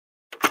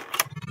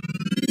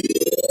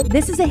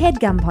This is a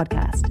HeadGum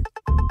podcast.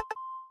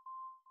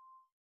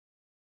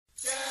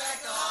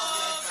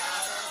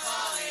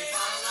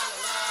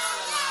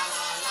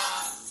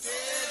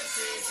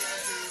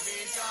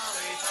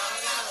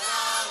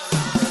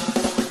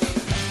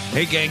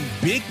 Hey gang,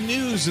 big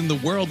news in the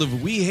world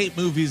of We Hate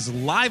Movies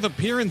live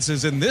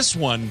appearances, and this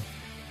one,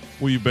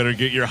 well, you better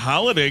get your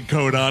holiday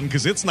coat on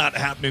because it's not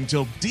happening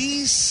until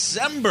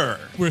December.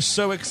 We're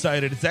so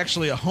excited. It's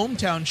actually a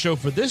hometown show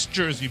for this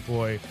Jersey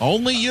boy.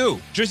 Only you.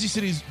 Jersey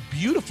City's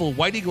beautiful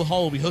White Eagle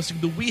Hall will be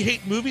hosting the We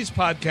Hate Movies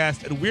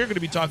podcast, and we're going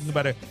to be talking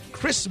about a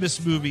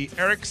Christmas movie.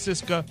 Eric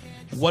Siska,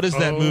 what is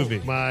that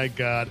movie? Oh, my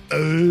God.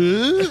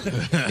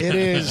 It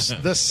is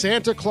The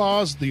Santa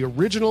Claus, the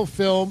original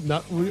film.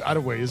 Not, I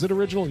don't wait. Is it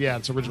original? Yeah,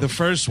 it's original. The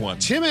first one.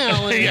 Tim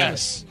Allen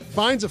Yes.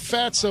 finds a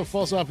fatso,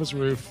 falls off his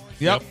roof.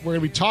 Yep. We're going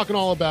to be talking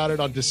all about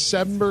it on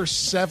December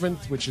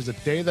 7th, which is a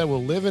day that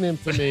will live in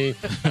infamy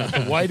at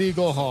the White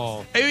Eagle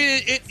Hall. I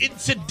mean, it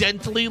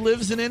incidentally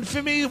lives in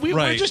infamy. We're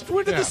Right.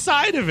 to the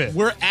side of it.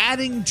 We're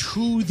adding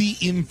to the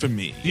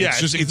infamy. Yeah,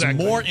 it's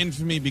exactly. more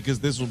infamy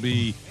because this will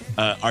be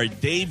our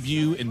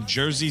debut in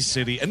Jersey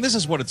City, and this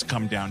is what it's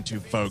come down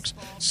to, folks.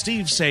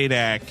 Steve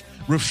Sadak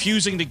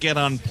refusing to get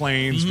on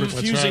planes,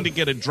 refusing to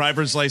get a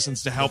driver's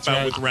license to help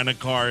out with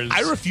rent-a-cars.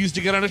 I refuse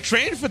to get on a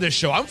train for this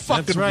show. I'm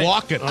fucking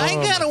walking. I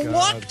Oh, gotta my God.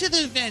 walk to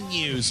the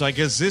venue. So I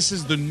guess this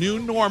is the new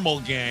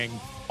normal, gang.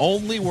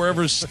 Only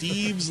wherever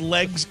Steve's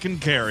legs can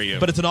carry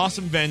him. But it's an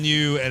awesome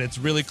venue, and it's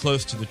really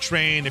close to the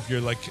train. If you're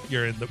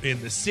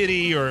in the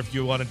city, or if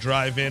you want to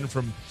drive in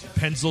from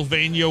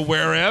Pennsylvania,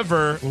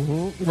 wherever.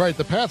 Right,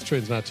 the PATH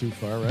train's not too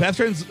far, right? PATH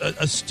train's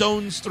a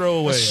stone's throw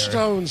away. A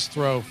stone's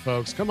throw,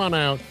 folks. Come on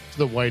out to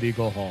the White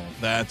Eagle Hall.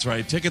 That's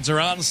right. Tickets are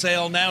on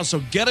sale now, so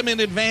get them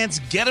in advance.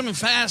 Get them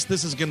fast.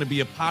 This is going to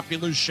be a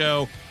popular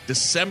show.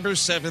 December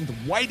 7th,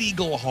 White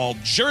Eagle Hall,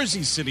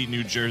 Jersey City,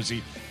 New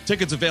Jersey.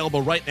 Tickets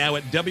available right now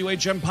at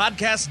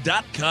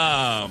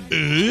WHMPodcast.com.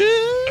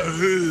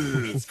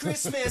 It's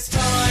Christmas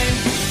time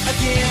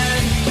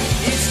again.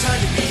 It's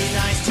time to be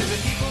nice to the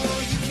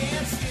people you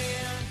can't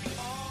stand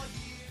all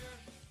year.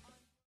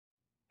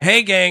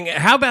 Hey, gang,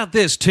 how about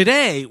this?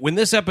 Today, when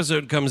this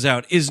episode comes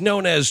out, is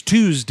known as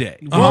Tuesday.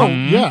 Oh,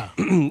 yeah.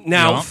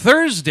 Now,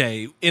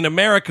 Thursday, in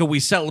America, we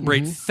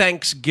celebrate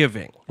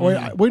Thanksgiving. Wait,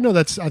 no,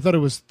 I thought it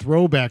was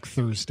Throwback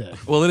Thursday.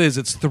 Well, it is.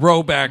 It's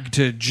throwback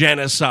to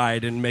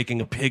genocide and making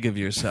a pig of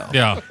yourself.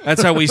 Yeah.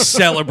 That's how we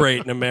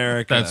celebrate in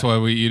America. That's why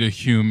we eat a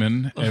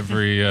human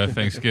every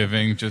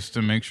Thanksgiving, just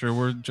to make sure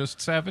we're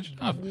just savage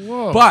enough.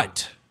 Whoa.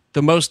 But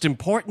the most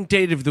important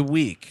date of the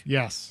week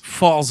Yes.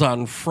 falls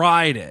on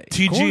Friday.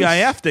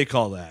 TGIF, they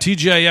call that.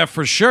 TGIF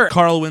for sure.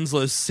 Carl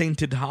Winslow's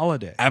sainted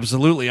holiday.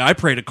 Absolutely. I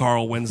pray to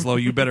Carl Winslow.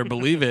 You better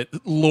believe it.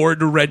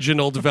 Lord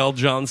Reginald Vell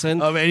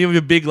Johnson. And you have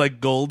a big,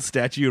 gold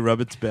statue you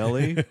rub its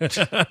belly.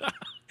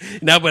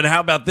 Now, but how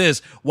about this?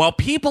 While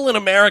people in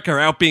America are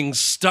out being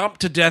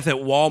stomped to death at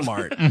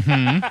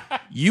Walmart,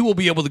 you will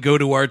be able to go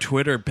to our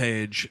Twitter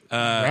page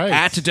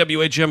at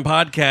WHM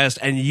Podcast,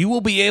 and you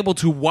will be able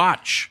to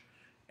watch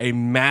a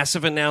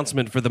massive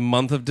announcement for the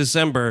month of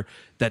December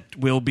that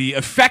will be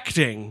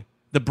affecting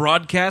the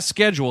broadcast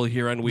schedule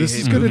here on We This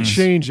Hate is going to Movies.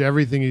 change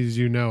everything as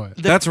you know it.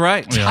 That's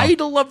right. Yeah.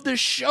 Title of the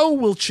show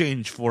will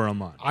change for a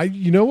month.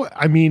 You know what?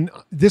 I mean,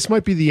 this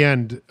might be the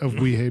end of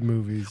We Hate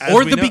Movies.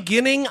 Or we the know-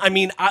 beginning. I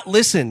mean,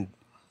 listen,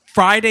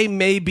 Friday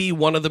may be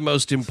one of the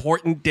most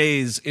important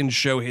days in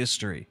show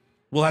history.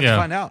 We'll have to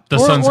find out. The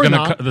Or- sun's or gonna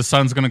not. the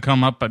sun's gonna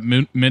come up at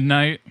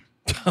midnight.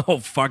 Oh,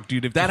 fuck,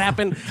 dude. If that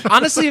happened,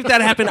 honestly, if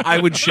that happened, I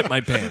would shit my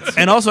pants.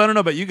 And also, I don't know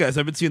about you guys.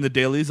 I've been seeing the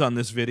dailies on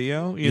this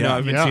video. You know,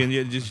 I've been Yeah. seeing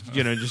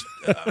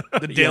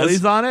the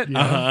dailies on it.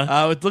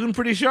 It's looking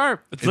pretty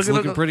sharp. It's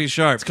looking pretty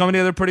sharp. It's coming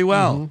together pretty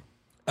well.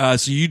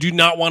 So you do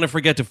not want to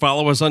forget to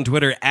follow us on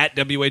Twitter at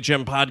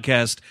WHM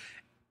Podcast.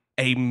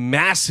 A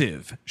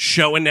massive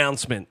show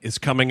announcement is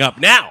coming up.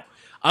 Now,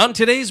 on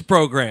today's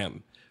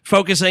program,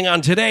 focusing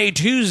on today,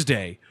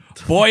 Tuesday,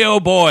 boy, oh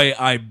boy,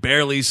 I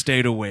barely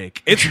stayed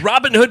awake. It's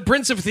Robin Hood,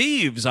 Prince of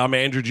Thieves. I'm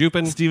Andrew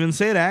Jupin. Steven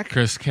Sadak.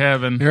 Chris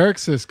Cabin. Eric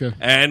Siska.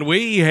 And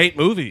we hate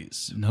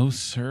movies. No,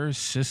 sir,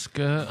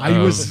 Siska. I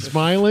was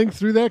smiling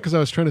through that because I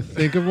was trying to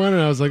think of one,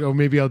 and I was like, oh,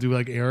 maybe I'll do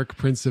like Eric,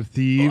 Prince of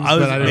Thieves. I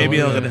was but I maybe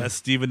don't I'll know. get a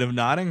Stephen of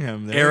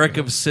Nottingham. There Eric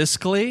you of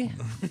Siskley.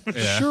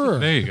 Yeah, Sure.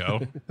 There you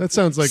go. That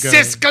sounds like a...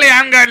 Siskley,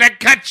 I'm going to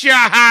cut your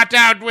heart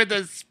out with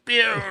a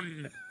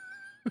spoon.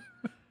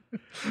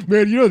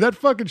 Man, you know, that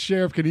fucking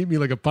sheriff can eat me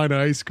like a pint of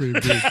ice cream,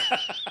 dude.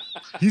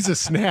 He's a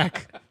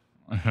snack.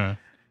 Uh-huh.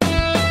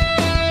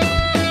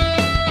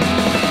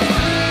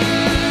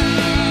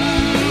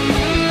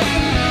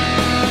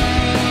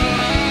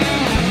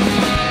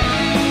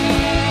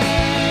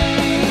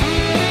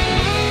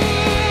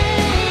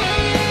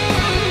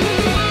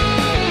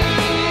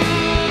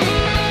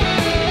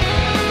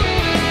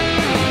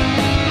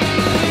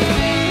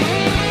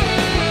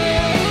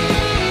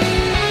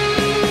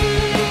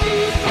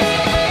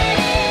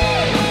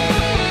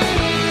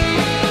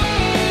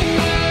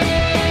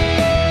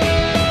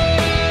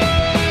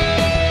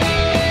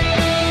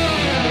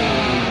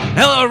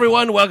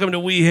 everyone. Welcome to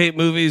We Hate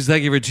Movies.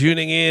 Thank you for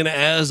tuning in.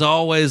 As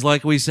always,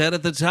 like we said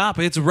at the top,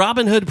 it's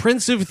Robin Hood,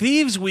 Prince of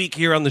Thieves week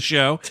here on the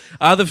show.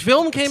 The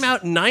film came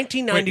out in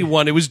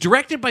 1991. It was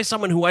directed by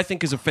someone who I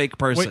think is a fake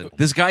person.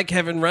 This guy,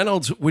 Kevin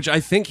Reynolds, which I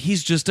think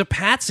he's just a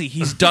patsy.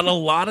 He's done a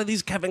lot of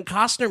these Kevin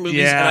Costner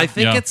movies, and I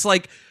think it's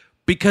like...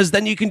 Because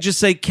then you can just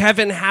say,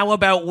 Kevin, how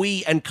about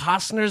we? And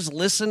Costner's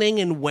listening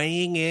and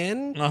weighing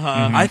in.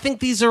 I think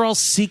these are all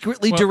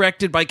secretly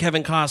directed by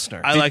Kevin Costner.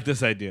 I like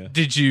this idea.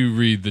 Did you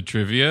read the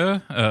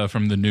trivia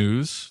from the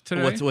news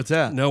today? What's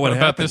that? No, what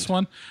about happened? this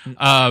one?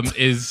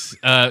 Is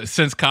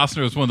since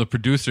Costner was one of the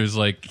producers,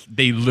 like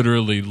they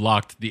literally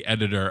locked the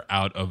editor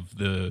out of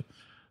the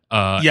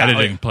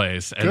editing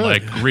place and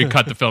like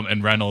recut the film.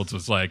 And Reynolds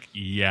was like,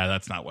 "Yeah,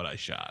 that's not what I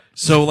shot."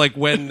 So, like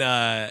when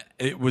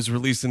it was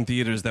released in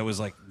theaters, that was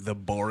like the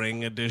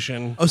boring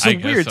edition. Oh, so I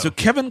guess weird. so. So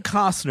Kevin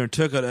Costner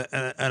took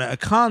a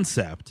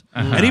concept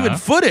and even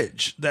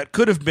footage that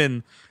could have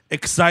been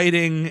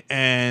exciting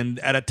and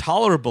at a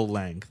tolerable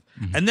length,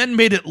 and then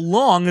made it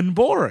long and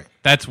boring.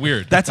 That's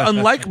weird. That's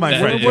unlike my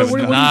That friend. is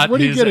what not are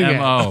you his getting at?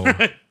 MO.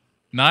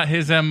 Not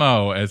his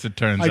MO, as it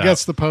turns I out.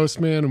 guess The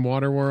Postman and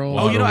Waterworld.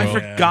 Oh, you know, I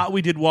Waterworld. forgot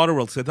we did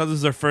Waterworld. So I thought this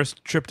was our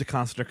first trip to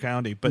Costner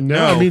County, but No,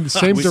 no. I mean the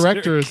same We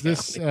director sure as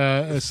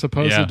this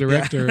supposed Yeah.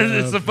 director.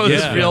 it's of- supposed to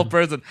Yeah. be a real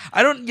person.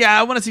 I don't. Yeah,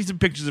 I want to see some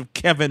pictures of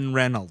Kevin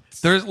Reynolds.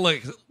 There's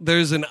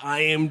an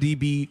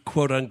IMDb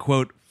quote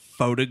unquote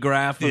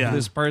photograph of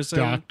this person.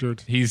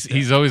 doctored.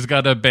 He's always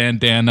got a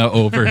bandana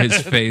over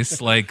his face,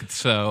 like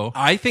so.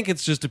 I think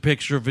it's just a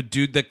picture of a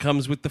dude that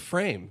comes with the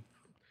frame.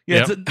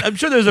 Yeah, Yep. I'm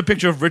sure there's a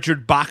picture of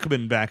Richard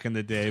Bachman back in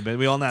the day, but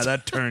we all know how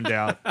that turned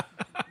out.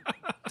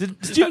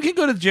 Did Stephen King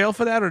go to jail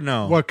for that or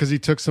no? What? Because he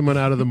took someone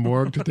out of the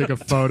morgue to take a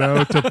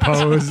photo to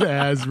pose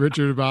as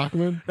Richard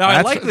Bachman. Now,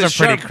 I like this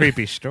sharp,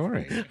 creepy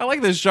story. I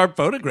like this sharp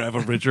photograph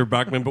of Richard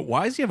Bachman, but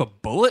why does he have a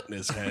bullet in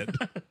his head?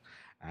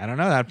 I don't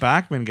know. That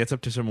Bachman gets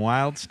up to some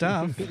wild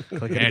stuff.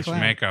 It's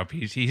makeup.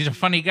 He's a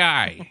funny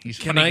guy. He's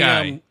a Can funny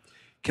guy. I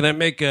can I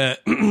make a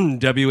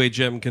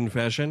WHM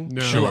confession?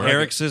 No. Sure.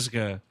 Eric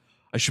Siska,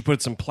 I should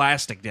put some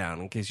plastic down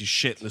in case you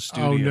shit in the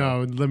studio.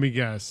 Oh no! Let me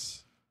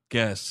guess.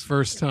 Guess.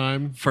 First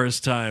time,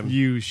 First time.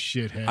 you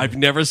shithead. I've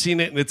never seen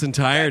it in its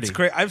entirety. It's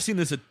great. I've seen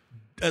this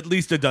at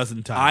least a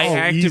dozen times. I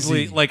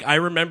actively, easy. I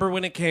remember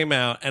when it came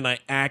out, and I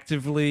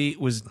actively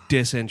was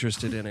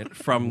disinterested in it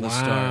from the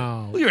start.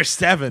 wow. Well, you were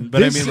 7, but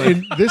This, I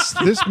mean, like,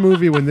 this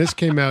movie when this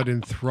came out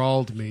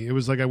enthralled me. It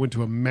was like I went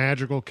to a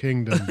magical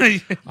kingdom.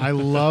 I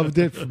loved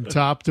it from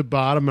top to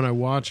bottom, and I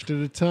watched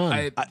it a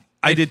ton.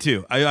 I did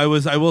too. I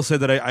will say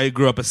that I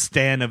grew up a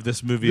stan of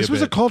this movie. This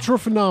was a bit. cultural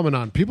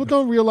phenomenon. People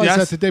don't realize Yes.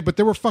 that today, but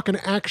there were fucking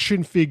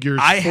action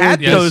figures. I for had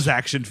this. those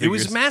action It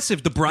figures. was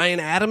massive. The Bryan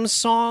Adams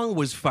song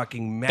was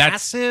fucking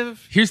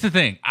massive. Here's the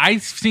thing.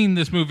 I've seen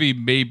this movie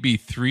maybe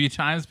 3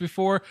 times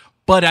before,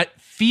 but it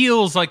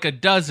feels like a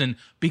dozen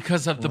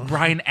because of the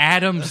Bryan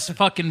Adams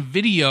fucking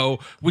video,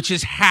 which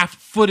is half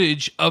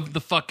footage of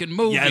the fucking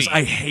movie. Yes,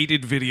 I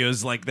hated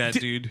videos like that,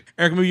 dude.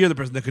 Eric, maybe you're the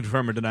person that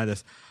confirm or deny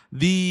this.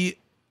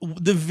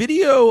 The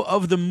video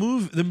of the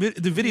movie,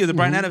 the video, the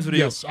Bryan Adams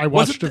video. Yes, I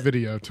watched wasn't a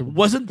video.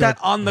 Wasn't that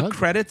on the what?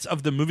 credits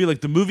of the movie?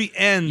 Like the movie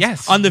ends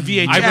Yes. on the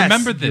VHS. I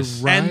remember this.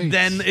 You're right. And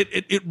then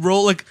it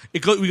roll like we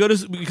cut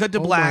to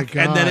Oh my black,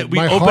 and then God. we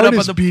My open heart up is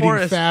on the beating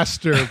forest.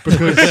 faster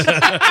because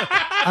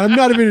I'm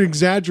not even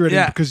exaggerating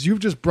Yeah. because you've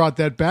just brought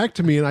that back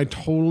to me, and I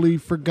totally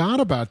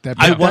forgot about that.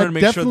 I But wanted that to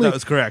make sure definitely- that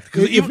was correct.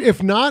 'Cause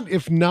If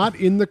not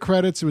in the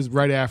credits, it was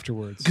right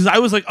afterwards. Because I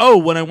was like, oh,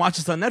 when I watched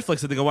this on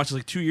Netflix, I think I watched it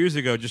like 2 years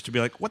ago just to be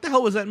like, what the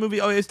hell was that movie?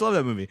 Oh, yeah, I still love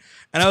that movie.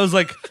 And I was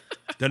like,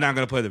 they're not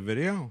going to play the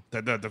video?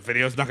 The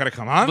video's not going to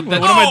come on? What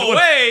am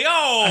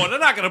I doing? they're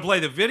not going to play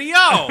the video.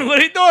 What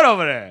are you doing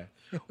over there?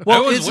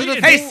 Well, was is it a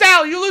waiting. Hey, thing-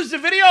 Sal, you lose the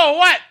video or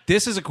what?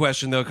 This is a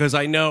question, though, because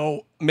I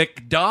know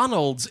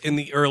McDonald's in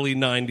the early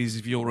 90s,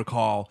 if you'll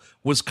recall,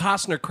 was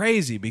Costner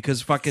crazy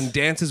because fucking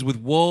Dances with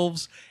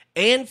Wolves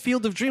and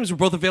Field of Dreams were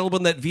both available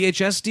in that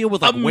VHS deal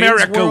with like Wayne's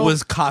America World.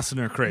 was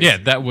Costner crazy. Yeah,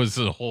 that was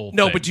the whole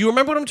No, thing. but do you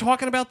remember what I'm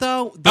talking about,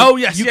 though? Oh,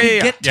 yes, You yeah, could yeah,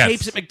 yeah. get Yes.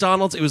 tapes at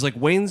McDonald's. It was like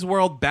Wayne's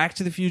World, Back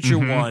to the Future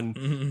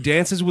 1,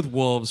 Dances with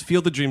Wolves,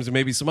 Field of Dreams, and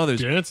maybe some others.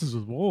 Dances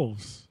with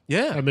Wolves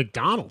Yeah. at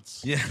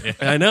McDonald's. Yeah.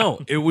 I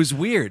know. It was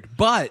weird.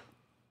 But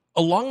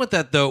along with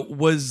that, though,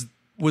 was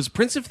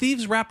Prince of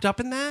Thieves wrapped up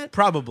in that?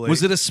 Probably.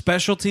 Was it a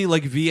specialty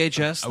like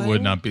VHS I thing?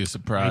 would not be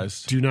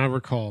surprised. Do not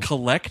recall.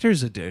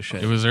 Collector's edition.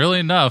 It was early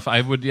enough. I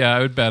would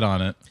bet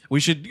on it. We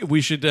should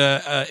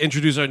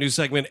introduce our new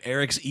segment,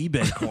 Eric's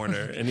eBay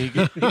Corner, and he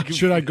can,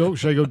 Should I go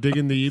dig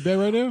in the eBay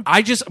right now?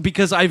 I just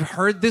because I've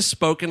heard this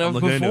spoken of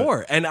looking into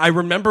before, and I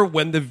remember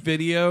when the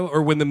video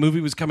or when the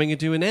movie was coming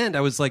into an end,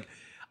 I was like,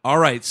 "All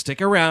right,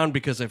 stick around,"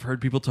 because I've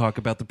heard people talk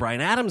about the Bryan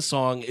Adams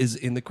song is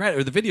in the credit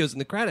or the video's in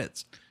the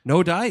credits.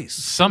 No dice.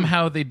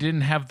 Somehow they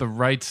didn't have the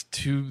rights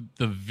to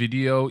the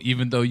video,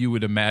 even though you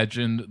would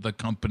imagine the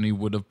company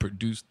would have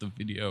produced the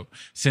video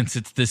since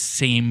it's the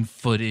same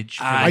footage.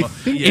 I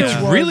think Yeah. It's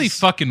it was, really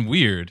fucking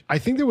weird. I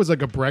think there was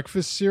like a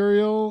breakfast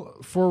cereal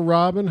for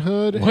Robin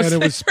Hood, Was and it there?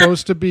 was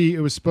supposed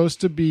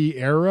to be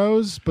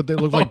arrows, but they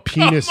looked like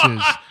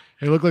penises.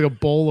 They look like a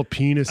bowl of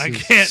penises. I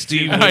can't.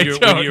 Steve, I when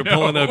don't you're know.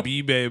 pulling up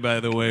eBay, by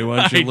the way, why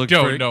don't you I look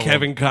don't for know.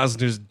 Kevin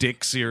Costner's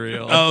dick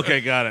cereal? Oh,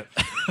 okay, got it.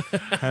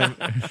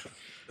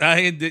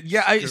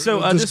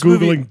 So Just this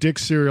movie. Googling dick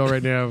cereal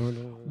right now.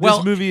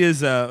 This movie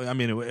is,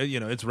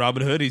 it's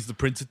Robin Hood. He's the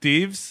Prince of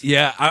Thieves.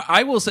 Yeah,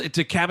 I will say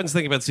to Kevin's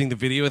thing about seeing the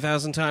video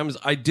 1,000 times.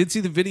 I did see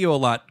the video a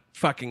lot,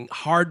 fucking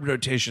hard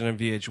rotation on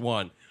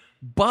VH1.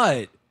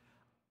 But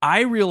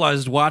I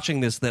realized watching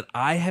this that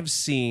I have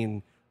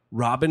seen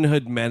Robin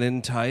Hood Men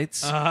in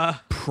Tights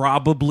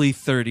probably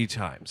 30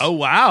 times. Oh,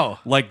 wow.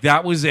 Like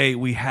that was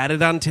we had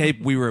it on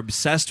tape. We were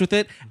obsessed with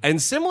it.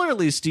 And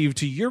similarly, Steve,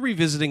 to your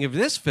revisiting of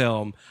this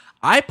film,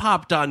 I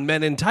popped on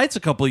Men in Tights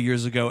a couple of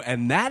years ago,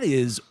 and that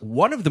is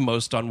one of the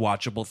most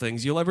unwatchable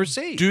things you'll ever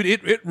see. Dude,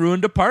 it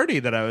ruined a party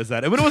that I was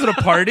at. It wasn't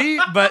a party,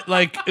 but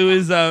like it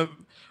was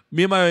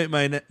me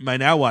and my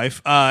now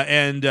wife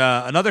and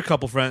another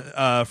couple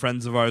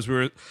friends of ours.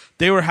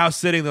 They were house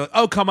sitting. They're like,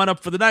 "Oh, come on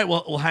up for the night.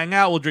 We'll hang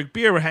out. We'll drink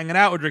beer. We're hanging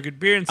out. We're drinking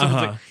beer." And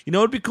someone's like, "You know,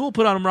 it'd be cool.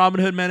 Put on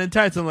Robin Hood Men in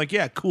Tights." I'm like,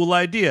 "Yeah, cool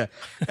idea."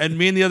 And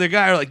me and the other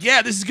guy are like,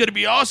 "Yeah, this is gonna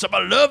be awesome. I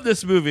love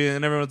this movie."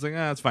 And everyone's like,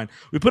 "That's fine."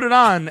 We put it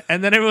on,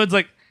 and then everyone's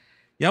like,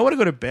 "Yeah, I want to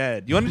go to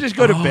bed. You want to just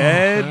go to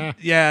bed?"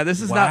 Yeah,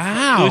 this is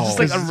not. It was just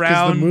like Because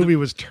around. the movie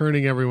was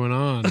turning everyone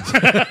on.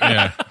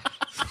 Yeah.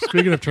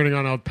 Speaking of turning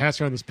on, I'll pass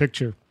around this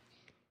picture.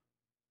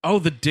 Oh,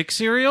 the dick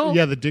cereal?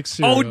 Yeah, the dick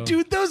cereal. Oh,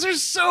 dude, those are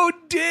so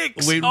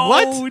dicks. Wait, oh,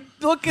 what?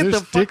 Look at There's the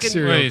dick fucking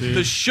cereal, Wait, dude.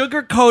 the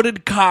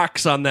sugar-coated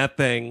cocks on that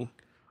thing.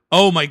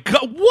 Oh my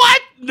god!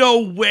 What?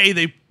 No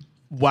way!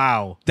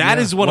 Wow. That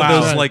is one Wow.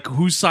 of those, like,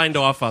 who signed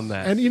off on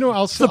that? And you know,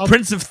 The I'll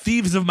Prince of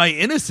Thieves of my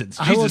innocence.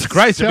 I will Jesus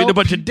Christ! I mean, tell a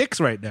bunch pe- of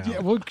dicks right now. Yeah,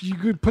 well, you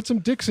could put some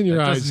dicks in your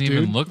That eyes, doesn't dude.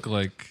 even look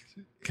like.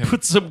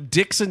 Put some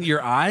dicks in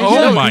your eyes?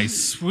 Oh Yeah, my you-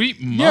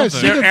 sweet mother! Yeah,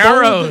 see They're the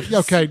arrows. bone-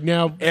 Okay,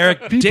 now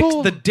Eric,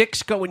 people. the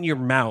dicks go in your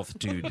mouth,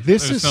 dude.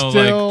 This There's is no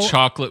still like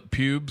chocolate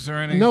pubes or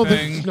anything. no.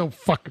 There's no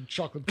fucking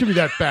chocolate. Give me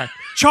that back.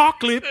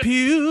 Chocolate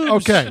pubes.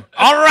 Okay,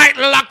 All right,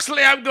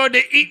 Luxley, I'm going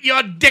to eat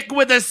your dick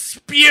with a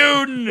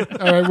spoon.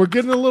 all right. We're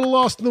getting a little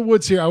lost in the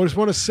woods here. I just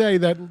want to say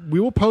that we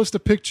will post a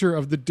picture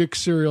of the dick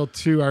cereal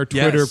to our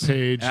Twitter Yes,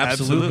 page.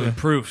 Absolutely.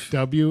 Proof.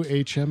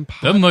 WHM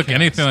Podcast. Doesn't look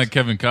anything like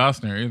Kevin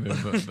Costner either.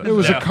 But It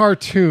was a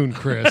cartoon,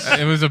 Chris.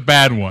 it was a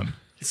bad one.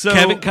 So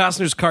Kevin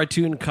Costner's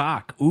cartoon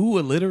cock. Ooh,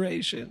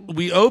 alliteration.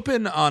 we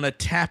open on a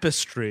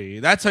tapestry.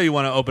 That's how you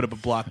want to open up a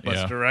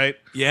blockbuster, Yeah. right?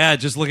 Yeah,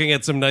 just looking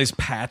at some nice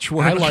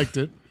patchwork. I liked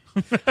it.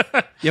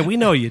 Yeah, we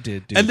know you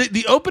did, dude. And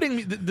the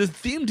opening, the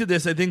theme to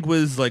this, I think,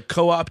 was like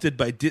co-opted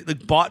by,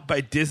 bought by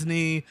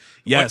Disney.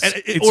 yes, And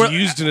it's or-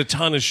 used in a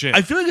ton of shit.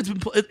 I feel like it's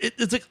been.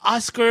 It's like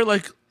Oscar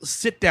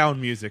sit down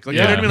music. Like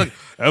you Yeah. know what I mean? Like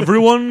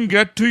everyone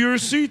get to your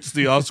seats.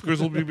 The Oscars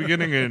will be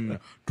beginning in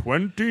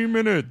 20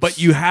 minutes. but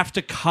you have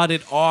to cut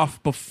it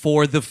off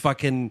before the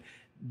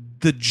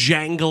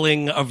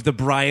jangling of the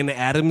Bryan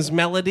Adams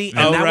melody, and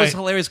Oh, that was right.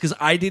 hilarious because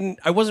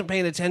I wasn't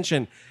paying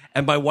attention,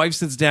 and my wife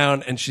sits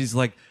down and she's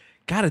like,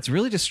 "God, it's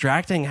really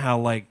distracting how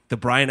like the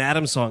Bryan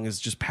Adams song is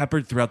just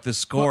peppered throughout this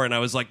score," and I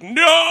was like,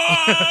 "No."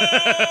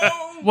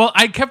 Well,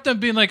 I kept on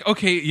being like,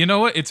 okay, you know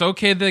what? It's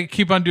okay to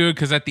keep on doing it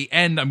because at the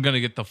end I'm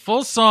gonna get the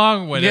full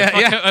song. When Yeah,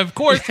 it of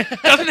course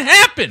doesn't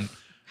happen.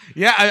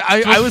 yeah,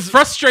 I was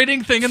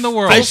frustrating thing in the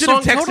world. I should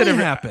have song texted totally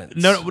every- happens.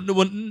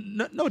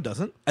 No, it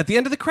doesn't. At the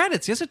end of the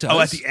credits, yes, it does. Oh,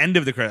 at the end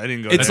of the credit, I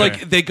didn't go. It's there.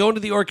 like they go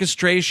into the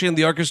orchestration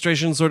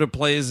sort of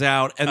plays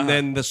out, and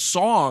then the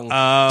song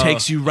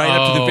takes you right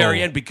up to the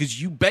very Oh. end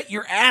because you bet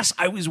your ass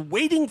I was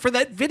waiting for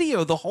that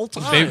video the whole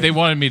time. They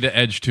wanted me to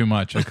edge too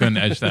much. I couldn't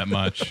edge that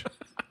much.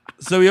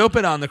 So we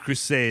open on the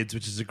Crusades,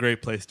 which is a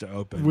great place to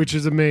open. Which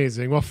is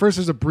amazing. Well, first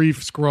there's a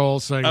brief scroll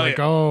saying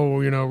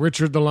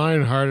Richard the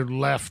Lionhearted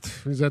left.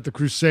 He's at the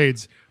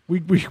Crusades.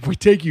 We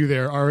take you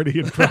there already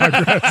in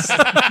progress.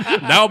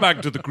 Now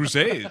back to the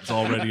Crusades,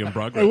 already in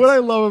progress. And what I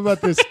love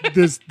about this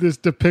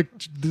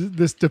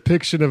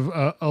depiction of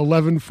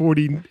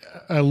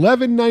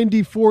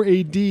 1194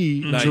 AD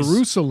in Nice.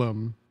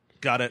 Jerusalem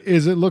Got it.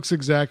 is it looks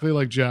exactly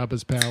like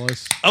Jabba's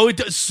palace. Oh, it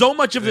does. So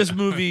much of this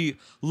movie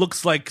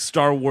looks like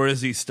Star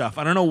Warsy stuff.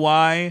 I don't know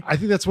why. I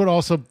think that's what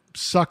also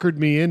suckered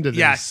me into this.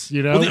 Yes,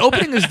 you know. Well, the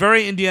opening is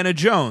very Indiana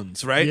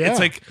Jones, right? Yeah. It's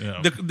like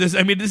Yeah. this.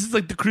 I mean, this is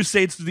like the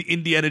Crusades through the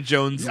Indiana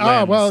Jones. Ah,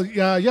 lens. well,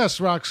 yes,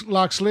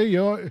 Loxley,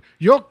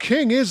 your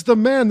king is the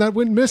man that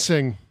went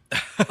missing.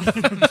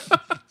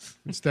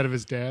 Instead of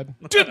his dad.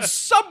 Did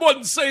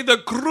someone say the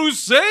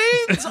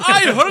Crusades?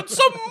 I heard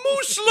some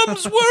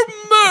Muslims were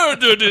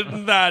murdered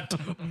in that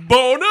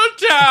Boner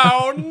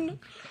town.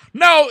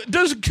 Now,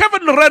 does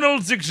Kevin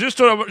Reynolds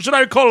exist, or should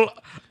I call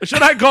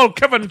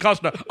Kevin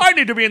Costner? I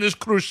need to be in this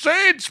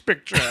Crusades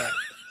picture.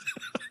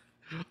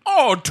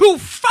 Oh, too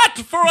fat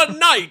for a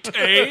night,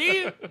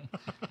 eh?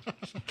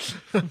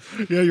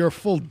 Yeah, you're a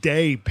full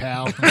day,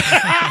 pal.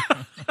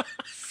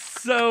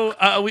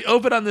 So we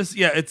open on this.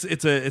 Yeah, it's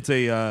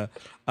a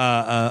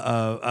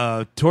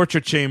torture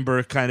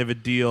chamber kind of a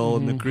deal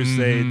in the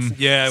Crusades.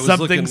 Yeah, it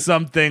was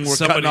something. We're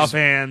cutting off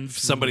hands.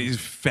 Somebody's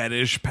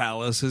fetish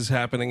palace is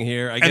happening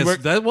here. I And guess.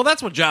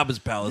 That's what Jabba's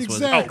palace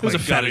Exactly. was. It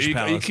was a fetish Are you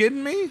palace.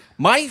 kidding me?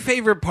 My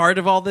favorite part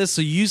of all this,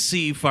 so you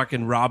see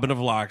fucking Robin of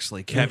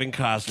Locksley, Kevin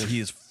Costner. He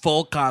is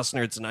full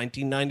Costner. It's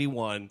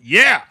 1991.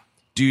 Yeah.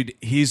 Dude,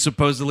 he's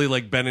supposedly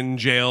like been in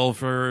jail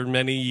for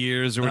many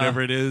years or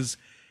whatever it is.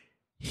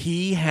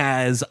 He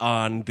has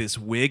on this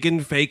wig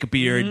and fake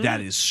beard that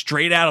is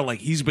straight out of like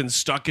he's been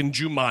stuck in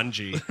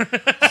Jumanji.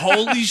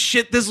 Holy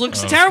shit, this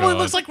looks terrible. God. It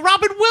looks like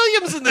Robin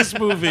Williams in this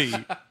movie.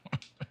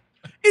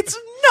 It's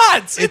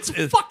nuts. It's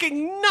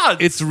fucking nuts.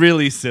 It's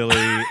really silly.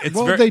 It's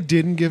They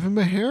didn't give him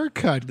a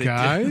haircut,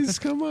 guys.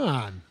 Come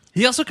on.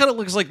 He also kind of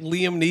looks like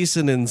Liam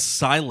Neeson in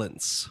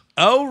Silence.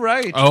 Oh,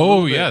 right.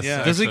 Oh, yes.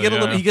 Yeah. Does he get a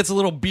little? He gets a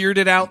little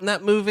bearded out in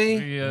that movie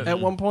Yeah. at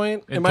one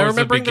point. And Am I towards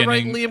the remembering the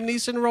right beginning- Liam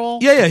Neeson role?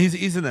 Yeah,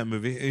 he's in that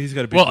movie. He's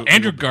got a big Well,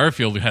 Andrew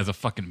Garfield has a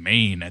fucking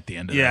mane at the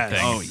end of Yes. that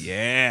thing. Oh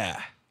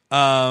yeah.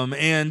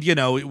 And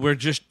we're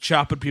just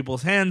chopping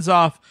people's hands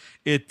off.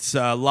 It's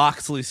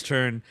Loxley's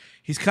turn.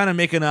 He's kind of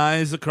making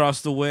eyes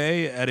across the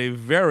way at a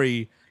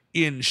very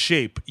in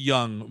shape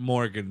young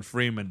Morgan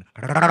Freeman.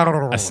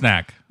 A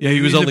snack. Yeah, he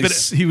was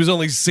He's a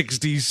only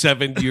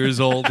 67 years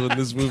old when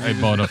this movie. A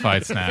bona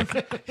fide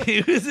snack.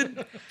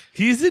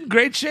 He's in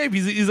great shape.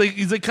 He's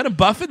like kind of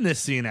buff in this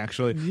scene.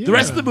 Actually, the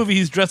rest of the movie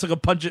he's dressed like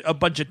a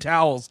bunch of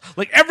towels.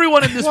 Like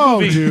everyone in this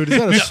Whoa, movie, dude, is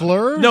that a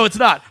slur? No, it's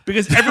not,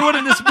 because everyone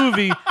in this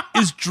movie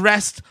is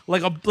dressed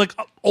like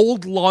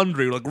old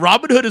laundry. Like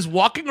Robin Hood is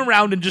walking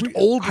around in just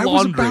old I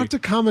laundry. was about to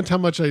comment how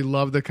much I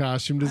love the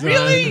costume design.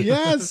 Really?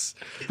 Yes.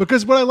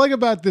 Because what I like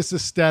about this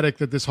aesthetic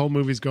that this whole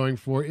movie's going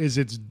for is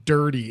it's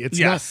dirty. It's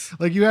Yes. not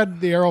like you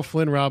had the Errol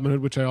Flynn Robin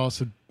Hood, which I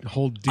also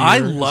hold dear. I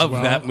as love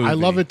well. that movie. I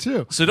love it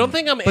too. So don't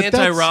think I'm But that's-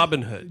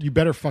 anti-Robin Hood. You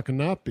better fucking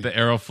not be. The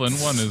Errol Flynn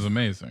one is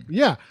amazing.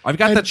 Yeah. I've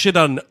got And that shit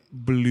on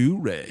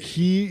Blu-ray.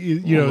 He,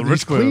 you know, the he's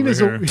rich boy clean over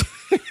as a.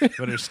 here.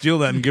 Better steal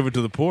that and give it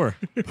to the poor.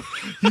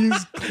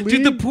 He's clean.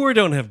 Dude, the poor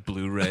don't have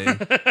Blu-ray.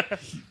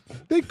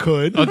 They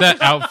could. Oh,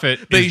 that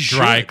outfit They is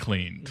dry should.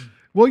 cleaned.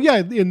 Well,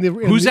 yeah.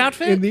 Whose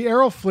outfit? In the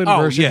Errol Flynn Oh,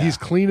 version, yeah. he's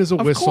clean as a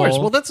Of whistle. course.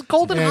 Well, that's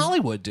golden And-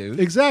 Hollywood, dude.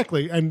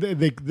 Exactly, and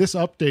this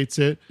updates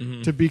it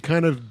to be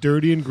kind of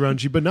dirty and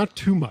grungy, but not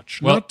too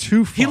much, Well, not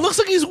too far. He looks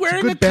like he's wearing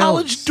a good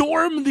college balance.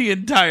 dorm the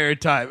entire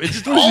time. It's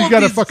just What is all he of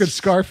got a these- fucking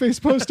Scarface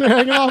poster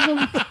hanging off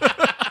him?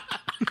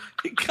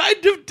 He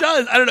kind of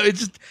does. I don't know.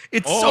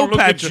 It's so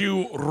Patrick.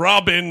 you,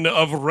 Robin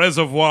of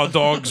Reservoir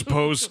Dogs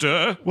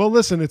poster. Well,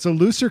 listen, it's a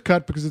looser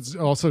cut because it's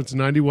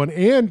 91,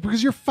 and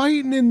because you're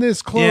fighting in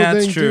this clothing, Yeah,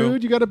 that's true.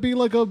 dude. You got to be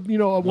like one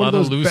A of lot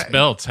those of loose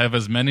belts. Have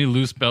as many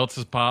loose belts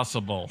as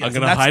possible. I'm going to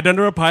that's- hide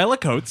under a pile of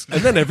coats,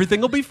 and then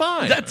everything will be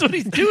fine. That's what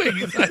he's doing.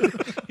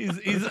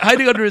 He's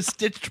hiding under a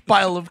stitched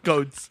pile of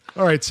coats.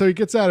 All right, so he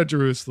gets out of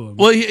Jerusalem.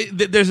 Well,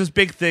 there's this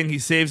big thing. He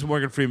saves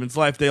Morgan Freeman's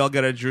life. They all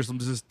get out of Jerusalem.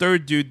 There's this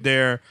third dude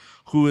there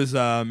who is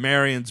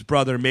Marion's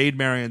brother,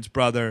 Marion's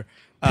brother.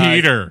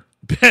 Peter.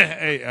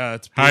 Hey,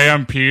 it's Peter. Hi,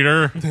 I'm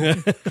Peter.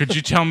 Could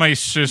you tell my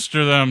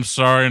sister that I'm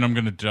sorry and I'm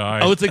going to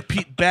die? Oh, it's like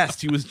Pete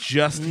Best. He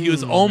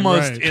was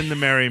almost right. in The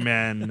Merry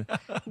Men.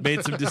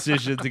 Made some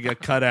decisions to get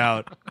cut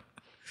out.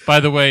 By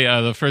the way,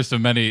 the first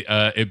of many,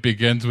 it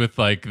begins with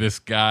like this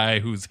guy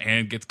whose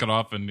hand gets cut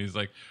off and he's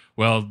like,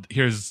 well,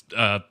 here's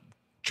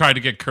try to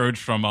get courage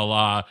from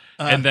Allah.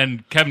 And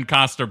then Kevin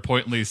Costner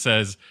pointedly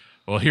says,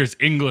 well, here's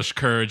English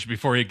courage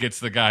before he gets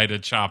the guy to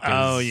chop his...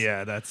 Oh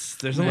yeah,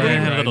 there's a a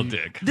little little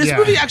dig. This Yeah.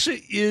 movie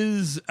actually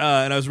is,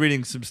 and I was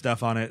reading some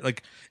stuff on it.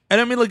 Like, and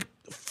I mean, like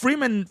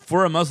Freeman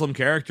for a Muslim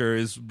character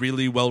is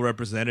really well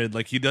represented.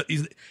 Like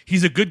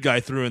he's a good guy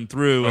through and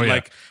through, and yeah.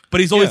 like, but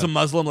he's always Yeah. a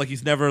Muslim. Like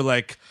he's never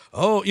like,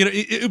 oh,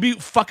 it would be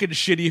fucking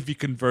shitty if he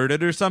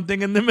converted or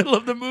something in the middle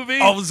of the movie.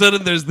 All of a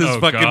sudden, there's this Oh,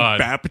 fucking God.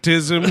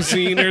 baptism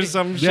scene or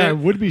some shit. yeah, it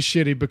would be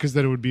shitty because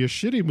then it would be a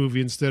shitty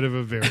movie instead of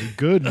a very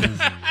good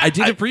movie. I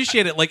did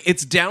appreciate it. Like,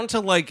 it's down to,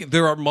 like,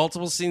 there are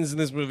multiple scenes in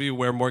this movie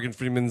where Morgan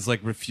Freeman's, like,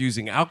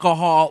 refusing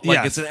alcohol. Like,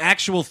 Yes. it's an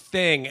actual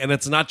thing, and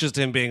it's not just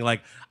him being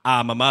like,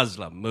 I'm a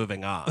Muslim,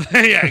 moving on.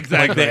 yeah,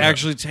 exactly. Like, they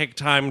actually take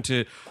time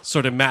to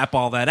sort of map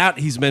all that out.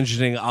 He's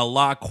mentioning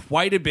Allah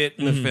quite a bit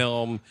in the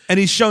film. and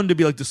he's shown to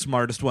be like the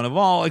smartest one of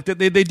all. Like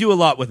they do a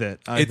lot with it.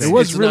 I It's- think. It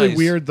was It's really nice.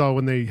 weird though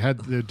when they had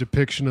the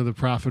depiction of the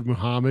Prophet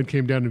Muhammad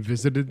came down and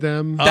visited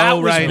them. That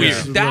Oh, was right.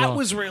 weird. Yeah. That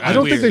was really I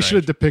don't weird. think they should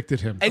have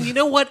depicted him. And you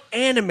know what?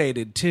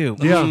 Animated, too.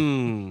 Yeah.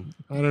 Mm.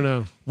 I don't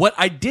know. What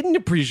I didn't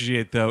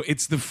appreciate, though,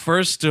 it's the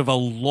first of a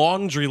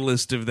laundry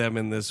list of them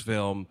in this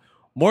film.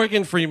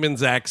 Morgan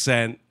Freeman's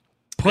accent.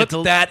 Put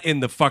that in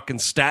the fucking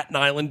Staten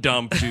Island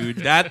dump, dude.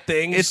 That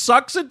thing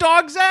sucks a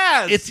dog's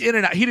ass. It's in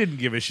and out. He didn't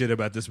give a shit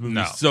about this movie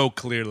No. so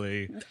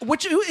clearly.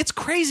 Which it's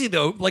crazy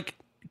though. Like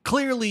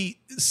clearly,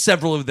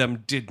 several of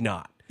them did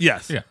not.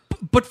 Yes. Yeah.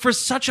 But for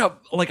such a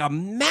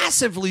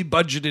massively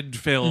budgeted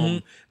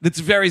film, that's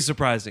very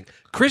surprising.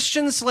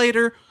 Christian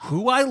Slater,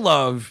 who I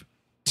love,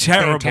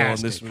 terrible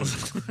Fantastic. in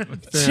this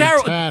movie.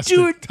 Terrible, Fantastic.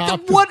 dude.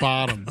 Top to what,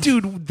 bottom.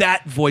 dude?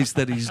 That voice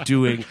that he's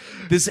doing,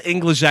 this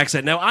English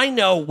accent. Now I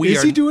know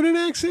Is he doing an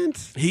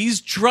accent?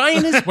 He's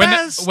trying his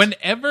best.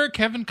 Whenever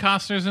Kevin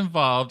Costner's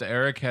involved,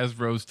 Eric has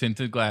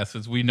rose-tinted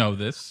glasses. We know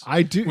this.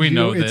 I do. We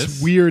know It's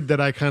this. weird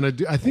that I kind of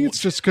do. I think it's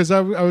just because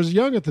I was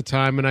young at the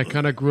time and I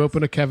kind of grew up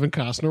in a Kevin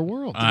Costner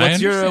world. I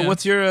understand.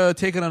 What's your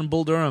take on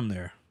Bull Durham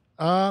there?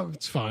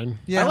 It's fine.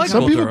 Yeah, I like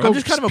Some Bull people Durham. go. I'm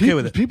just kind of okay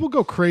with it. People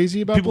go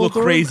crazy about People Bull go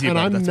Durham, crazy and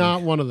about it, I'm that's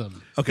not what- one of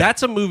them.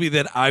 That's a movie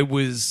that I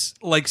was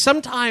like.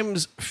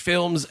 Sometimes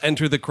films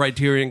enter the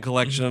Criterion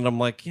Collection, and I'm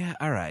like, yeah,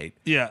 all right.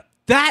 Yeah.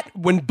 That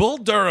when Bull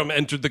Durham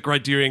entered the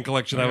Criterion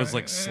Collection, I was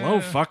like, slow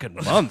fucking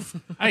month.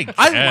 I like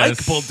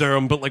guess. Bull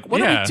Durham, but like,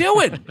 what are Yeah. we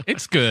doing?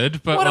 It's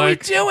good, but What are we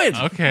like, doing?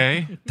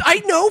 Okay. I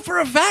know for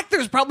a fact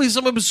there's probably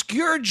some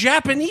obscure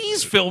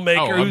Japanese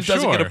filmmaker Oh, who I'm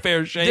doesn't sure. get a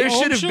fair shake. There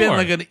Oh, should have sure. been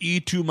like an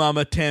E2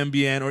 Mama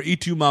Tambien or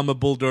E2 Mama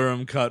Bull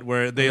Durham cut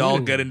where they all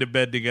get into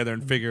bed together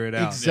and figure it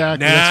out.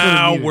 Exactly. Now That's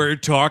what it needed. we're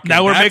talking.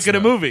 Now we're That's making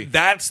a movie.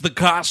 That's the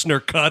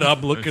Costner cut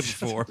I'm looking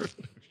for.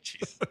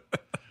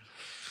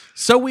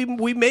 So we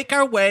make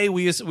our way.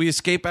 We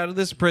escape out of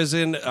this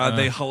prison.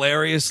 They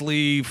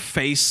hilariously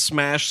face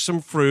smash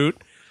some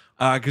fruit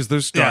because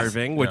they're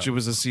starving, which it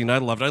was a scene I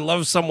loved. I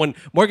love someone.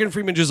 Morgan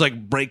Freeman just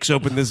like breaks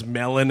open this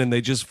melon and they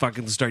just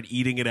fucking start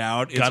eating it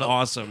out. It's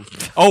awesome.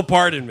 Oh,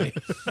 pardon me.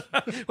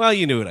 Well,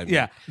 you knew what I mean.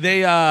 Yeah, they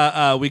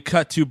we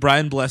cut to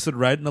Brian Blessed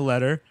writing a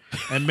letter,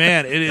 and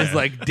man, it is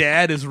like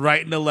Dad is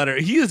writing a letter.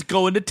 He is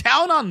going to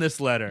town on this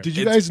letter. Did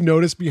you guys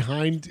notice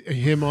behind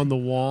him on the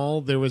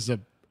wall there was a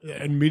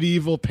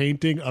medieval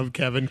painting of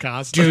Kevin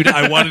Costner? Dude,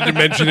 I wanted to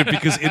mention it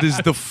because it is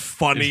the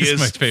funniest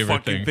my favorite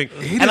fucking thing.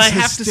 thing. It I is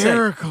have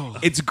hysterical. to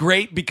say, it's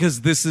great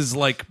because this is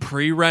like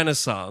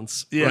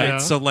pre-Renaissance, Yeah.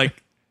 right? So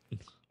like,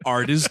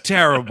 art is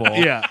terrible.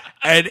 Yeah.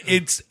 And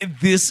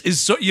this is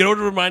so, you know what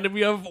it reminded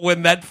me of?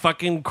 When that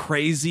fucking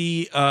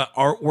crazy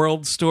art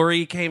world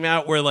story came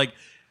out where like,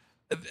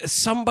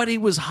 somebody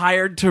was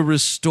hired to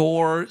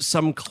restore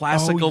some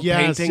classical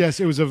painting.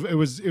 Yes, I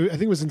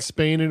think it was in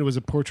Spain, and it was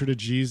a portrait of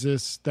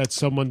Jesus that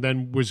someone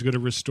then was going to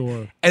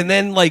restore. And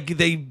then like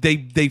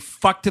they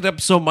fucked it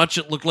up so much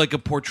it looked like a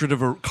portrait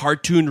of a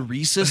cartoon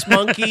rhesus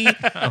monkey.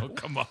 Oh,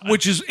 come on.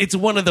 Which is it's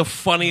one of the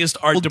funniest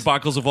art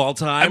debacles of all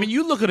time. I mean,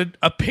 you look at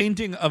a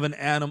painting of an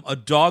animal, a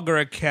dog or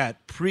a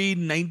cat,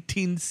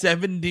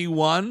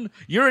 pre-1971,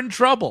 you're in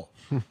trouble.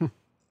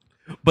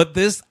 but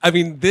this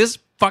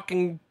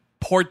fucking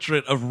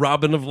portrait of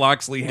Robin of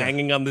Locksley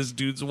hanging on this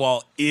dude's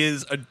wall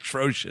is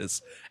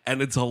atrocious, and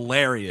it's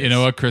hilarious. You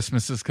know what?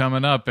 Christmas is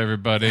coming up,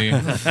 everybody.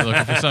 You're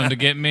looking for something to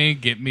get me?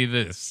 Get me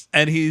this.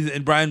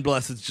 And Brian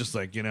Blessed's just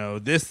like,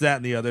 this, that,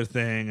 and the other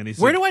thing. And he's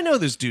Where like, do I know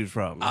this dude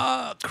from?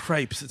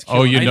 cripes. It's Oh,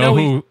 killing you me. know know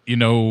who? You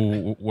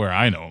know where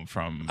I know him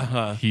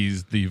from?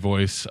 He's the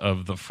voice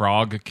of the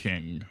Frog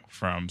King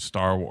from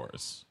Star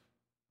Wars.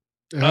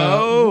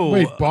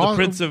 Wait, the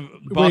Prince of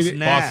Boston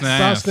Nass.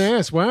 Boss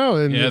Nass. Wow,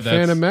 and Yeah, the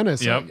Phantom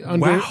Menace. yep.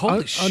 Wow,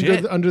 holy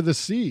shit. Under the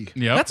sea.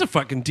 Yep. That's a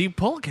fucking deep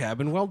pull,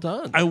 Cabin. Well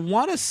done. I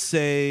want to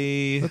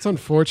say... That's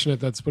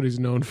unfortunate. That's what he's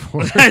known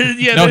for.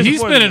 yeah, no, there's he's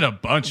more been than in a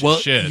bunch Well, of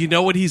shit. you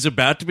know what he's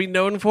about to be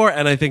known for,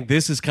 and I think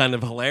this is kind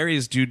of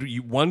hilarious, dude.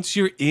 Once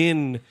you're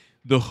in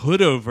the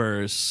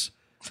Hoodoverse,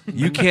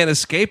 you can't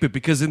escape it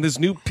because in this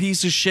new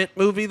piece of shit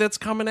movie that's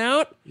coming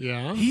out,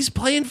 Yeah. he's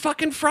playing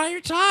fucking Friar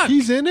Tuck.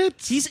 He's in it?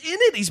 He's in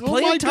it. He's Oh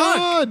playing my Tuck.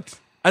 God.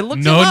 I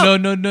looked him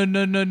up. No.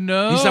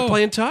 He's not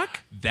playing Tuck?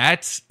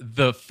 That's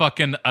the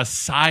fucking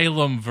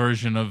asylum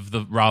version of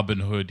the Robin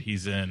Hood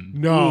he's in.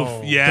 No.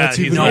 Oof, yeah, That's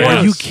he's even not- worse.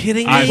 Are you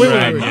kidding me? I'm Wait,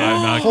 not- wait.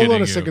 I'm not Hold on kidding a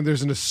you. second.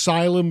 There's an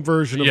asylum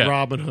version of Yeah.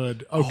 Robin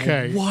Hood.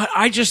 Okay. What?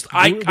 I Where saw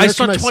can I see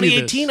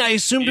 2018. this? I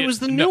assumed it was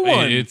the No, new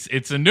one.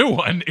 It's a new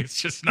one.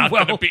 It's just not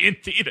going to be in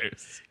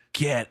theaters.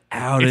 Get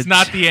out It's of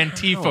not the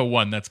Antifa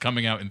one that's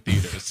coming out in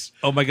theaters.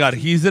 Oh my God,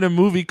 he's in a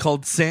movie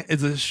called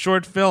it's a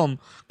short film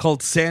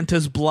called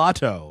Santa's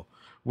Blotto,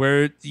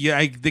 where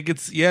I think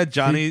it's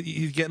Johnny.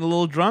 He's getting a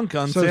little drunk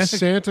on So Santa.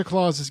 Santa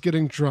Claus is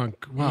getting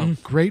drunk. Wow,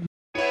 great.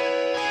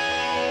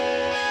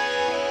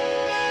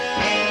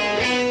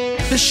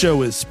 This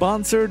show is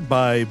sponsored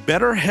by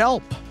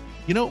BetterHelp.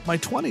 You know, my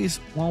 20s,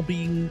 while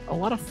being a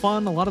lot of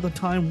fun, a lot of the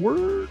time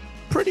were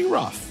pretty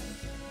rough.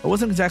 I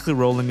wasn't exactly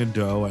rolling in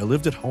dough. I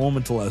lived at home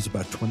until I was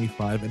about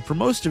 25, and for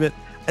most of it,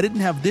 I didn't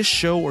have this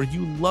show or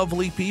you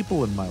lovely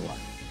people in my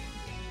life.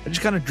 I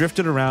just kind of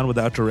drifted around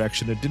without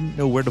direction and didn't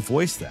know where to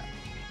voice that.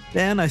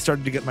 Then I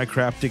started to get my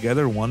crap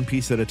together one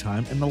piece at a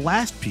time, and the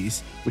last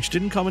piece, which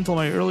didn't come until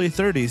my early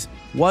 30s,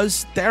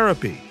 was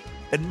therapy.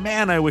 And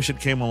man, I wish it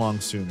came along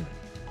sooner.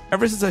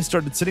 Ever since I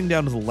started sitting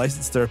down with a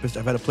licensed therapist,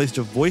 I've had a place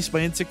to voice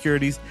my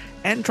insecurities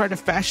and try to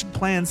fashion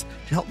plans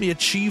to help me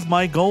achieve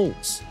my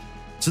goals.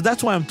 So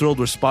that's why I'm thrilled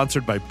we're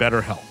sponsored by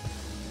BetterHelp.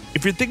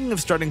 If you're thinking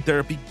of starting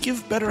therapy,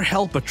 give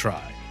BetterHelp a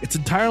try. It's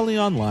entirely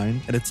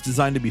online, and it's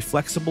designed to be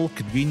flexible,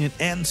 convenient,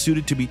 and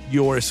suited to meet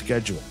your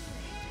schedule.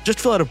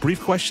 Just fill out a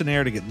brief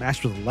questionnaire to get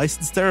matched with a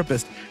licensed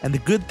therapist, and the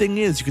good thing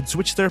is you can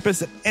switch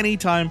therapists at any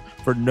time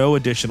for no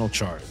additional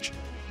charge.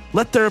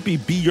 Let therapy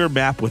be your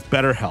map with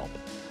BetterHelp.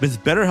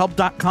 Visit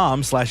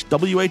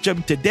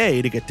BetterHelp.com/WHM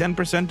today to get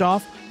 10%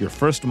 off your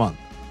first month.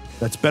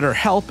 That's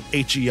BetterHelp,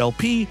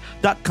 HELP.com/WHM.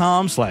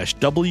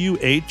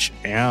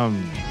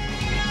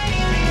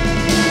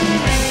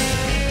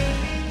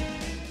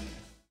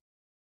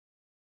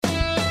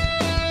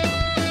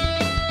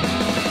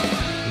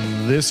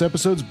 This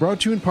episode's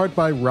brought to you in part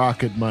by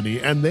Rocket Money,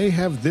 and they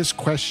have this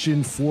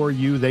question for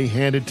you. They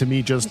handed to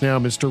me just now.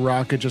 Mr.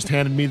 Rocket just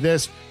handed me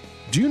this.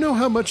 Do you know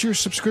how much your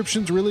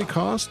subscriptions really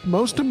cost?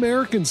 Most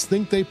Americans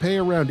think they pay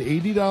around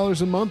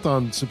 $80 a month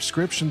on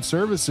subscription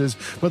services,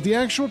 but the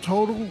actual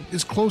total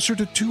is closer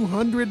to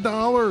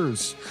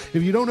 $200.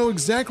 If you don't know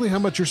exactly how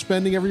much you're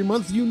spending every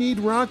month, you need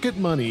Rocket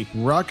Money.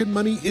 Rocket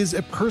Money is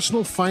a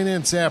personal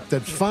finance app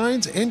that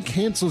finds and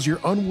cancels your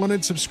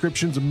unwanted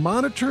subscriptions,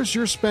 monitors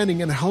your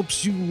spending, and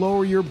helps you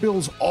lower your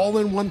bills all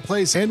in one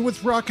place. And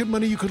with Rocket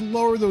Money, you could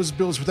lower those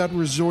bills without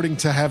resorting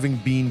to having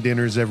bean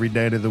dinners every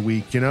night of the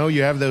week. You know,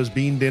 you have those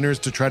bean dinners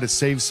to try to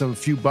save some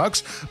few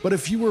bucks, but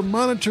if you were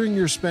monitoring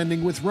your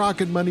spending with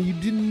Rocket Money, you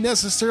didn't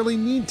necessarily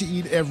need to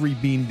eat every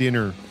bean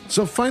dinner.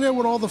 So find out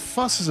what all the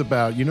fuss is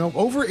about. You know,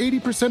 over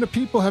 80% of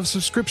people have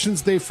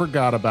subscriptions they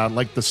forgot about,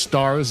 like the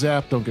Stars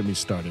app. Don't get me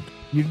started.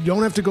 You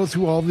don't have to go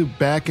through all the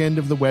back end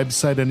of the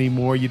website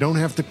anymore. You don't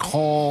have to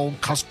call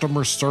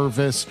customer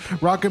service.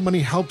 Rocket Money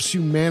helps you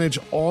manage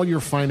all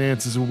your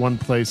finances in one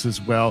place as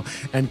well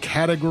and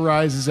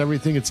categorizes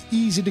everything. It's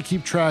easy to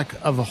keep track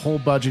of a whole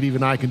budget.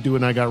 Even I can do it,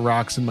 and I got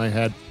rocks in my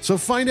head. So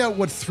find out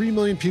what 3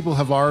 million people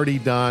have already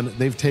done.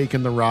 They've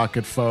taken the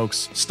Rocket,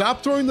 folks.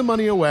 Stop throwing the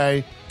money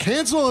away.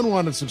 Cancel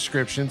unwanted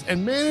subscriptions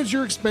and manage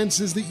your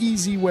expenses the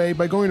easy way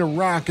by going to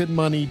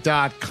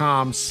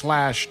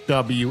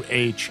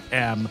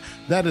rocketmoney.com/WHM.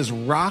 That is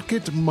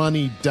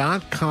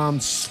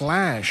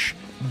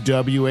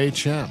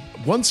rocketmoney.com/WHM.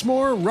 Once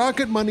more,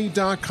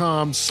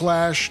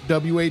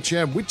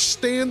 rocketmoney.com/WHM, which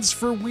stands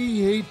for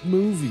We Hate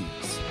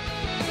Movies.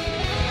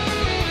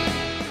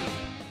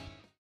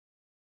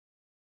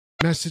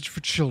 Message for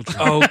children.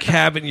 Oh,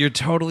 Cabin, you're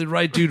totally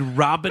right, dude.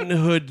 Robin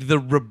Hood, the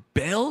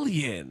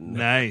Rebellion.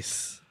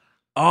 Nice.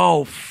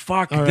 Oh,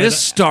 fuck. All right. This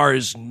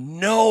stars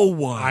no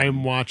one.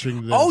 I'm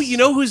watching this. Oh, you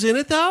know who's in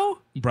it, though?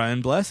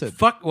 Brian Blessed.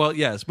 Fuck, well,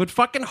 yes, but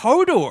fucking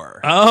Hodor.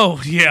 Oh,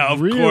 yeah,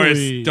 of Really?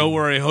 course. Don't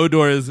worry.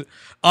 Hodor is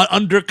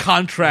under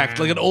contract,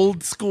 like an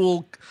old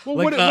school. Well,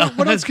 like,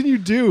 what else can you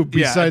do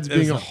besides it's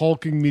being a like-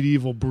 hulking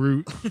medieval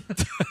brute?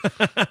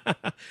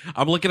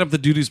 I'm looking up the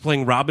dude who's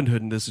playing Robin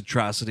Hood in this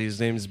atrocity. His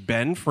name's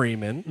Ben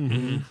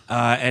Freeman,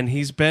 and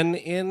he's been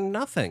in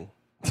nothing.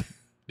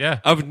 Yeah.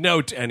 Of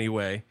note,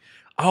 anyway.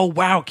 Oh,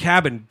 wow,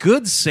 Cabin.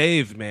 Good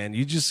save, man.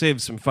 You just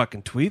saved some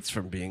fucking tweets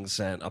from being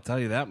sent. I'll tell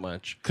you that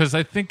much. Because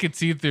I think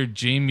it's either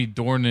Jamie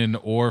Dornan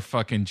or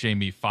fucking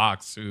Jamie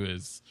Foxx who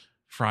is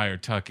Friar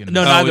Tuck in No,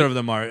 this. neither of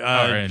them are.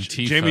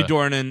 Antifa. Jamie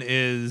Dornan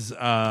is.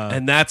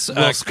 And that's Will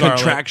a Scarlet.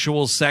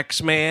 contractual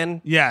sex man?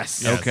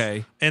 Yes.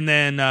 Okay. And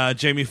then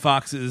Jamie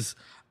Foxx is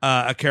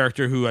a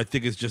character who I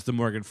think is just the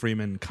Morgan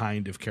Freeman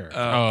kind of character.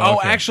 Oh,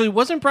 okay. actually,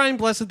 wasn't Brian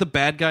Blessed the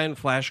bad guy in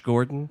Flash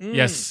Gordon?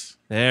 Yes.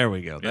 There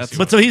we go. That's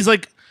But so he's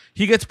like,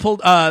 he gets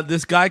pulled.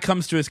 This guy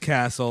comes to his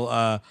castle.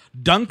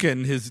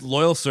 Duncan, his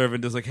loyal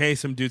servant, is like, "Hey,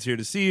 some dude's here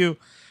to see you."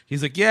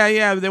 He's like,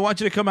 "Yeah, they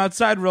want you to come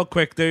outside real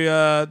quick. They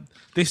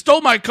stole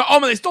my car. Oh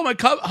man, they stole my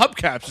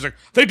hubcaps." He's like,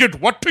 "They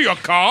did what to your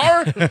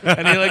car?"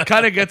 And he like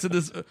kind of gets in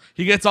this.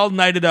 He gets all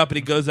nighted up and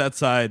he goes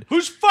outside.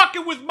 Who's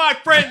fucking with my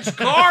friend's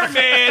car,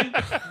 man?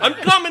 I'm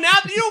coming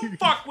out. You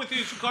fuck with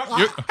his car. Hey,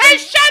 shut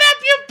up,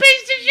 you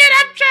piece of shit.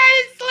 I'm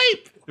trying to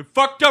sleep. You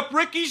fucked up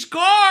Ricky's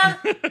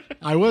car.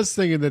 I was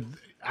thinking that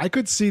I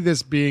could see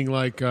this being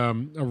like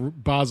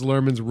Baz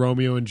Luhrmann's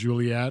Romeo and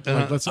Juliet.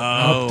 Like, let's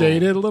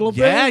update it a little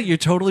bit. Yeah, you're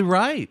totally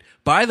right.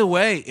 By the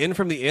way, in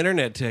from the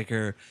internet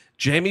ticker,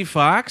 Jamie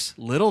Foxx,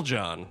 Little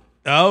John.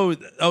 Oh,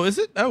 is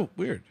it? Oh,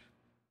 weird.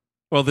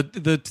 Well,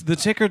 the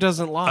ticker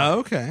doesn't lie. Oh,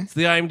 okay. It's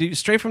the IMDb,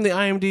 straight from the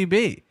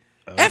IMDb.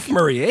 F.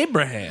 Murray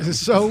Abraham.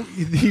 So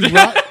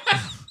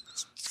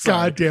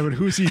God damn it,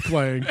 who's he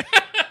playing?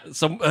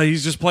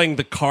 He's just playing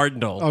the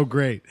Cardinal. Oh,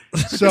 great.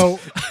 So,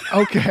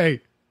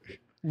 okay.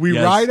 We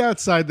Yes. ride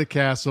outside the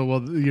castle.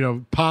 Well, you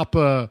know,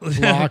 Papa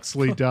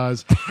Loxley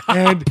does.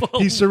 And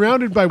he's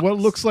surrounded by what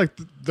looks like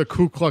the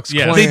Ku Klux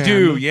Klan. They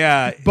do,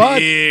 yeah. But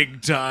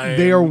Big time.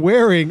 they are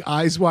wearing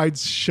Eyes Wide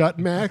Shut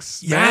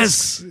masks.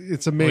 Yes.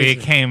 It's We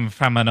amazing. came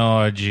from an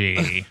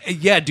orgy.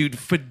 Yeah, dude,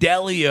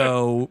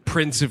 Fidelio,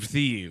 Prince of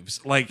Thieves.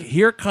 Like,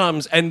 here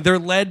comes, and they're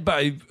led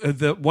by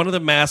one of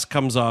the masks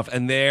comes off,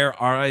 and they're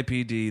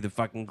R.I.P.D. the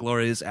fucking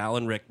glorious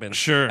Alan Rickman,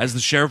 Sure. as the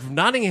sheriff of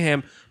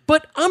Nottingham.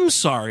 But I'm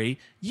sorry,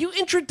 you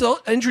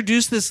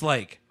introduced this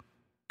like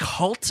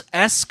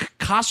cult-esque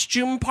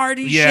costume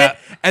party Yeah. shit,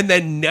 and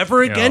then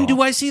never again Yeah.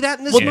 do I see that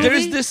in this Well, movie.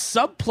 there's this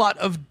subplot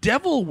of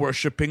devil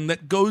worshipping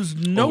that goes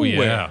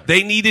nowhere. yeah.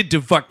 They needed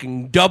to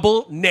fucking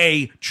double,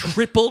 nay,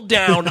 triple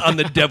down on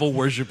the devil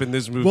worship in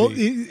this movie. Well,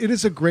 it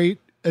is a great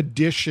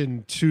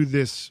addition to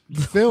this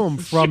film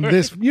from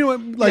this. You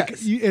know, like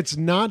Yes. it's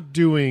not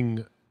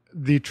doing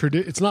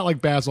it's not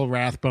like Basil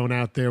Rathbone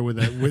out there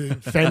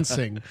with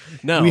fencing.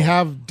 No. We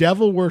have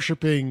devil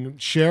worshipping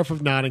Sheriff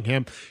of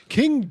Nottingham,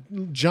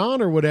 King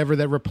John or whatever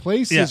that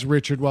replaces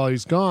Richard while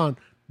he's gone.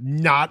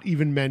 Not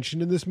even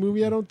mentioned in this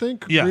movie, I don't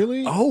think. Yeah.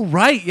 Really? Oh,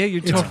 right. Yeah, you're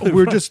totally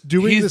We're right. just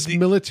doing He's this the-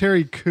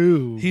 military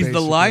coup. He's the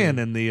basically. lion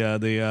in the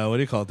what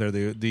do you call it there?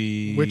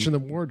 The Witch in the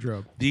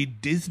Wardrobe. the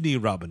Disney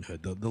Robin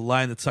Hood, the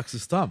lion that sucks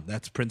his thumb.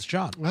 That's Prince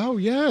John. Oh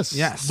yes,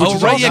 Yes. Which Oh,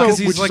 is right. also, Yeah, because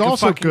which he's is like a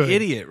also fucking good.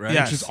 idiot, right?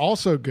 Yeah. Which is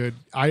also good.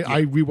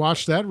 I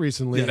rewatched that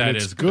recently. That and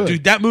it's is good.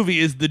 Dude, that movie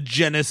is the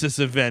Genesis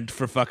event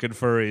for fucking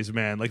furries,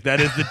 man. Like that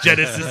is the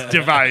Genesis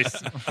device.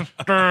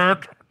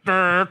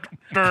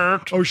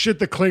 Oh shit!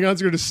 The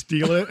Klingons are going to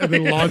steal it and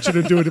then launch it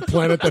into a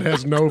planet that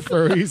has no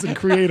furries and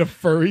create a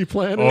furry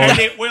planet. And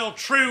it will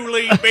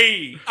truly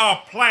be a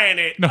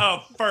planet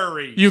of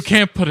furries. You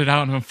can't put it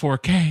out in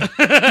 4K.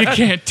 You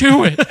can't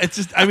do it. It's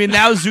just, I mean,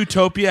 now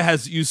Zootopia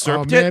has Oh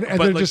usurped man! it. And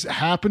but there like, just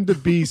happened to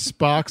be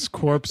Spock's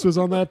corpse was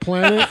on that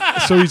planet,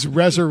 so he's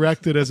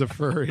resurrected as a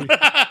furry.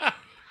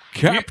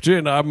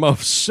 Captain, I'm a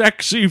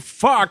sexy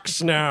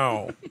fox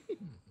now.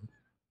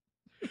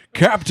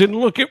 Captain,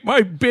 look at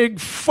my big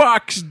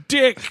fox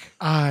dick.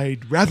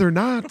 I'd rather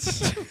not.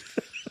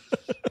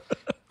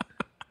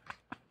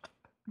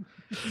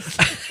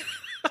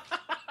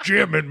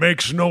 Jim, it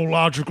makes no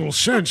logical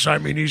sense. I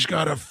mean, he's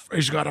got a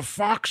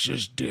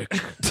fox's dick.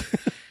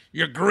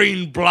 you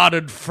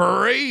green-blooded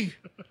furry.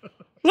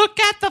 Look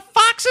at the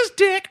fox's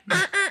dick.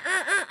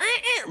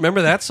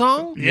 Remember that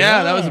song?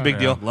 Yeah, that was a big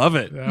deal. Love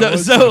it. No,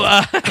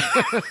 so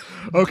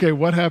Okay,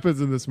 what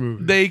happens in this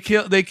movie? they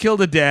kill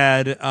the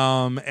dad,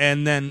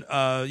 and then you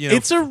know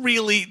It's a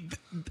really,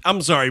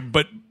 I'm sorry,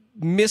 but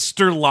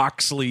Mr.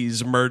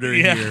 Loxley's murder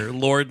Yeah. here,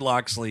 Lord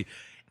Loxley,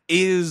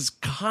 is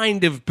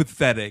kind of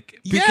pathetic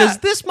because Yeah.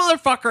 this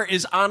motherfucker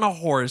is on a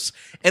horse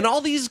and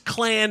all these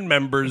clan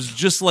members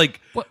just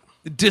like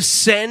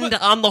descend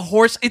on the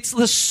horse. It's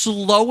the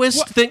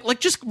slowest thing.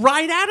 Like, just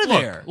ride out of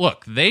there.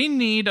 Look, they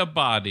need a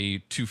body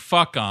to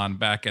fuck on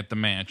back at the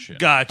mansion.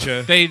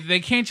 gotcha. They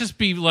can't just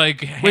be like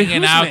Wait,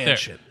 hanging whose out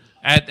mansion?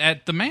 there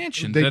at the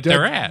mansion that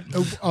they're at.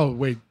 Oh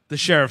wait. The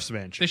sheriff's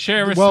mansion. The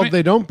sheriff's Well, ma-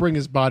 they don't bring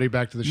his body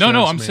back to the no,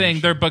 sheriff's I'm saying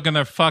mansion. they're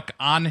gonna fuck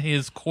on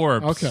his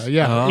corpse. Okay,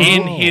 yeah.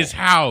 in Oh. his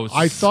house.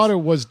 I thought it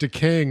was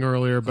decaying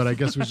earlier, but I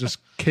guess it was just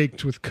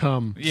caked with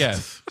cum.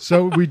 yes.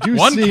 So we do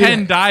One see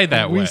can it, die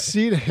that we way.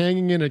 see it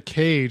hanging in a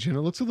cage, and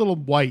it looks a little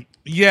white.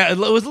 Yeah, it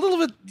was a little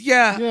bit.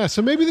 Yeah, Yeah,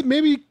 so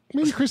maybe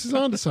Chris is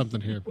onto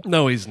something here.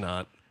 No, he's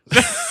not.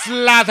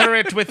 slather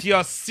it with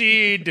your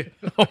seed.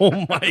 Oh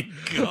my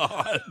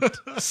God.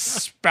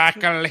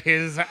 Spackle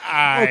his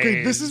eyes.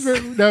 Okay, this is very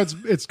now.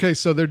 It's okay.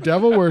 So they're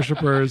devil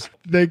worshippers.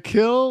 They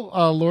kill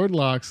Lord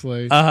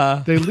Loxley.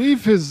 They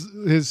leave his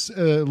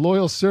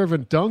loyal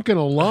servant Duncan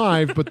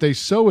alive, but they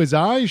sew his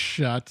eyes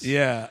shut.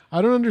 Yeah,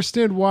 I don't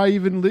understand why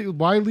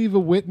why leave a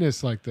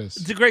witness like this.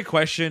 it's a great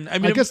question. I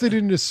mean, I guess they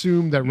didn't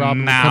assume that Robin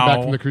would come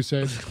back from the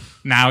Crusades.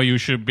 Now you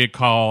should be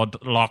called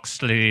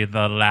Loxley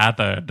the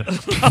Lathered.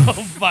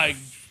 oh my.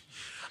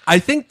 I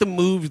think the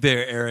move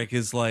there, Eric,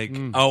 is like,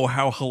 oh,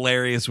 how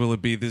hilarious will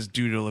it be? This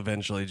dude will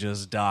eventually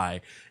just die.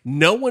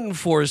 No one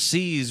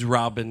foresees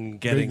Robin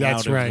getting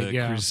That's out of right, the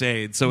yeah.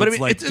 crusade. So But I it's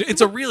mean, like, it's-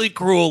 it's a really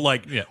cruel,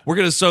 like, Yeah. we're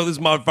going to sew this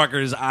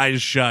motherfucker's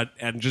eyes shut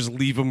and just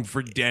leave him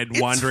for dead,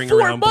 wandering it's 4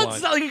 around months. blind.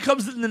 It's not like it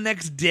comes in the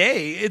next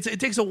day. It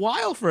takes a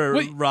while for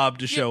Wait, Rob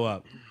to show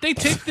up. They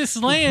take this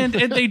land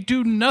and they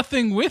do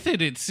nothing with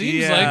it. It seems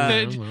Yeah.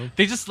 like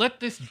they just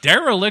let this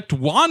derelict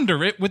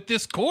wander it with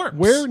this corpse.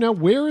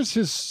 Where is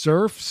his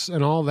serfs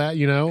and all that?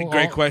 You know,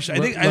 Great question.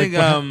 I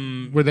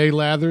think were they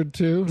lathered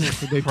too?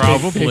 Were they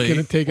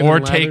Probably, taken or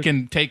and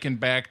lathered? taken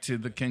back to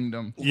the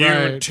kingdom.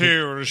 Right.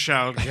 too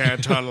shall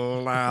get a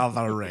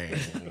lathering.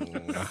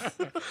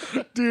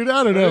 Dude,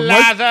 I don't know.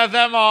 Lather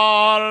them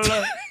all.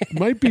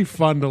 Might be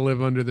fun to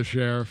live under the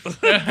sheriff.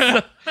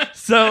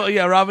 So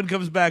yeah, Robin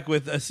comes back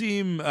with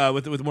Asim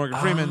with Morgan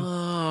Freeman.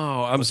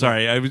 Oh, I'm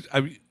sorry.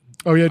 I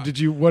Oh yeah, did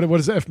you? What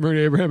is F.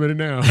 Murray Abraham in it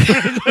now?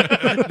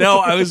 no,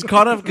 I was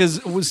caught up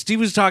because Steve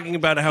was talking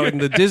about how in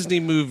the Disney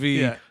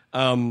movie,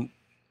 Yeah.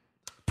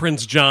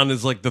 Prince John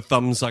is like the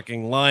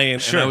thumb-sucking lion,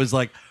 Sure. and I was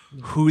like,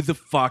 who the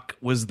fuck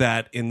was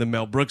that in the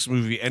Mel Brooks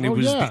movie? And it Oh,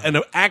 was yeah.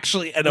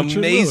 actually an Richard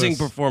amazing Lewis.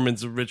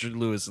 performance of Richard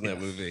Lewis in that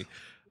movie.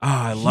 Oh,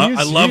 I He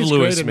love is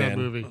Lewis, great in that man.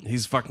 movie.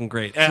 He's fucking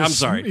great. I'm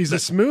sorry. He's a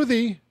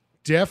smoothie.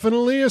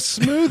 Definitely a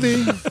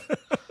smoothie.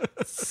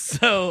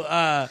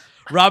 So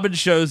Robin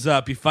shows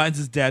up. He finds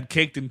his dad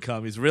caked in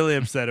cum. He's really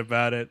upset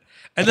about it.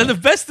 And then the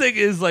best thing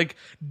is like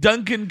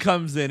Duncan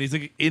comes in. He's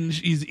like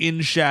he's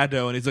in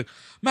shadow, and he's like,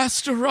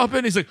 Master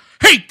Robin. He's like,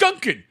 hey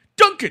Duncan.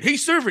 Hey,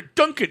 servant,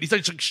 Duncan. He's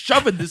like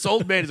shoving this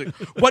old man. He's like,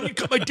 why don't you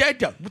cut my dad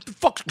down? What the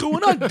fuck's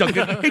going on,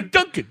 Duncan? Hey,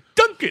 Duncan.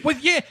 Well,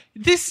 yeah,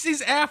 this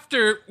is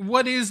after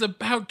what is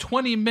about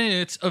 20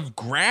 minutes of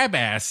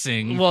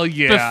grab-assing Well,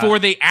 yeah. before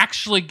they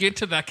actually get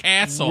to the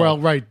castle. Well,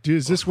 right.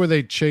 Is this where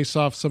they chase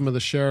off some of the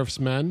sheriff's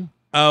men?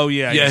 Oh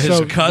yeah, Yeah, his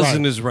So-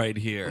 cousin right. is right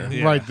here.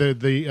 Right,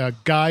 the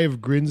guy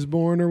of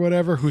Grinsbourne or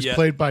whatever, who's Yeah.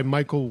 played by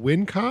Michael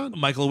Wincott.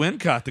 Michael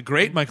Wincott, the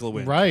great Michael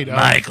Wincott. Right,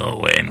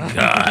 Michael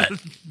Wincott.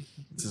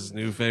 It's his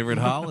new favorite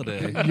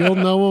holiday. you'll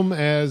know him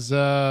as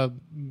The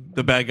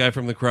bad guy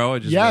from The Crow. I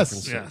just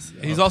Yes. referenced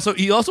him.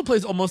 He also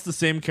plays almost the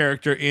same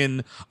character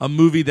in a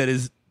movie that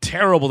is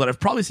terrible that I've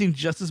probably seen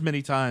just as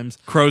many times.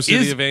 Crow City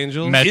Is- of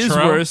Angels. Metro? Is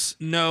worse.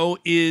 No,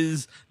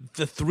 is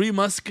The Three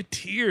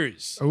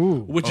Musketeers.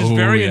 Ooh. Which is Oh,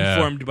 very yeah.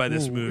 informed by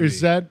this movie. Is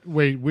that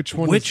which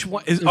one? Which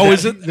one is? Is Oh, that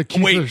is it the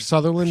Kiefer Wait,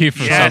 Sutherland?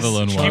 Kiefer Yes,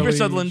 Sutherland one. Kiefer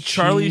Sutherland,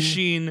 Charlie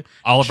Sheen,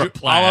 Oliver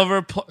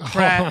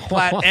Platt.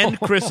 Platt, and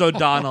Chris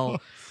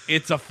O'Donnell.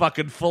 It's a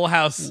fucking full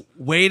house.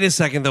 wait a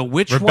second though.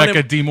 Which Rebecca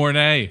one? De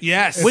Mornay.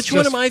 Yes. Which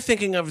one just- am I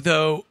thinking of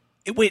though?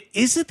 Wait,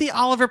 is it the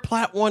Oliver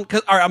Platt one?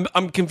 Because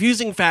I'm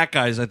confusing fat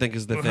guys. I think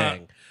is the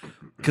thing.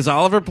 Because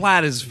Oliver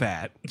Platt is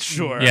fat,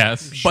 Sure.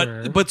 Yes.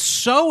 but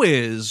so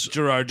is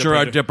Gerard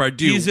Depardieu.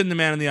 He's in The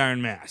Man in the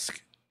Iron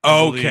Mask.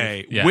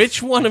 Okay, Yes.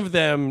 which one of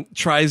them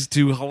tries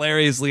to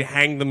hilariously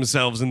hang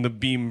themselves in the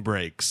beam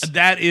breaks?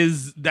 That's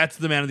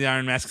The Man in the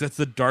Iron Mask. That's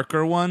the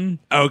darker one.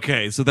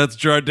 Okay, so that's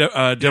Gerard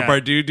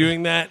Depardieu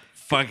doing that.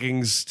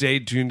 Fucking stay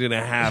tuned and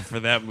a half for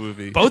that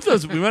movie. Both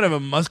those, we might have a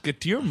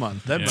Musketeer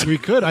month. That We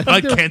could. I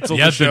might think cancel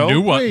Yeah, the show. the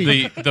new one.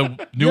 Wait.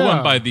 The new Yeah.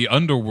 one by the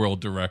Underworld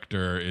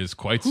director is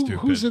quite stupid.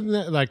 who's in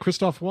that? Like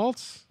Christoph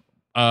Waltz?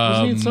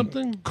 Wasn't he in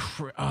something?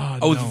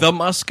 Oh, The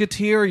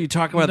Musketeer? Are you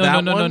talking about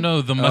that one?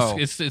 No.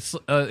 The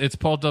Oh. It's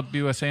Paul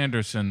W.S.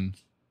 Anderson.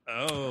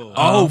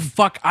 Oh,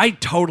 fuck. I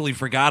totally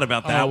forgot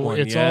about that one.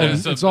 It's yeah.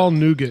 it's all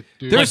nougat,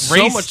 dude. There's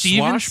Ray so much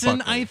Stevenson,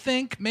 swashbuckling. I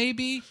think,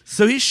 maybe.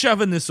 So he's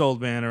shoving this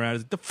old man around.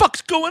 He's like, the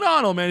fuck's going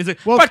on, old man? He's like,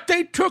 Well- but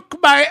they took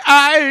my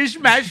eyes,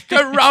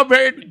 Master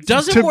Robert.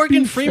 Doesn't To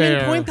Morgan be Freeman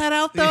fair- point that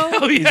out, though?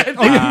 Oh, yeah.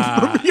 Oh,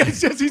 yeah.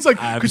 yes, yes. He's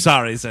like, I'm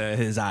sorry, sir.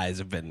 His eyes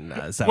have been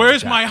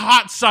Where's my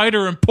hot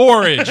cider and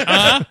porridge,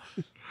 huh?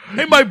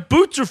 Hey, my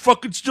boots are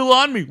fucking still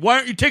on me. Why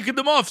aren't you taking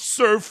them off,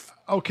 surf?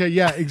 okay,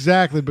 yeah,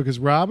 exactly. Because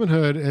Robin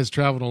Hood has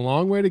traveled a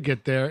long way to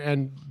get there,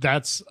 and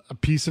that's a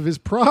piece of his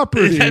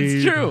property.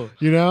 That's true.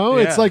 You know,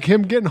 it's Yeah. like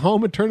him getting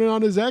home and turning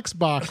on his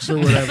Xbox or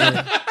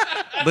whatever.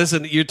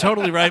 Listen, you're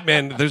totally right,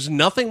 man. There's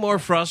nothing more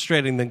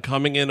frustrating than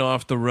coming in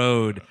off the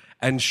road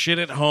and shit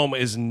at home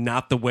is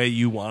not the way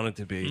you want it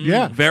to be.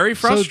 Yeah, Very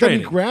So then frustrating.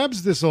 he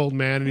grabs this old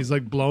man and he's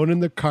like blowing in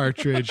the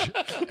cartridge,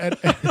 and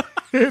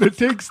it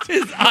takes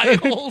His eye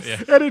holes.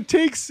 and it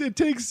takes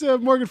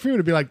Morgan Freeman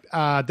to be like,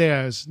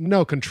 "There's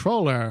no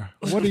controller.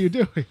 What are you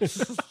doing?"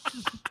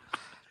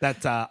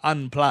 That's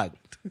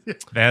unplugged.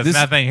 There's This-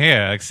 nothing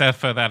here except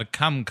for that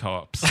cum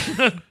corpse.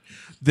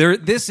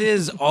 This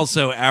is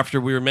also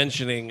after we were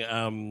mentioning.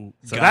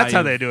 So that's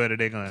how they do it in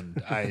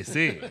England. I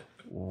see.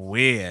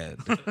 Weird.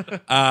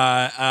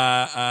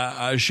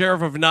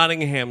 Sheriff of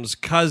Nottingham's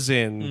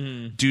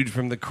cousin, dude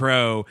from The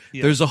Crow.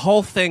 There's a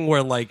whole thing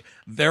where like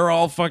they're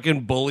all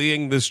fucking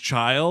bullying this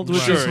child, which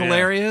is Sure, yeah.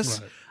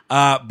 hilarious.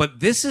 But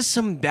this is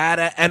some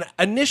data, and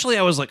initially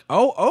I was like,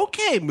 "Oh,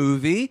 okay,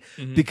 movie,"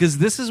 because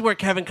this is where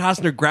Kevin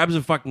Costner grabs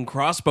a fucking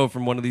crossbow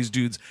from one of these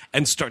dudes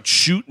and starts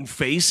shooting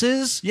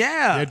faces.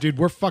 Yeah, dude,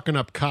 we're fucking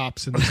up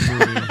cops in this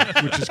movie,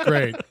 which is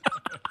great.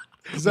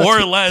 'Cause that's More or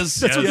what- less.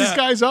 That's what Yeah. these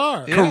guys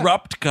are.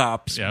 Corrupt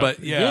cops. Yeah. But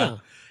yeah. Yeah.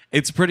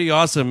 It's pretty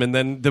awesome. And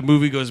then the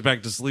movie goes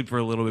back to sleep for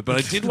a little bit. But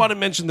I did want to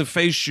mention the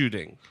face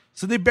shooting.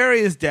 So they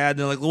bury his dad, and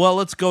they're like, well,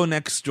 let's go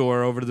next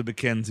door over to the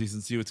Mackenzies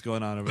and see what's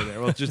going on over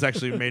there. Well, it's just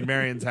actually Maid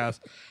Marian's house.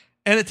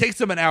 And it takes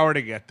them an hour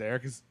to get there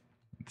because,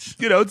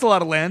 it's a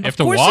lot of land. You have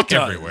to course walk it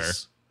does. everywhere.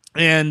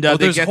 And Well,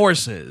 they there's get,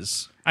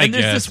 horses. and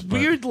there's guess, this but-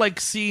 weird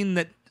scene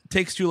that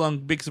takes too long,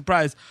 big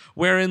surprise,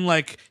 wherein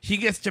he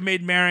gets to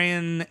Maid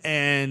Marian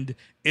and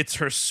it's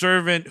her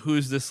servant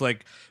who's this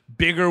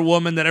bigger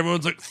woman that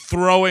everyone's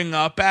throwing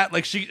up at.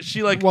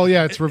 She Well,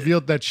 yeah, it's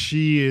revealed that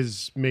she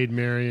is Maid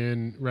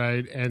Marian,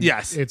 right? And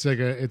Yes. it's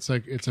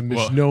a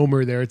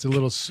misnomer there. It's a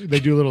little.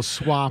 They do a little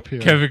swap here.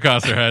 Kevin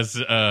Costner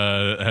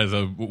has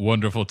a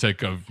wonderful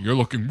take of "You're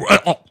looking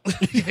well."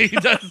 he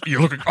does.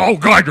 You're looking. Oh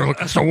God, you're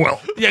looking so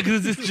well. Yeah,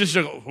 because it's just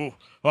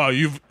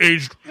you've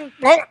aged.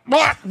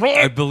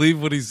 I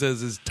believe what he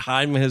says is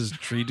time has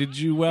treated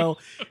you well.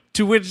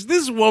 To which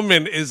this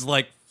woman is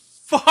like,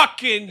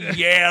 fucking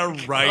yeah,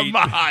 right. Come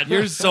on.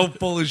 You're so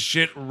full of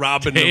shit,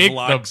 Robin Take of the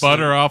Loxley.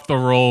 butter off the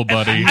roll,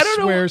 buddy. He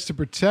swears to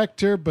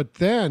protect her, but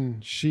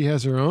then she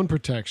has her own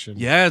protection.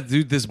 Yeah,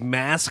 dude, this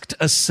masked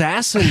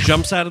assassin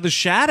jumps out of the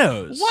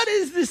shadows. What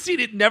is this scene?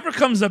 It never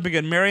comes up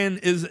again. Marion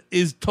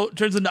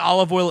turns into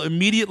olive oil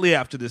immediately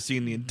after this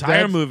scene. The entire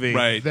That's- movie,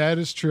 Right. That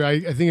is true. I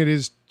think it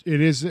is.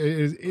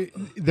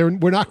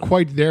 We're not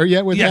quite there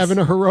yet with Yes. having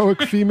a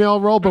heroic female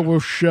role, but we'll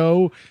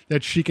show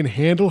that she can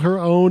handle her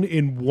own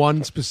in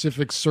one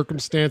specific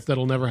circumstance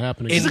that'll never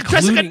happen again. She's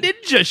dressed like a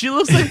ninja. She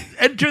looks like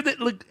enter the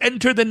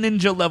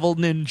ninja level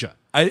ninja.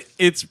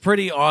 It's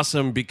pretty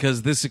awesome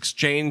because this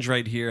exchange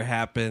right here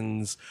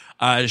happens.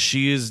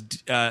 She is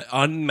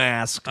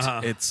unmasked.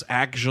 It's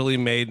actually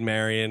Maid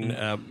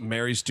Marian,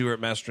 Mary Stuart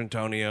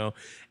Mastrantonio.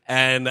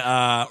 And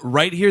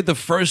right here, the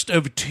first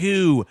of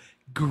two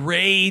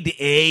grade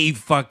A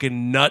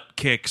fucking nut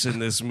kicks in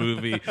this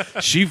movie.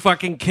 She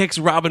fucking kicks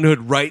Robin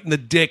Hood right in the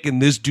dick,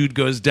 and this dude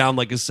goes down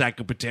like a sack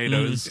of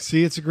potatoes.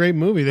 See, it's a great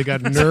movie. They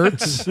got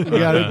nerds.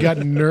 got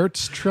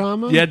nerds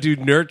trauma. Yeah, dude,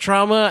 nerd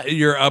trauma,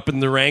 you're up in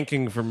the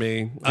ranking for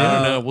me. I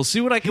don't know. We'll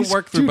see what I can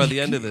work through by the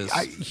end of this.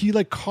 He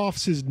like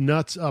coughs his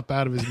nuts up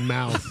out of his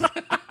mouth.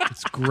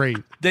 It's great.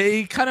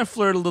 They kind of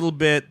flirt a little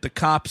bit. The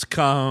cops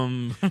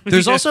come.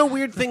 There's also a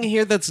weird thing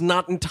here that's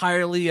not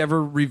entirely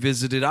ever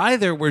revisited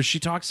either, where she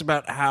talks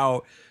about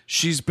how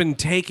she's been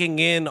taking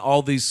in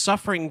all these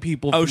suffering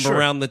people from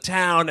around the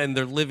town, and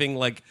they're living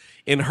like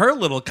in her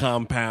little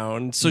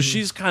compound. So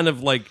she's kind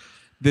of like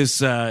this,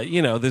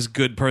 this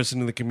good person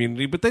in the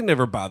community, but they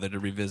never bother to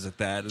revisit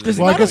that.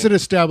 Well, I guess it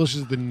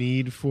establishes the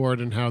need for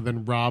it and how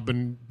then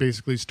Robin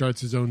basically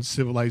starts his own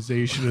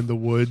civilization in the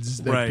woods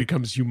that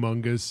becomes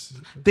humongous.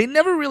 They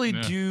never really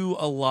do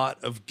a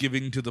lot of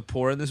giving to the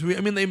poor in this movie. I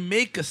mean, they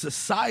make a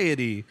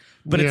society,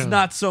 but it's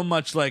not so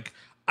much like,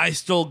 I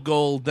stole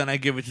gold, then I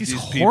give it to these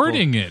people. He's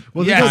hoarding it.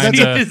 Well,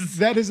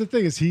 that is the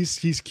thing, is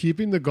he's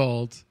keeping the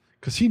gold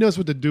because he knows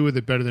what to do with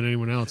it better than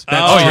anyone else.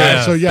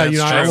 So yeah,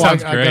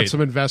 I got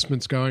some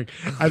investments going,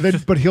 and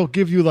then but he'll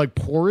give you like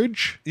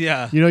porridge.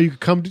 Yeah, you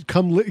come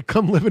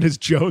live in his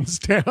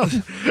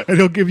Jonestown, and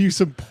he'll give you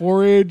some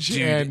porridge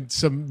and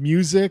some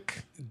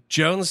music.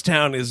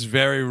 Jonestown is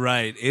very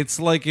right. It's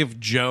like if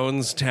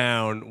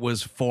Jonestown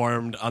was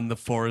formed on the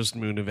forest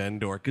moon of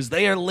Endor, because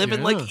they are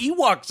living like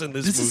Ewoks in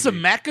this movie. This is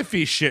some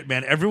McAfee shit,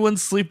 man.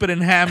 Everyone's sleeping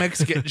in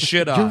hammocks, getting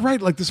shit on. You're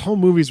right. Like, this whole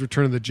movie is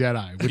Return of the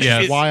Jedi, which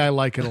is why I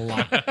like it a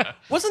lot.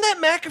 Wasn't that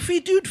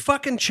McAfee dude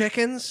fucking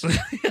chickens?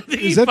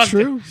 Is that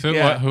true? So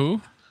what, who?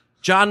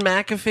 John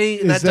McAfee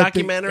in that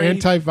documentary. The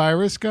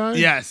antivirus guy?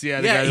 Yes,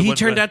 yeah. He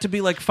turned out to be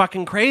like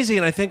fucking crazy,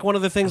 and I think one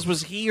of the things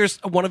was he or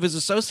one of his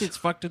associates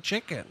fucked a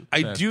chicken.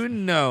 I do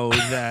know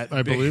that.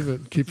 I believe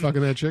it. Keep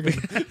fucking that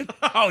chicken.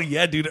 Oh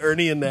yeah, dude,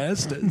 Ernie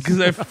Anastas. Because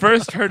I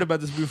first heard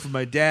about this movie from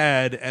my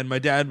dad, and my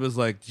dad was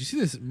like, "Did you see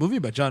this movie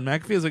about John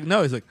McAfee?" I was like,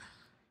 "No." He's like,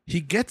 "He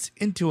gets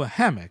into a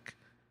hammock."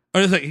 Or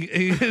he's like,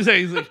 he's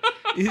like,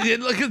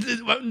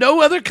 look,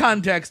 no other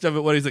context of it.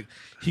 What he's like,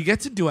 he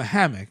gets into a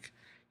hammock.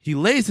 He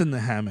lays in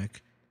the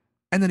hammock,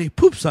 and then he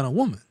poops on a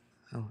woman.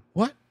 I'm like,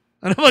 what?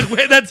 And I'm like,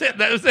 wait, that's it.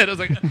 That was it. I was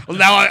like, well,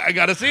 now I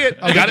got to see it.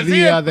 I got to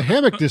see it. The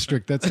hammock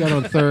district, that's down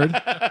on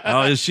 3rd.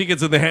 Oh, she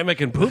gets in the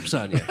hammock and poops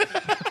on you.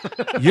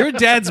 Your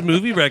dad's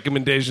movie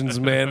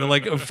recommendations, man,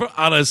 like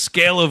on a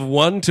scale of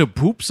 1 to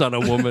poops on a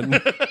woman.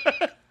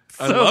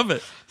 I love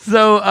it.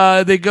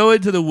 So they go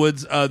into the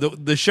woods.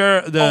 The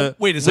sheriff.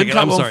 Wait a second.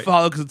 I'm won't sorry.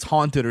 follow because it's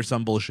haunted or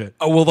some bullshit.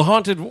 Oh well, the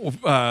haunted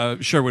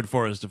Sherwood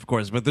Forest, of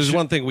course. But there's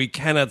one thing we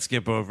cannot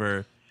skip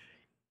over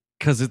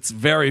because it's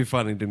very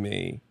funny to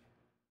me.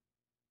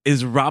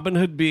 Is Robin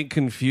Hood being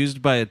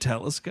confused by a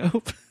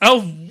telescope?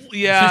 Oh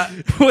yeah,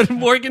 when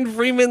Morgan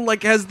Freeman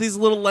like has these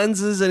little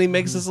lenses and he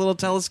makes this little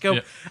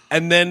telescope,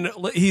 and then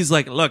he's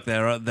like, "Look,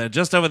 they're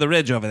just over the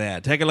ridge over there.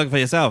 Take a look for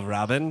yourself,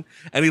 Robin."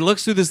 And he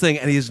looks through this thing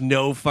and he has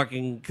no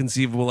fucking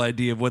conceivable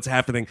idea of what's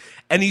happening,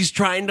 and he's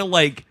trying to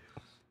like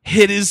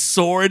hit his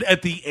sword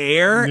at the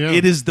air. Yeah.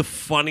 It is the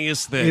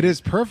funniest thing. It is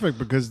perfect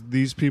because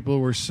these people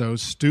were so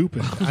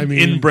stupid. I mean,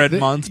 inbred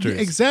monsters.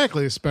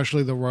 Exactly,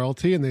 especially the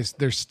royalty, and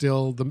they're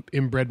still the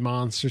inbred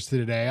monsters to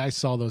today. I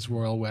saw those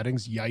royal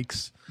weddings.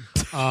 Yikes.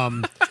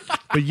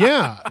 But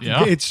yeah,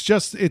 it's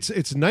just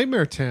it's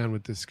nightmare town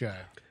with this guy.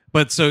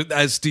 But so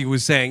as Steve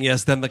was saying,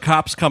 yes, then the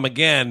cops come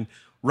again.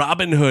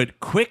 Robin Hood,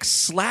 quick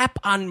slap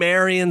on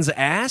Marion's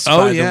ass.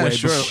 Oh, by yeah, the way,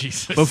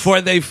 sure.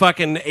 Before they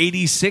fucking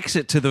 86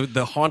 it to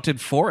the haunted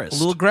forest. A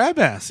little grab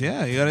ass,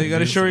 yeah. You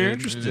gotta show you're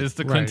interested. It's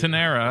the Clinton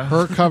era.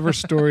 Her cover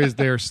story is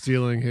they're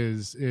stealing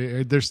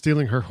they're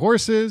stealing her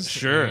horses.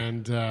 Sure.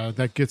 And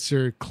that gets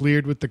her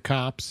cleared with the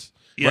cops.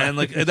 Yeah, and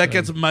like that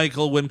gets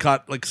Michael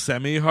Wincott like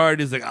semi hard.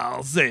 He's like,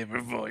 "I'll save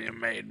her for you,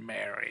 Maid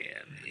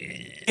Marian."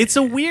 Yeah. It's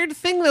a weird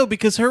thing though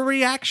because her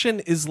reaction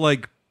is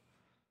like.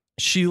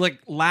 She like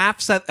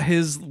laughs at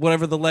his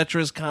whatever the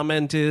lecherous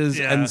comment is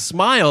and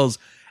smiles,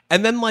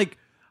 and then like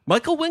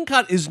Michael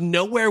Wincott is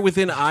nowhere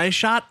within eye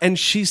shot, and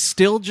she's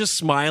still just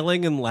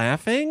smiling and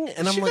laughing.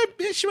 And I'm like,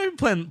 she might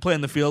be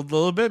playing the field a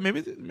little bit.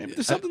 Maybe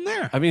there's something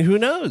there. I mean, who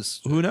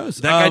knows? Who knows?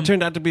 That guy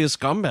turned out to be a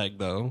scumbag,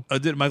 though.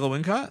 Did Michael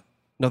Wincott?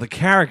 No, the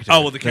character.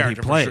 Oh, well, the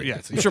character he played. for sure.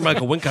 Yes. I'm sure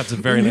Michael Wincott's a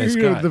very nice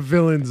guy. The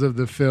villains of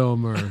the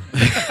film are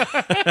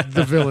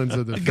the villains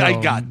of the film.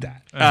 I got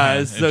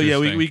that. So yeah,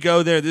 we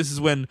go there. This is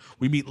when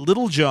we meet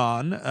Little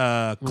John,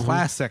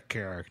 classic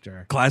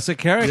character. Classic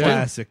character.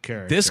 Classic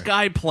character. This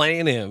guy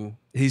playing him.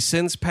 He's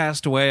since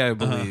passed away, I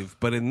believe.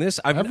 But in this,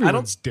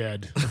 everyone's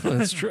dead.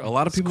 That's true. A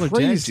lot of people are dead.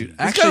 Crazy. Dude.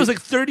 This guy was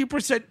like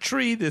 30%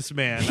 tree. This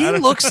man. He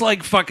looks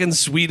like fucking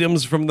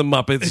Sweetums from the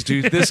Muppets,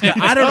 dude. This guy.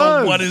 I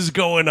don't know what is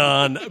going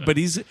on, but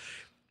he's.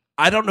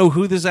 I don't know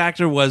who this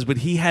actor was, but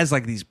he has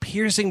like these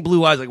piercing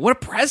blue eyes. Like, what a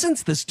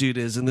presence this dude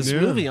is in this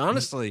movie,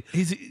 honestly.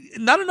 He's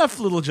not enough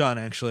Little John,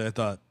 actually, I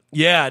thought.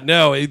 Yeah,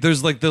 no,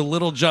 there's like the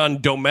Little John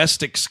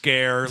domestic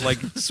scare, like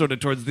sort of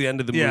towards the end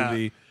of the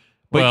movie.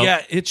 But Well-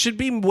 yeah, it should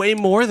be way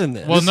more than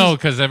this. Well, no,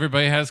 because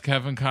everybody has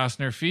Kevin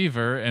Costner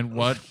fever, and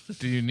what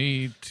do you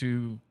need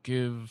to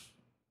give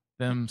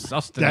them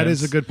sustenance? That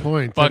is a good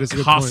point. But That is a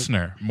good point.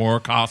 Costner, more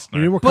Costner. We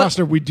need more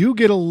Costner. We do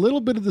get a little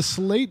bit of the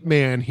Slate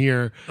Man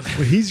here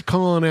when he's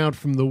calling out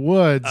from the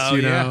woods. Oh,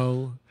 you yeah.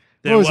 know,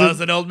 There What was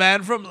it? an old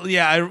man from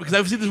because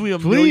I've seen this movie a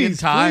million Please,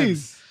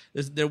 times.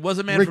 please. There was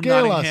a man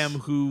Regale from us.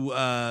 Nottingham who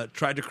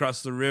tried to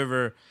cross the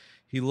river.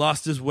 He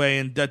lost his way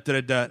and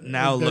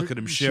now look at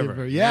him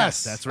shiver.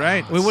 Yes. that's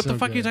right. Wait, what So the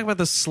fuck are you good. talking about?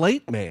 The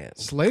Slate Man?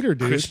 Slater,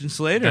 dude. Christian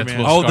Slater, That's man,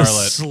 Will Oh, the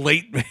Scarlet.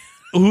 Slate Man.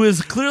 who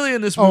is clearly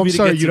in this movie. Oh, I'm to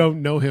sorry. get You some-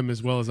 don't know him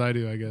as well as I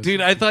do, I guess.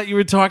 Dude, I thought you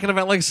were talking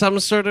about like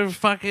some sort of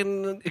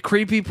fucking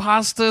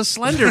creepypasta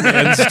Slender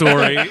Man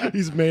story.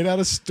 He's made out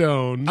of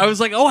stone. I was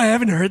like, oh, I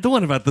haven't heard the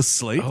one about the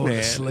Slate Oh, Man.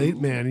 the Slate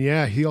Man.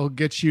 Yeah, he'll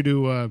get you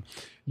to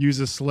use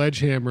a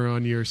sledgehammer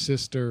on your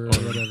sister or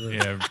whatever.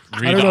 Yeah,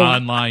 don't read know.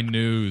 online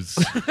news.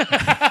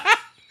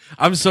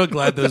 I'm so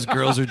glad those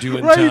girls are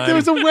doing Right, time.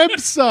 there's a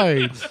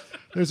website.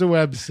 There's a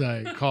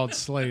website called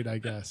Slate, I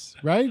guess.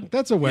 Right?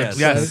 That's a website.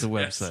 Yes, that's a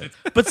website.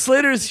 But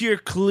Slater's here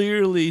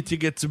clearly to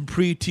get some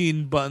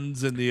preteen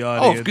buns in the Oh,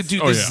 audience.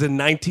 dude, Oh, this yeah. is a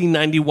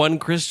 1991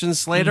 Christian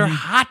Slater.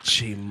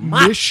 Hachi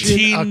machi.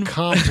 Mission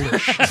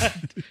accomplished.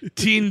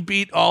 Teen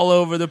beat all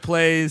over the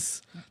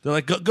place. They're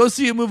like, go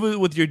see a movie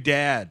with your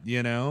dad,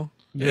 you know?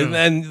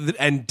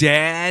 And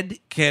Dad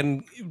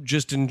can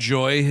just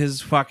enjoy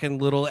his fucking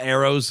little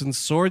arrows and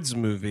swords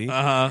movie.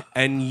 Uh-huh.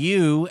 And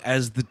you,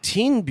 as the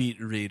teen beat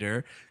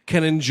reader,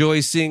 can enjoy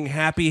seeing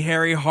Happy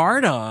Harry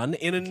Hard-On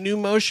in a new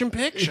motion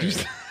picture.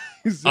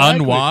 Exactly.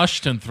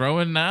 Unwashed and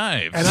throwing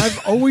knives. And I've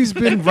always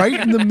been right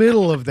in the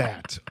middle of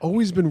that.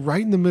 Always been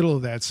right in the middle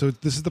of that. So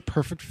this is the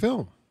perfect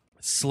film.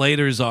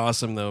 Slater's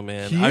awesome, though,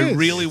 man. He I is.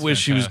 really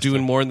wish he was fantastic.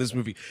 doing more in this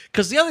movie.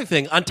 Because the other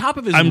thing, on top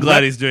of his... I'm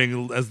glad he's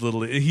doing as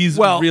little. He's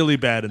really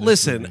bad in this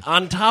Listen, movie.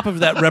 on top of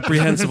that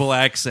reprehensible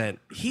accent,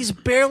 he's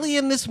barely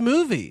in this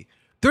movie.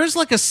 There's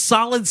like a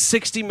solid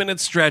 60-minute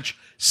stretch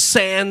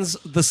sans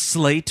the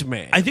Slate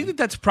Man. I think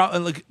that's probably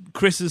like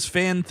Chris's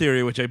fan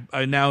theory, which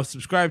I now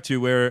subscribe to,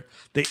 where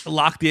they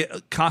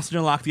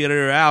Costner locked the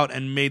editor out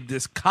and made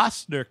this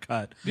Costner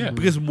cut. Yeah.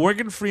 Because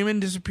Morgan Freeman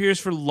disappears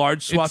for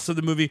large swaths of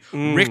the movie.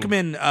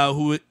 Rickman,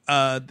 who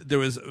there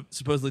was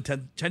supposedly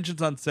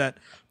tensions on set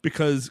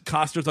because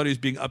Costner thought he was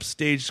being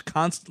upstaged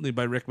constantly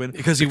by Rickman.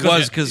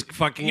 because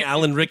fucking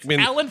Alan Rickman...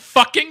 Alan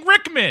fucking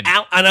Rickman.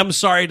 And I'm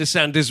sorry to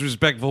sound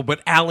disrespectful,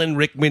 but Alan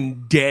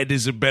Rickman dead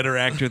is a better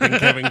actor than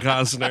Kevin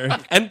Costner.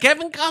 And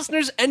Kevin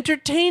Costner's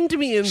entertained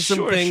me in some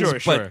Sure, things, sure, but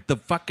sure. the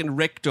fucking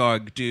Rick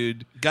Dog,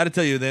 dude. Got to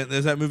tell you,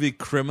 there's that movie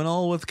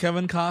Criminal with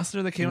Kevin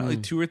Costner that came out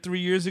like 2 or 3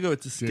 years ago.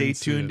 It's a stay Didn't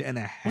see tuned it. and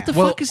a half. What the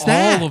Well, fuck is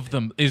that? all of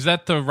them. Is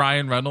that the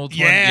Ryan Reynolds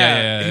one?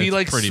 Yeah, he it's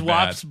like pretty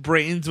swaps bad.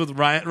 brains with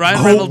Ryan.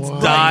 Ryan Reynolds wow.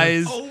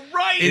 dies.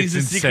 right. And he's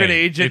It's a secret insane.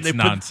 agent. It's They put,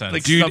 nonsense.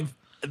 like, Dude, some-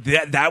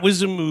 that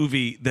was a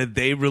movie that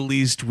they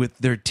released with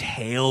their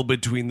tail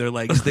between their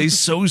legs. They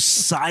so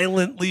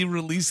silently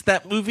released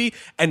that movie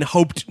and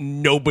hoped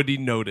nobody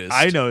noticed.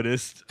 I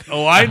noticed.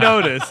 Oh, I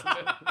noticed.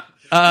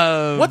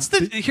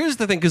 Here's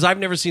the thing, because I've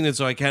never seen it,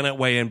 so I cannot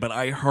weigh in, but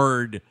I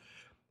heard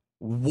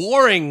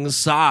warring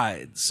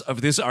sides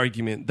of this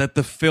argument that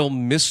the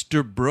film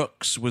Mr.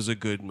 Brooks was a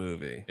good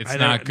movie. It's I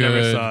not never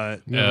good. saw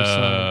it. Never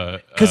saw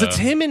Because it's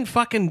him and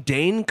fucking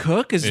Dane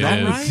Cook, is It that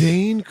is. right?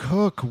 Dane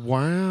Cook.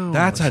 Wow.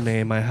 That's a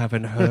name I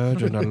haven't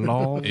heard in a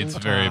long It's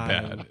time. very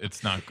bad.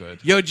 It's not good.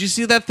 Yo, did you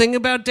see that thing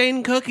about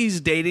Dane Cook? He's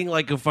dating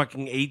like a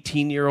fucking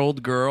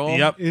 18-year-old girl.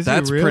 Yep. Is he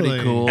That's pretty really?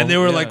 cool. And they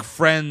were Yeah. like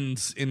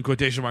friends in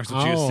quotation marks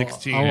when she was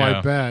 16. Oh, I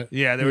Yeah. bet.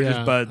 Yeah, they were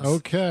just buds.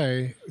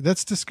 Okay.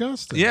 That's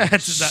disgusting. Yeah,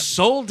 it's not,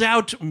 sold out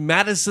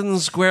Madison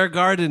Square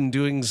Garden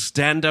doing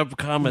stand-up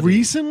comedy.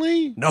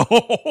 Recently? No,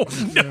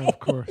 Yeah, of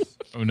course.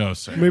 Oh no,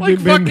 sir. like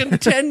fucking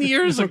 10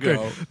 years Okay.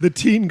 ago. The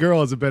teen girl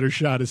has a better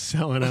shot at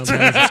selling out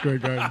Madison Square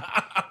Garden.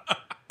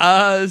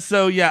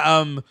 so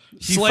yeah,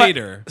 he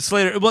Slater.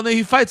 Slater. Well, no,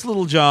 he fights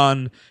Little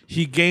John.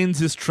 He gains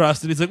his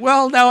trust, and he's like,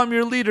 "Well, now I'm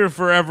your leader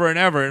forever and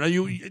ever. And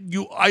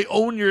I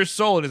own your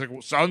soul." And he's like,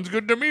 "Well, sounds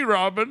good to me,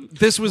 Robin."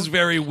 This was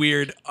very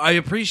weird. I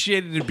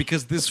appreciated it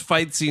because this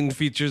fight scene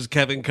features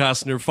Kevin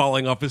Costner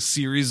falling off a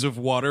series of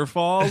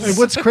waterfalls. And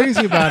what's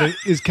crazy about it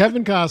is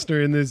Kevin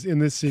Costner in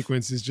this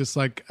sequence is just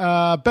like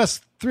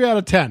best 3 out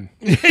of 10.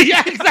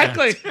 Yeah,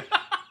 exactly.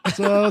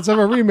 So let's have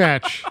a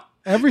rematch.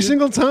 Every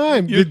single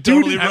time. You're The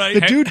dude totally right.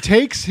 the dude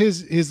takes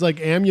his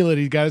like amulet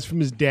he got it from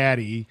his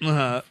daddy.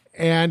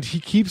 And he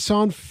keeps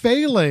on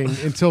failing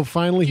until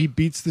finally he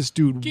beats this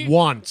dude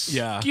once.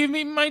 Yeah. Give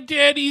me my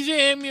daddy's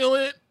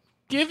amulet.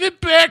 Give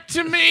it back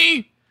to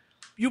me.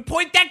 You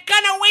point that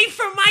gun away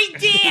from my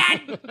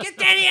dad! Get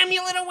that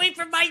amulet away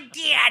from my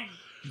dad!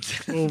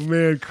 Oh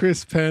man,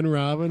 Chris Penn,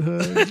 Robin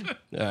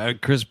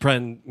Hood. Chris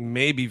Penn,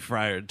 maybe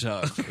Friar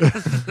Tuck.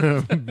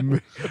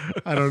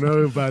 I don't know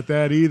about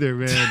that either,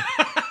 man.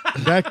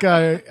 That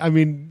guy, I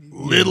mean,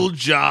 Little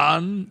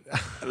John,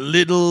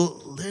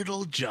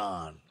 little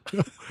John.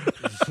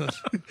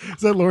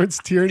 Is that Lawrence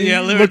Tierney?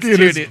 Yeah, Lawrence looking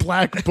Tierney. at his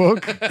black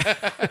book.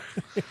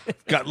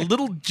 Got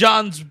Little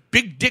John's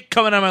big dick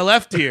coming on my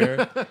left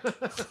here.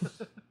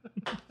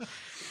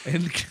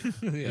 And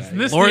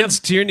This Lawrence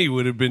Tierney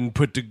would have been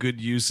put to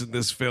good use in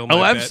this film. oh,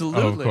 I bet.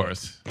 absolutely. Oh, of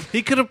course.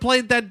 He could have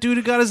played that dude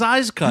who got his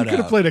eyes cut He could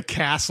have out. played a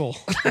castle.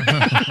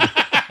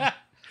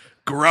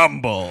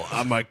 Grumble,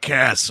 I'm a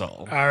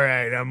castle. All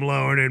right, I'm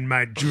lowering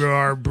my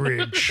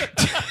drawbridge.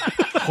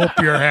 Hope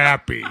you're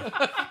happy.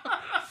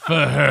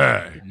 For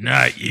her,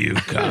 not you,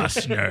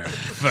 Costner.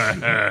 For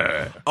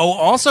her. Oh,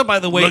 also, by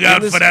the way, Look in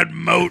out this- for that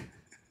moat.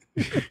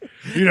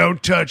 You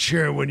don't touch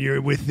her when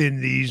you're within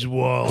these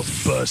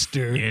walls,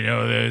 Buster. You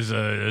know, there's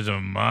a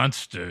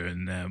monster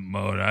in that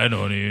moat. I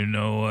don't even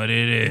know what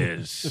it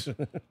is.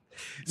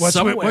 What's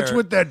somewhere-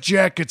 with that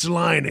jacket's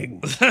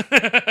lining?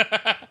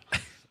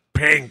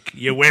 Pink.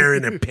 You're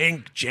wearing a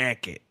pink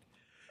jacket.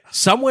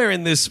 somewhere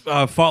in this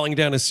falling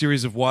down a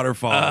series of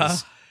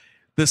waterfalls,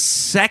 the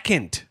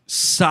second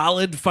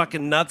solid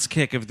fucking nuts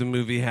kick of the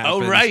movie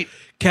happens. Oh, right.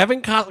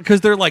 Kevin Costner,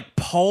 because they're like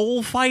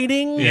pole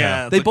fighting.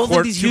 Yeah, they it's both like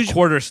have these two huge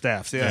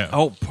quarterstaffs. Yeah.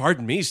 Oh,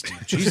 pardon me,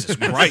 Steve. Jesus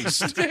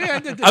Christ.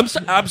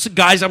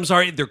 Guys, I'm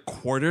sorry. They're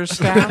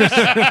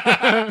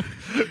quarterstaffs.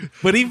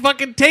 But he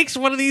fucking takes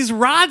one of these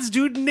rods,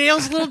 dude, and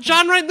nails Little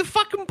John right in the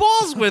fucking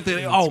balls with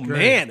it.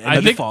 Man. And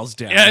then he falls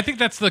down. Yeah, I think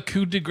that's the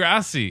coup de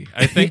grace.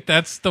 I think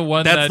that's the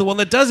one. That's the one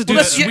that does it, dude.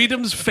 Well, that's-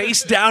 Sweetum's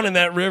face down in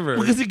that river.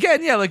 Because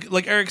again, yeah,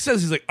 like Eric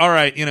says, he's like, all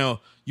right,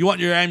 you want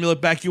your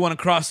amulet back, you want to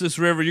cross this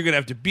river, you're gonna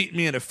have to beat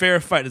me in a fair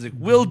fight. He's like,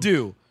 will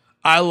do.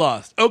 I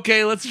lost.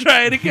 Okay, let's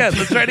try it again.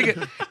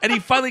 And he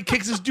finally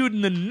kicks this dude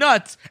in the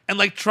nuts and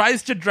like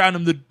tries to drown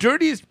him. The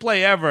dirtiest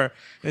play ever. And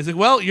he's like,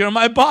 well, you're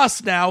my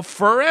boss now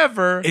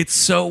forever. It's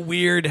so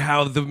weird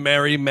how the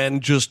merry men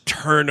just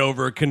turn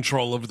over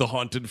control of the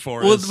haunted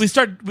Well, forest.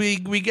 we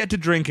get to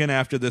drinking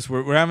after this.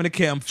 We're having a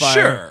campfire.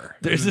 Sure.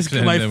 There's this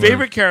And my then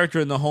favorite character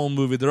in the whole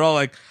movie. They're all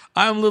like,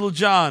 I'm Little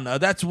John.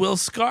 That's Will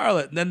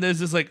Scarlet. And then there's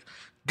this like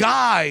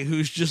guy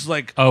who's just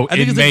like, Oh, I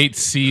think it's like- inmate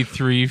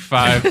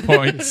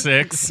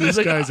C35.6. This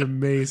guy's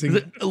amazing. Is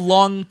it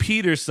Long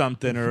Pete or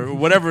something or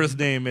whatever his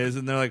name is,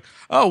 and they're like,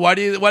 "Oh, why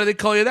do they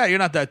call you that? You're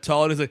not that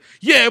tall." And he's like,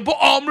 "Yeah, but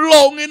I'm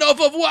long enough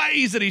of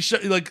ways." And he makes He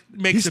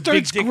a big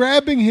starts dick.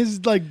 grabbing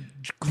his like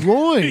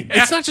groin.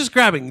 It's not just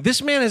grabbing.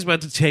 This man is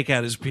about to take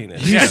out his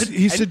penis.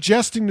 He's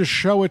suggesting to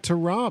show it to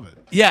Robin.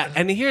 Yeah,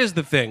 and here's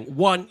the thing.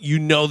 One,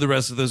 the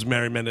rest of those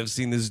merry men have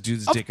seen this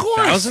dude's dick course.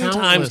 1,000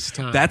 Countless times.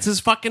 times. That's his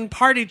fucking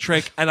party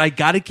trick, and I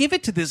gotta give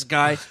it to this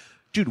guy.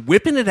 Dude,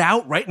 whipping it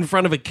out right in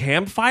front of a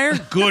campfire?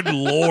 Good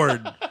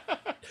lord.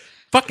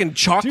 Fucking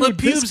chocolate Dude,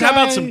 this pubes? How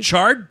about guy- some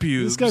charred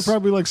pubes? This guy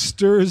probably like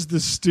stirs the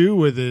stew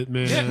with it,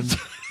 man.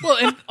 Well,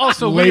 and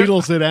also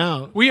Ladles it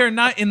out. we are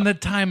not in the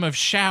time of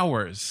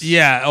showers.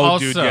 Yeah. Oh,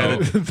 Also, dude. Yeah.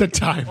 The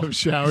time of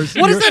showers.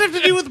 What does that have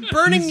to do with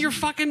burning your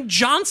fucking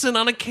Johnson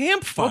on a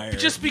campfire?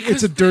 just because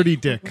It's a dirty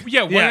dick.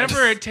 yeah,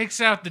 whenever it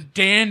takes out the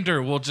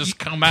dander, will just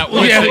come out.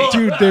 With Yeah,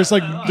 Dude, there's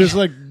like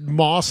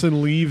moss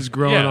and leaves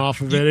growing Yeah.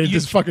 off of it. It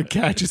just fucking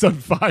catches on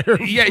fire.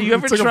 Yeah, you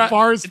ever it's like try- a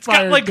forest it's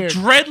fire. got like dick.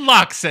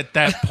 dreadlocks at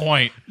that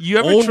point. You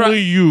ever try?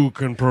 you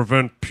can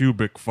prevent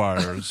pubic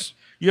fires.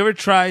 You ever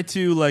try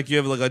to like you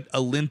have like a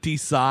linty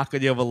sock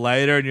and you have a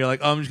lighter and you're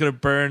like, oh, I'm just gonna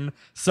burn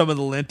some of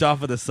the lint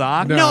off of the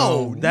sock?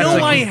 No. That's no,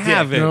 like I his dick.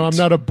 haven't. No, I'm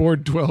not a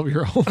bored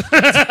 12-year-old.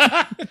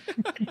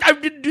 I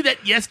didn't do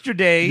that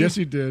yesterday. Yes,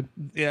 you did.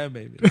 Yeah,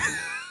 maybe.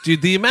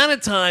 Dude, the amount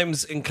of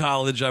times in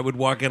college I would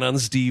walk in on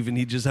Steve and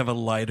he'd just have a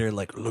lighter,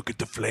 like, look at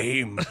the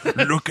flame.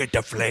 Look at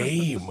the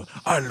flame.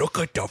 Look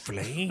at the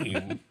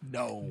flame.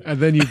 No. And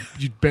then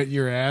you bent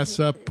your ass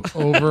up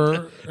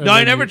over. and No,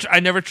 I then never. I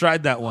never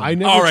tried that one. I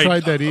never All right,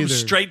 tried that I'm either.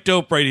 straight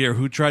dope right here.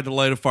 Who tried to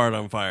light a fart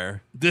on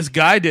fire? This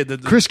guy did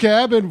that. Chris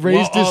Cabin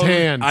raised his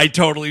hand. I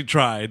totally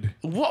tried.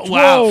 Wow.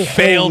 Whoa,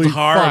 Failed holy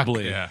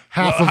horribly. fuck.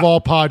 Half of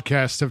all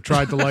podcasts have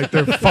tried to light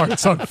their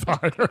farts on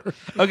fire.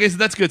 Okay, so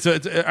that's good. So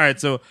it's, all right.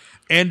 So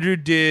Andrew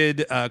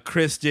did,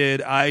 Chris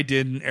did, I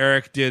did, and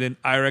Eric did, and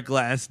Ira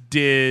Glass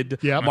did.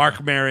 Yep.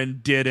 Mark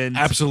Maron didn't.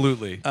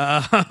 Absolutely.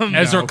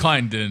 Ezra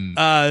Klein didn't.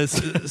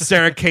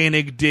 Sarah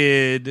Koenig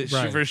did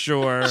Right. for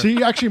sure.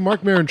 See, actually,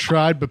 Mark Maron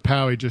tried, but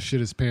Powie just shit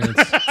his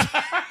pants.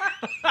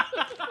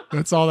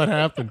 That's all that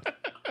happened.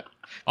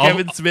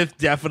 Kevin Smith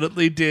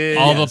definitely did.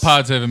 All Yes. the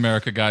Pod Save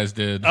America guys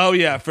did. Oh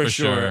yeah, for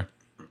sure.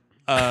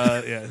 sure.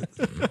 Yeah.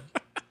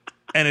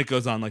 And it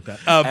goes on like that.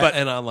 But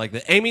and I'm like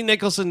that. Amy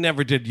Nicholson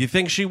never did. You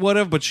think she would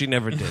have, but she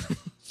never did.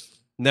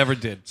 Never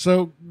did.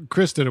 So,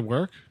 Chris, did it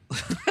work?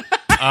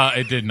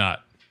 It did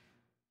not.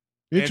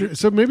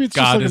 So maybe it's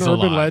God just is like a an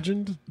urban lie.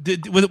 legend.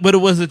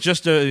 was it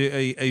just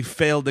a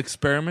failed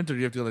experiment, or do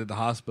you have to go to the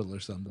hospital or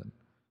something?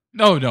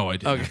 No, I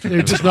didn't. Okay.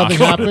 It just nothing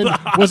happened.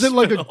 Was it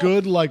like a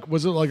good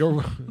was it like a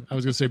I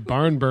was gonna say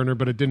barn burner,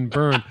 but it didn't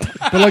burn.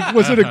 But like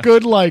was it a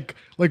good like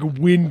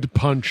wind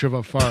punch of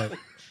a fart?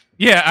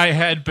 Yeah, I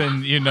had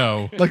been,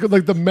 Like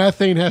the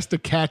methane has to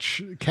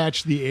catch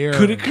the air.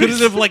 Could it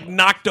have like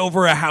knocked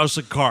over a house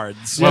of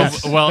cards?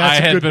 Yes, well, that's I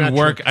a had good been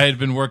metric. I had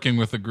been working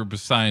with a group of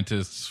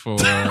scientists for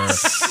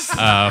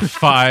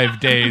 5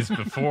 days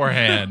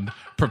beforehand,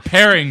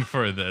 preparing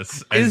for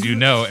this, as you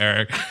know,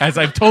 Eric, as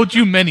I've told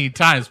you many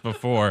times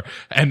before,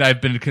 and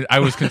I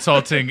was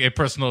consulting a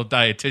personal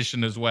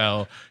dietitian as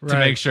well to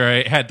make sure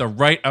I had the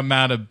right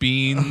amount of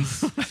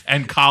beans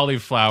and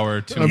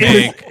cauliflower to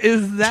make.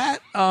 Is that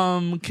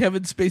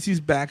Kevin Spacey's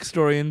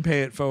backstory in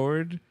Pay It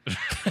Forward? Is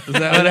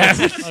that what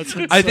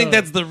happened? I think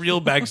that's the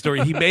real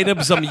backstory. He made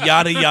up some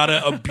yada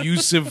yada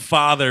abusive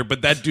father,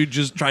 but that dude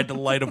just tried to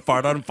light a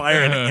fart on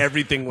fire and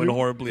everything went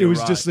horribly It was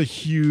awry. just a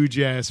huge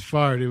ass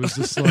fart. It was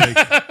just like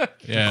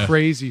Yeah.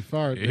 crazy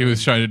fart. He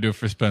was trying to do it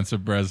for Spencer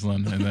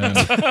Breslin, and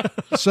then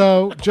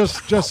So just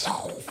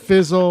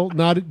fizzle.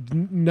 Not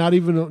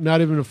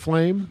even a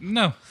flame.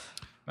 no.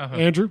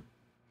 Andrew,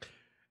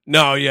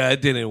 No, yeah,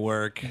 it didn't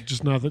work.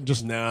 just nothing.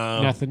 Just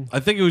No, nothing. I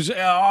think it was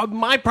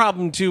my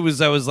problem too.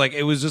 Was I was like,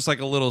 it was just like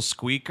a little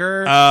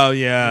squeaker, Oh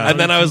yeah. and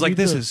then I was you like,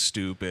 this do. is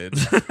stupid.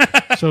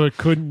 So it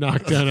couldn't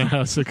knock down a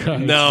house of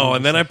cards. No,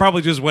 and then I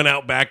probably just went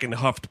out back and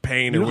huffed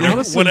pain or You know, whatever,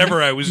 honestly,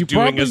 whatever I was you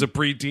doing probably- as a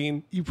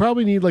preteen. You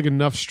probably need like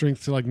enough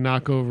strength to like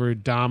knock over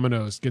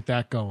dominoes, get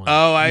that going.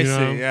 Oh, I You see.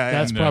 know? Yeah,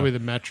 that's yeah. probably the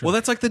metric. Well,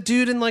 that's like the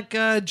dude in like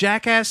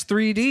Jackass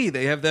 3D.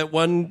 They have that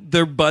one,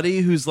 their buddy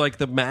who's like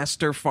the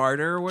master farter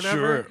or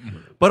whatever. Sure.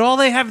 But all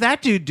they have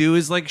that dude do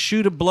is like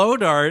shoot a blow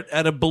dart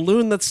at a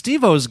balloon that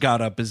Steve-O's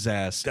got up his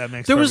ass. That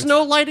makes there was perfect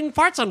no lighting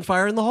farts on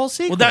fire in the whole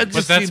sequence. Well, that But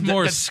just that's seems-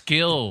 more that-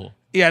 skill.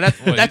 Yeah,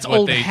 that's what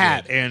old they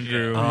hat, did.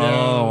 Andrew.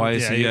 Oh, I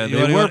see. Yeah, you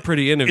they wanna- were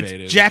pretty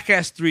innovative. It's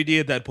Jackass 3D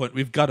at that point.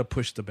 We've got to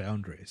push the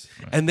boundaries.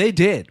 And they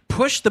did.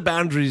 Push the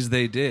boundaries,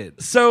 they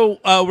did. So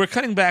we're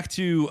cutting back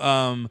to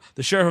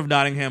the sheriff of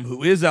Nottingham,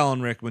 who is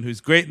Alan Rickman,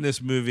 who's great in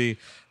this movie.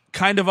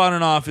 Kind of on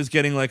and off is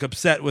getting like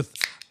upset with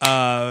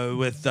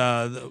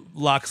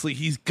Loxley.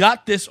 He's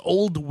got this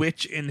old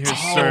witch in his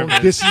service.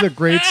 This is a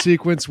great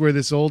sequence where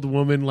this old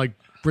woman like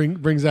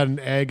brings out an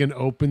egg and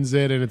opens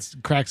it, and it's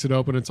cracks it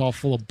open. It's all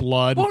full of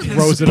blood. What and is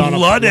throws it on a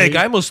blood plate. egg?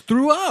 I almost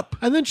threw up.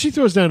 And then she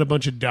throws down a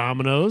bunch of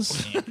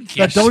dominoes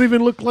that don't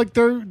even look like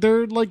they're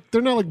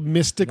not like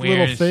mystic little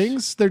Where's-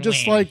 things. They're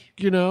just where- like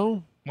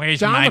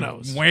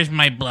dominoes. Where's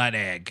my blood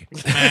egg?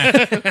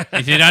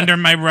 Is it under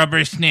my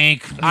rubber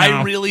snake? No.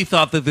 I really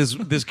thought that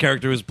this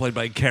character was played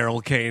by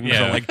Carol Kane for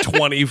Yeah. like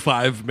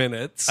 25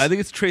 minutes. I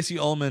think it's Tracy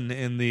Ullman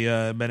in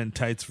the Men in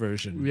Tights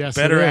version. Yes,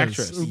 Better it is.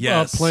 actress.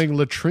 Yes. Playing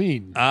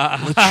latrine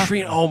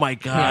Latrine. Oh my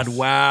God!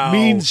 Wow.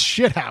 means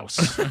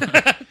shithouse.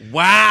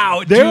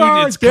 wow, There dude,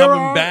 are it's there coming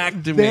are, back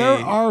to there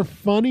me. are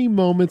funny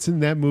moments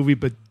in that movie,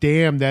 but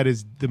damn, that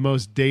is the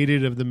most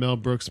dated of the Mel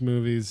Brooks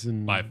movies.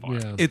 And By far.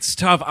 yeah. It's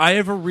tough. I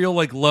have a real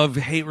like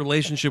love-hate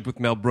relationship with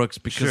Mel Brooks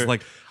because Sure.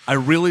 like I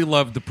really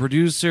love the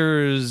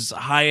producers.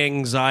 High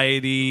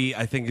Anxiety,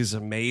 I think, is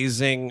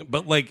amazing,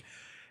 but like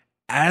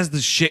as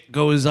the shit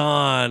goes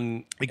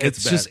on, It gets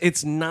it's just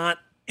it's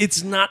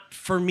not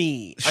for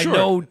me. Sure. I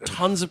know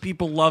tons of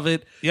people love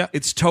it. Yeah.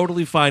 It's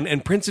totally fine.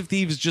 And Prince of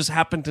Thieves just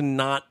happened to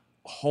not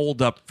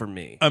hold up for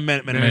me. Men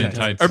in Men in Tights.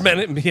 Tights. Or Men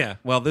in, yeah.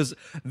 Well, this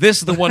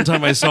the one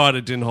time I saw it,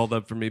 it didn't hold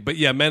up for me. But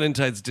yeah, Men in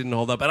Tights didn't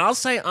hold up. And I'll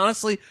say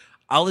honestly,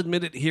 I'll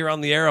admit it here on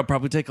the air. I'll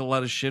probably take a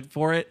lot of shit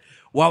for it.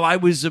 While I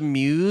was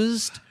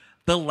amused,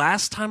 the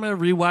last time I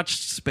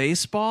rewatched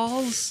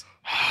Spaceballs,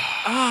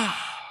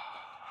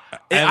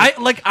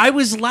 I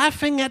was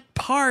laughing at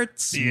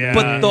parts, Yeah.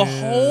 but the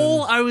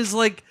whole I was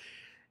like,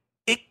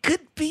 it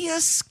could be a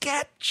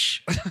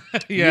sketch.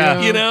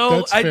 Yeah, You know,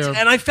 that's fair.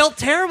 and I felt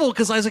terrible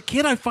because as a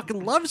kid I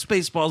fucking loved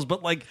Spaceballs,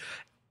 but like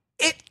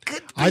it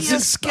could be a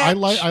sketch. I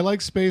like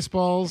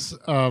Spaceballs,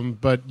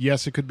 but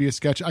yes, it could be a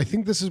sketch. I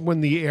think this is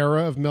when the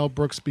era of Mel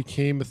Brooks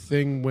became a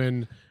thing.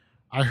 When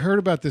I heard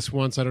about this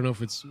once, I don't know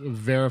if it's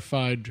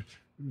verified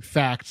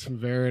fact,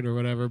 Verit or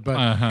whatever,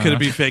 but Could it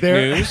be fake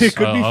there, news? it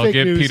could be I'll fake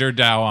give news. Peter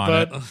Dow on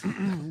but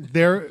it.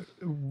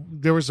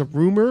 there was a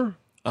rumor.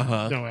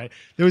 No,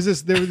 there was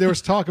this. There was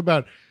talk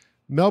about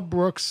Mel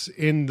Brooks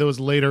in those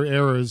later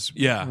eras.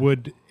 Yeah.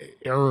 would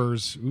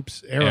eras.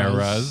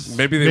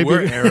 Maybe they Maybe- were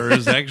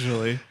errors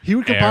actually. He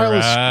would compile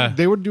Era.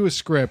 they would do a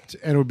script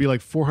and it would be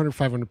like 400,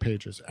 500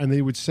 pages. And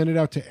they would send it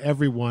out to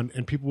everyone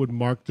and people would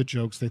mark the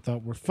jokes they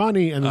thought were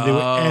funny. And then they would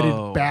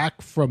edit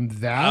back from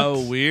that.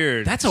 Oh,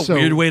 weird. That's a So-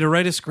 weird way to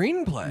write a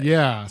screenplay.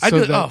 Yeah. I so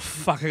could, that- oh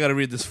fuck! I got to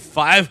read this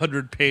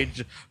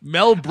 500-page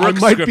Mel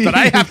Brooks might script be- that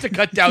I have to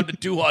cut down to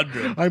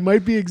 200. I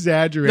might be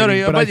exaggerating, No,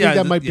 yeah, but I but think yeah,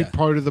 that might be yeah.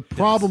 part of the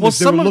problem. Well, is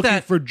they were some of looking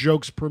that- for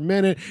jokes per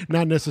minute,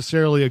 not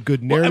necessarily a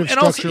good narrative and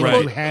also, structure like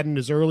well, you had in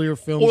his earlier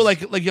films. Or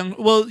like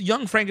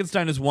Young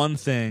Frankenstein is one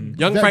thing.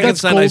 Young That's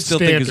Frankenstein I gold still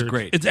think is standard.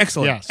 great. It's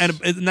excellent, Yes.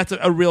 and that's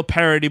a real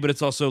parody, but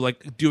it's also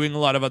like doing a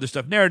lot of other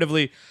stuff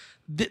narratively.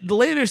 The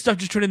later stuff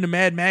just turned into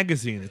Mad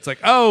Magazine. It's like,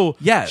 oh,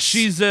 Yes.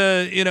 she's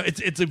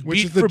it's a which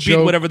beat is the for beat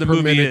joke whatever the per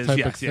movie minute is. type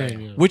Yes, of yeah, thing.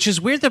 yeah. Yeah. Which is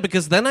weird though,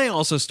 because then I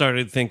also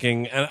started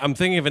thinking, and I'm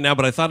thinking of it now,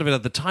 but I thought of it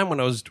at the time when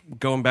I was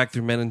going back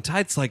through Men in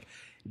Tights. Like,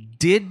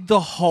 did the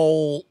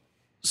whole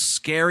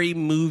scary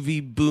movie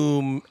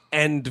boom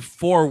end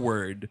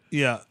forward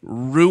Yeah.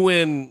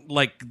 ruin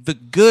like the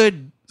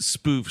good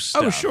spoof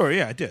stuff? Oh, sure.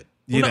 Yeah, I did.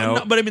 You know?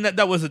 No, but I mean,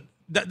 that was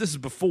this is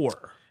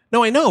before.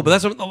 No, I know, but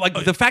that's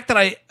like the fact that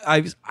I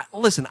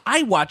listen.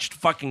 I watched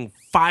fucking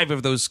 5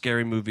 of those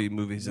scary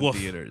movies in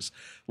theaters.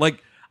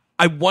 Like,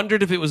 I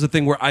wondered if it was a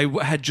thing where I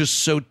had just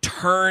so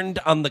turned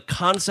on the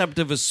concept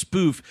of a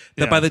spoof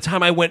that by the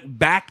time I went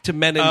back to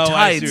Men in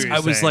Tights,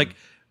 I was like,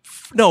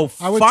 no,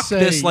 I would fuck say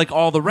this, like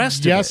all the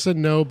rest of it. Yes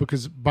and no,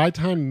 because by the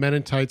time Men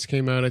in Tights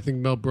came out, I think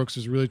Mel Brooks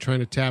was really trying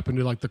to tap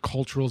into like the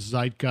cultural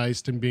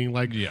zeitgeist and being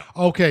like,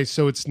 okay,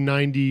 so it's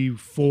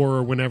 94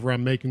 or whenever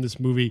I'm making this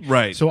movie.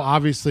 Right. So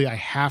obviously I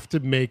have to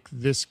make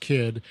this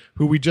kid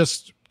who we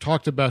just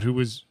talked about who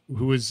was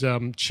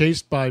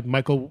chased by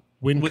Michael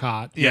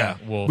Wincott. Yeah.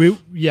 Wolf.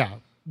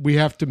 We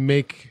have to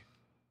make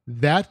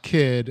that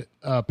kid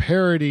a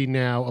parody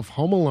now of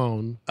Home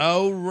Alone.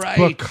 Oh, right.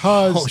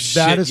 Because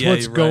that is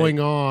what's you're going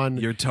right. on.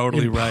 You're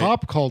totally in right.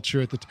 Pop culture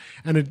at the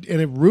and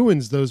it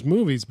ruins those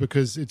movies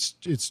because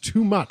it's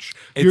too much.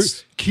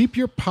 Keep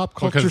your pop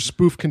culture Because-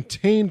 spoof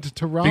contained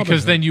to Robin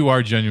Because Hood. then you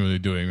are genuinely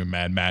doing the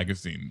Mad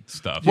Magazine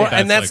stuff. Well,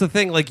 and that's like, the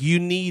thing. Like, you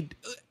need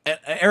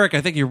Eric.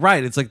 I think you're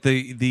right. It's like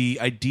the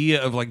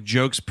idea of like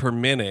jokes per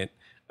minute.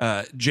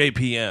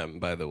 JPM,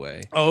 by the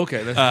way. Oh,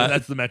 okay.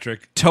 That's the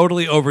metric.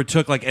 Totally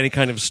overtook like any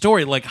kind of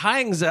story. Like High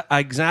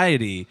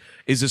Anxiety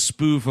is a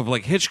spoof of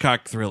like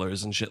Hitchcock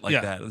thrillers and shit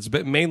like that. It's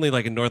mainly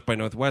like a North by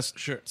Northwest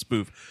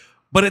spoof,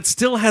 but it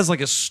still has like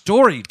a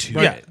story to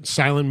it.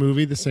 Silent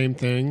movie, the same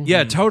thing.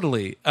 Yeah,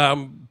 totally.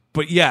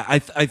 But yeah, I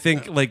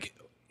think like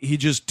he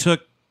just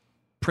took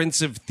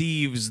Prince of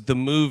Thieves the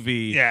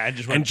movie,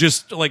 and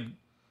just like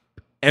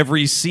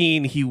every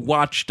scene he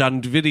watched on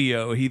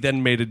video, he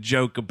then made a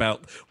joke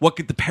about what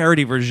could the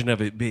parody version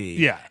of it be.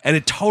 Yeah. And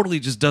it totally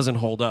just doesn't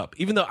hold up,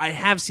 even though I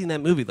have seen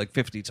that movie like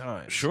 50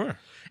 times. Sure.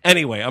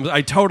 Anyway,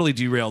 I totally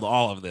derailed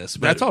all of this.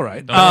 But That's all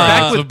right.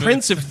 back It's with a-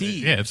 Prince of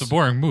Thieves. Yeah, it's a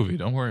boring movie.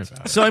 Don't worry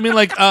about it. So I mean,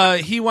 like,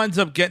 he winds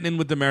up getting in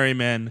with the Merry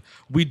Men.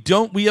 We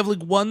have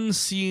like one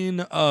scene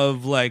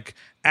of like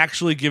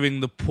actually giving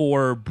the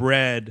poor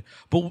bread,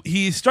 but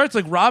he starts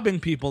like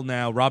robbing people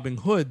now, robbing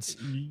hoods,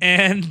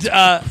 and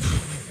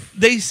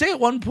they say at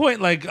one point,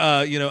 like,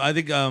 I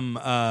think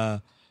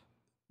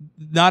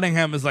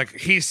Nottingham is like,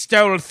 he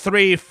stole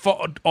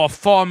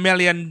 $4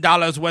 million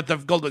worth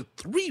of gold. Like,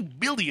 $3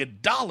 million?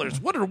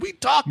 What are we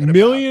talking $1 about?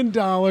 million,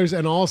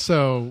 and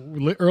also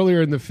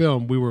earlier in the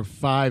film, we were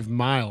 5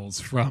 miles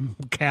from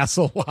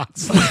Castle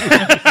Watson.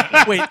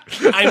 Wait,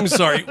 I'm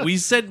sorry. We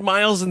said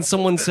miles and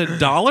someone said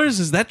dollars?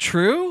 Is that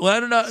true? Well, I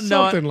don't know.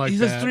 Something like he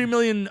that. says 3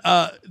 million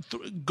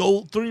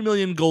gold, 3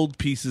 million gold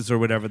pieces or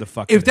whatever the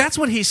fuck. If that's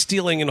what he's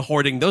stealing and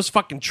hoarding, those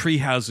fucking tree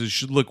houses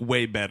should look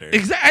way better.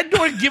 exactly,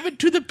 or give it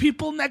to the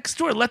people next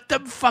door. Let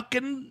them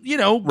fucking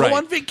go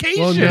on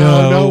vacation.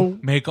 Well, no.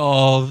 Make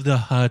all the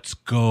huts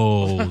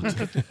gold.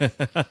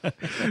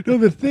 No,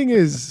 the thing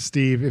is,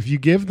 Steve, if you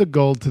give the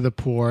gold to the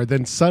poor,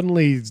 then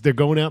suddenly they're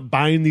going out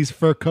buying these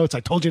fur coats. I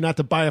told you not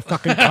to buy a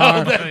fucking car.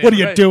 What are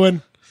you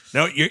doing?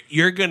 No,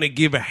 you're going to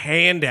give a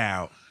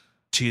handout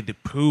to the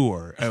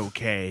poor,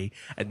 okay?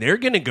 And they're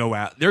going to go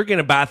out. They're going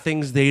to buy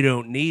things they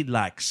don't need,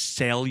 like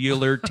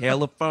cellular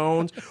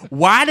telephones.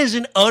 Why does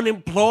an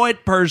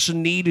unemployed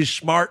person need a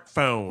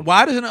smartphone?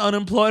 Why does an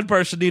unemployed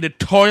person need a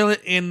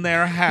toilet in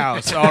their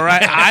house? All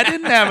right, I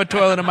didn't have a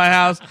toilet in my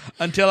house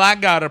until I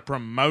got a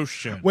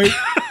promotion. Wait,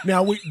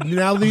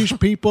 now these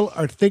people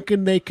are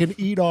thinking they can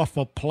eat off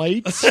of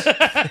plates. You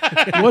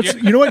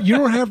know what? You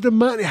don't have the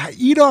money.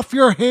 Eat off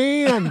your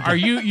hand.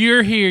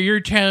 You're here,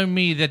 you're telling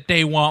me that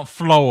they want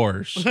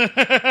floors.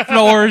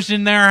 Floors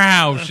in their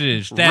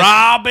houses.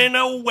 Robbing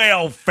a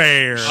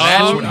welfare.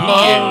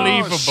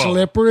 Unbelievable.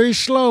 Slippery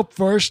slope.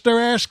 First they're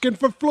asking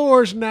for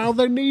floors. Now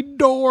they need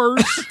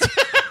doors.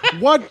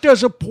 What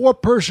does a poor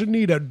person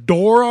need a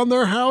door on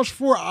their house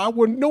for?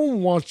 No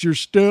one wants your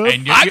stuff.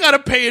 And I gotta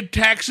pay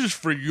taxes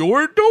for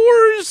your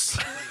doors.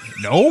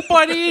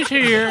 nobody's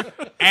here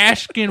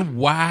asking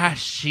why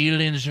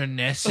ceilings are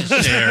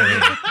necessary.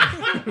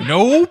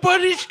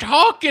 Nobody's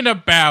talking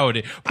about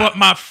it. But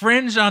my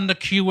friends on the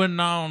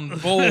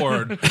QAnon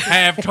board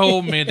have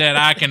told me that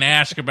I can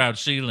ask about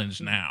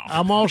ceilings now.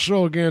 I'm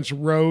also against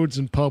roads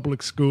and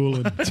public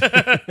schooling.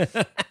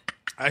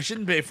 I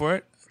shouldn't pay for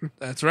it.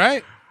 That's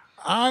right.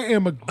 I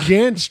am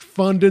against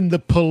funding the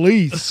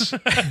police,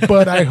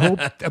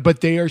 but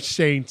they are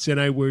saints and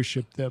I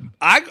worship them.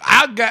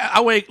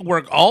 I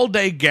work all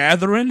day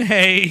gathering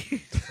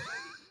hay.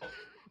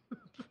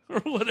 Or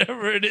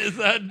whatever it is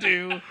I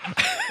do.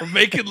 Or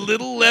making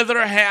little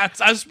leather hats.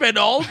 I spend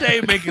all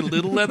day making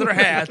little leather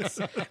hats.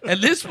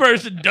 And this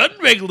person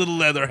doesn't make little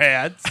leather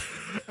hats.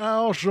 I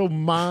also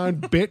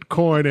mine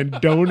Bitcoin and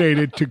donate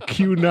it to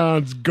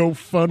QAnon's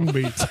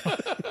GoFundMe.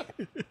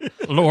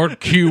 Lord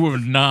Q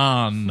of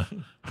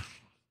Non.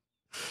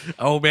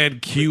 Oh man,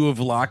 Q of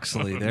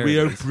Loxley. There We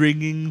it are is.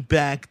 bringing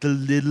back the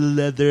little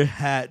leather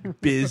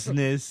hat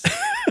business.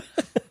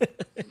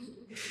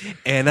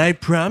 And I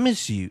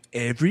promise you,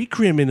 every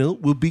criminal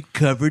will be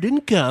covered in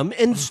cum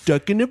and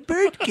stuck in a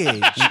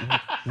birdcage.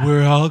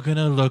 We're all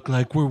gonna look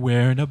like we're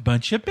wearing a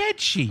bunch of bed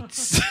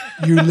sheets.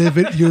 You're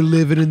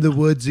living in the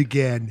woods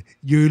again.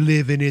 You're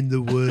living in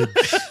the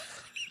woods.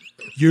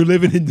 You're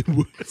living in the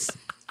woods.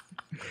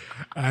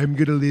 I'm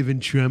gonna live in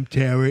Trump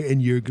Tower,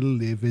 and you're gonna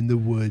live in the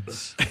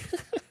woods.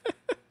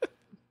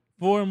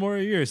 4 more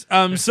years.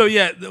 So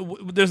yeah,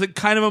 there's a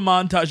kind of a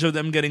montage of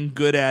them getting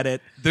good at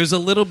it. There's a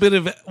little bit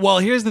of. Well,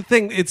 here's the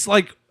thing. It's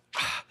like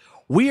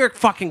we are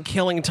fucking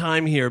killing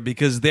time here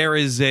because there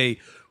is a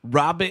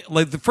Robin.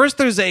 Like first,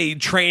 there's a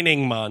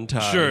training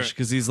montage. Sure.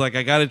 Because he's like,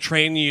 I got to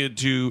train you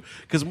to.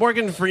 Because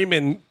Morgan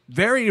Freeman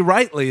very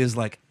rightly is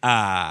like,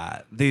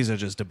 these are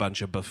just a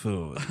bunch of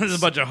buffoons. There's a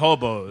bunch of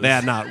hobos.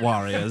 They're not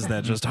warriors.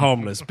 They're just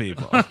homeless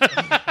people.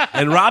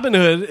 And Robin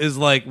Hood is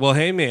like, well,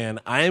 hey, man,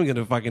 I am going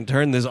to fucking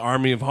turn this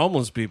army of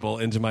homeless people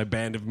into my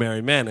band of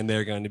merry men, and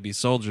they're going to be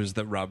soldiers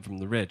that rob from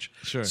the rich.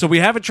 Sure. So we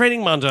have a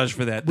training montage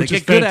for that. Which they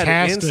is get good at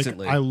fantastic. it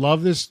instantly. I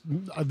love this.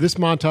 This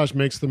montage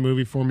makes the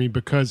movie for me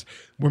because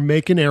we're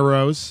making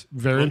arrows.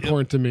 Very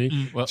important to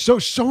me. So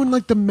showing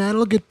like the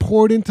metal get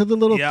poured into the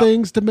little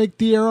things to make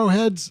the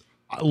arrowheads.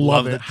 I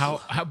love it. How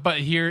but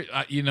here,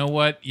 you know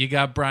what? You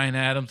got Bryan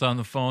Adams on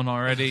the phone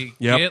already.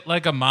 Yep. Get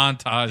like a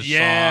montage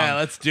song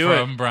let's do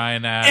from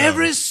Bryan Adams.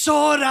 Every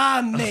sword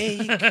I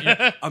make,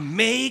 I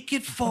make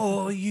it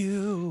for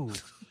you.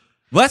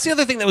 Well, that's the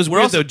other thing that was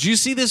weird, though. Did you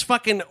see this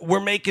fucking,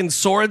 we're making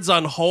swords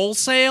on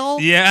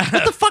wholesale? Yeah.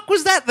 What the fuck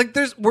was that? Like,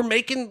 we're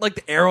making, like,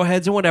 the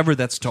arrowheads and whatever.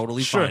 That's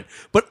totally fine.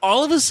 But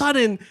all of a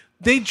sudden,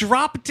 they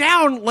drop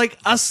down like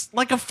a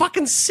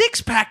fucking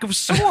 6-pack of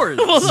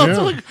swords.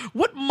 Also, like,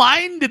 what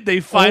mine did they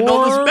find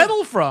all this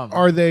metal from?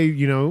 Are they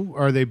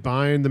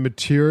buying the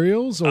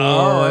materials or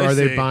are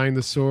they buying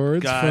the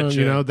swords Gotcha.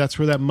 from, that's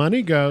where that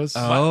money goes.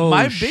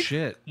 My big,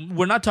 shit.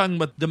 We're not talking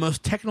about the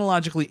most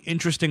technologically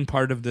interesting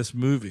part of this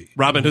movie,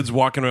 Robin Hood's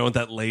walking around with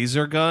that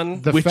laser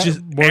gun. The which fa-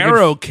 is Morgan-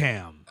 arrow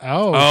cam.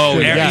 Oh,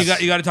 shit,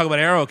 yes. You got to talk about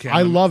arrow cam.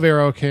 I love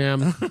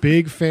Aerocam.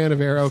 Big fan of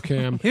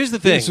Aerocam. Here's the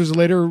thing. This was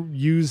later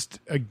used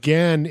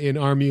again in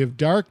Army of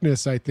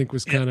Darkness, I think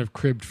was kind of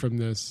cribbed from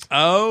this.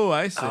 Oh,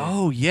 I see.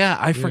 Oh, yeah.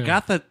 I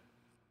forgot that.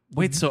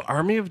 Wait, so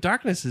Army of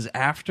Darkness is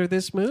after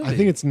this movie? I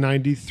think it's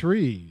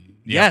 93.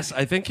 Yes,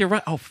 I think you're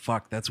right. Oh,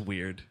 fuck. That's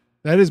weird.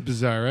 That is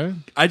bizarre, eh?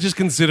 I just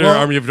consider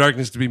Army of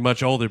Darkness to be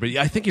much older, but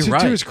yeah, I think you're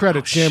right. To his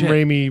credit, Oh, Sam shit.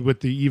 Raimi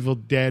with the Evil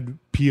Dead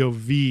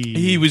POV,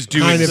 He was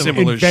doing kind of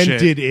similar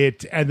invented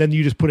it, and then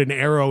you just put an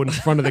arrow in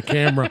front of the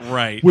camera,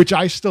 Right. Which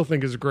I still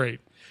think is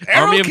great.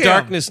 Army of Aerocam.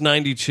 Darkness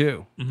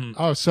 92.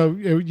 Oh, so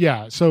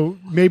yeah, so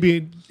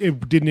maybe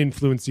it didn't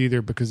influence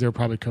either because they were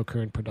probably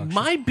co-current production.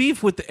 My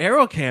beef with the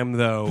Aerocam,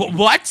 though.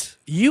 What?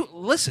 You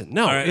listen,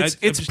 no, right, it's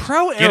I'm just-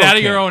 pro Aerocam. Get out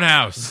of your own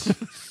house.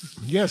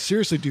 Yeah,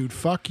 seriously, dude,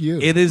 fuck you.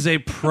 It is a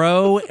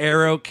pro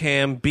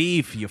Aerocam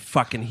beef, you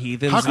fucking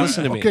heathens. How come-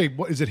 Listen to me. Okay,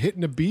 what is it?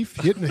 Hitting a beef?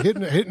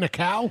 Hitting a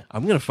cow?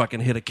 I'm gonna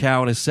fucking hit a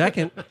cow in a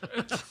second.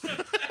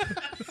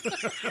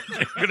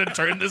 You're gonna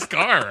turn this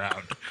car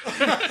around.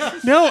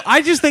 No,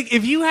 I just think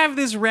if you have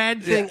this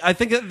rad thing, I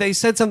think that they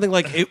said something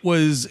like it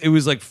was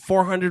like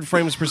 400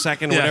 frames per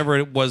second, whatever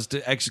it was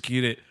to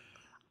execute it.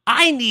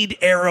 I need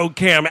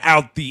Aerocam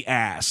out the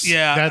ass.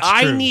 Yeah, That's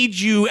I true. need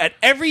you at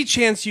every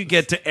chance you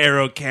get to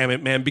Aerocam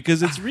it, man,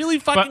 because it's really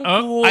fucking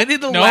cool. I need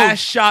the No. last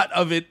shot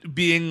of it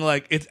being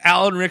like it's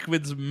Alan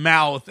Rickman's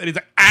mouth, and he's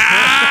like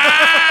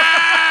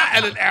ah,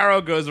 and an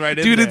arrow goes right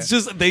in. Dude, there. it's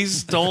just they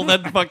stole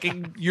that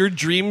fucking your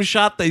dream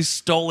shot. They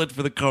stole it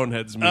for the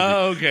Coneheads movie.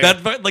 Oh, okay.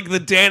 That like the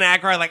Dan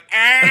Aykroyd like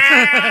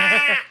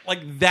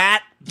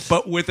that,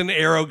 but with an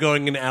arrow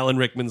going in Alan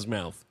Rickman's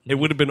mouth. It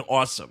would have been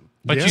awesome.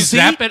 But Yeah. you See?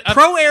 zap it up.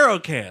 Pro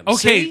Aerocam.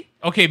 Okay, See?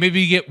 okay,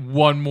 maybe you get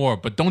one more,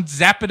 but don't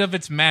zap it of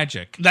its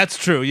magic. That's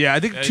true. Yeah, I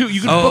think two.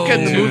 You can Oh,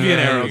 bookend the movie in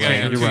yeah, arrow you're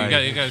cam. right. You're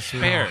right. You got to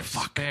spare.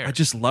 Spare. I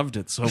just loved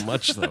it so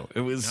much, though.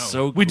 It was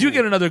so cool. We do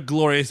get another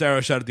glorious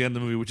arrow shot at the end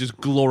of the movie, which is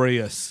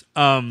glorious.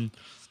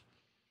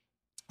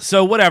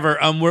 So whatever.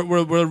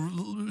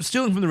 We're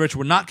stealing from the rich.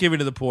 We're not giving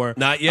to the poor.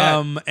 Not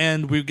yet.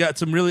 And we've got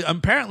some really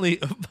apparently.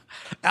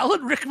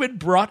 Alan Rickman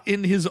brought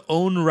in his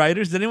own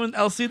writers. Did anyone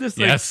else see this?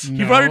 Like, Yes.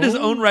 he brought in his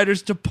own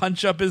writers to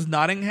punch up his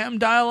Nottingham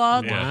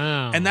dialogue.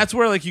 Wow. And that's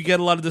where like you get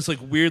a lot of this like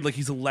weird like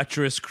he's a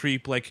lecherous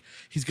creep. Like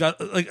he's got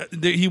like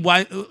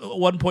at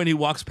one point he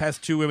walks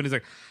past two women. He's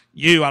like,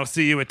 I'll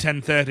see you at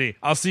 10:30.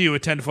 I'll see you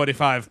at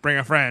 10:45. Bring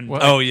a friend.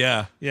 Oh,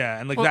 yeah. Yeah,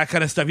 and like that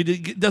kind of stuff. He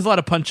does a lot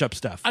of punch up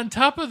stuff. On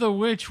top of the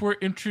which, we're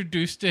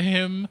introduced to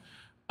him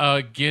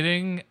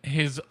getting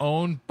his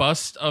own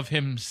bust of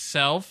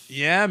himself.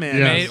 Yeah, man.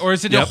 Yeah. Made, or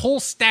is it a whole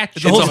statue?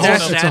 It's a whole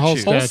statue. It's a whole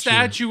statue.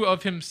 statue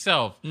of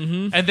himself.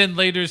 And then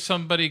later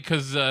somebody,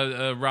 because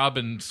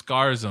Robin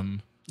scars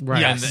him.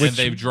 Right. And, Yes. and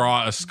they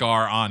draw a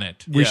scar on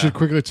it. We should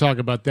quickly talk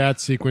about that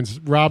sequence.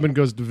 Robin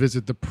goes to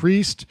visit the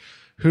priest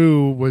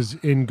who was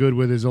in good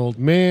with his old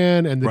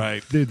man, and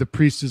Right. the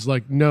priest is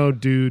like, no,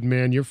 dude,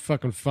 man, your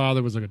fucking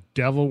father was like a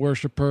devil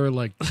worshiper.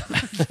 Like,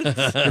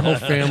 your whole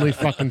family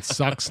fucking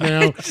sucks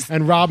now.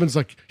 And Robin's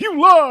like, you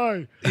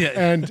lie.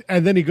 Yeah.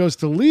 And then he goes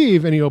to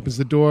leave, and he opens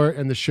the door,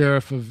 and the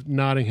sheriff of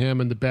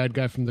Nottingham and the bad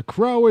guy from The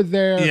Crow are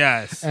there.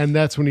 Yes. And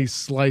that's when he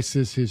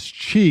slices his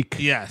cheek.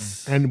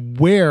 Yes. And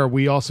where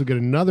we also get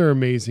another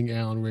amazing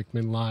Alan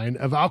Rickman line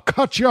of "I'll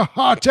cut your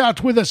heart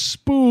out with a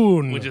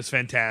spoon," Which is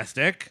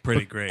fantastic.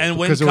 Pretty great. And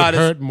because it would Wincott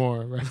hurt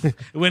more. Right?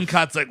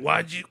 Wincott's like,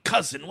 why'd you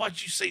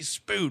say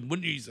spoon?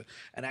 Wouldn't you use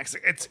an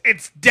accent?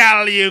 It's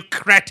dull, you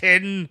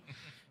cretin.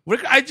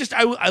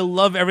 I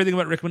love everything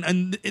about Rickman.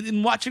 And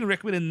in watching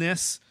Rickman in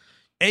this,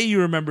 A, you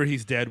remember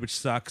he's dead, which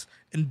sucks.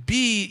 And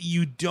B,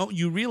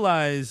 you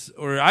realize,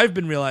 or I've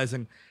been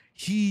realizing,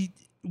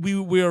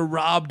 we are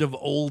robbed of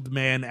old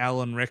man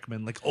Alan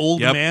Rickman, like old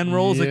Yep. man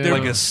roles. Like they're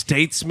like a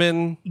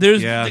statesman.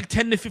 There's Yeah. like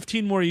 10 to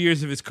 15 more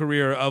years of his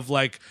career of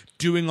like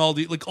doing all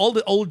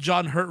the old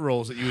John Hurt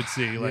roles that you would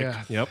see, like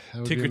Yeah. Yep. That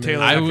would Tinker be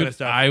Tailor, amazing. that I kind would of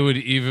stuff. I would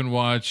even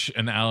watch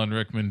an Alan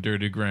Rickman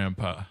Dirty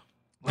Grandpa.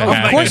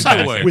 Of course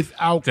I would.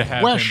 Without To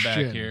have question.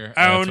 him back here.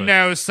 Oh That's what-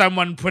 no,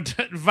 someone put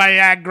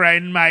Viagra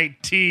in my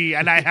tea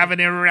and I have an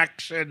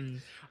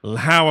erection.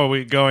 How are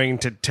we going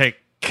to take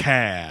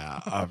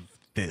care of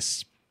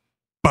this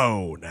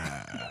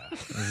boner?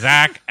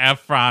 Zac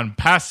Efron,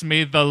 pass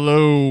me the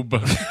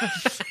lube.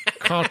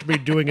 Can't be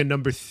doing a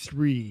number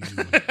 3.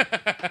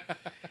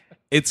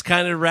 It's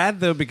kind of rad,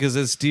 though, because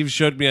as Steve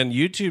showed me on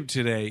YouTube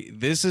today,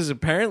 this is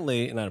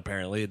apparently, not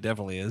apparently, it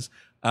definitely is.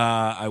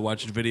 I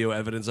watched video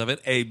evidence of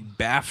it, a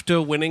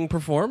BAFTA-winning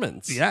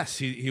performance. Yes,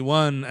 he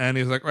won, and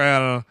he's like,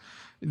 well,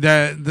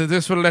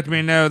 this will let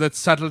me know that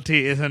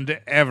subtlety isn't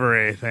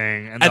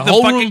everything, and the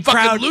whole room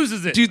fucking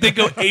loses it. Dude, they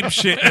go ape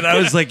shit, and I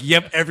was like,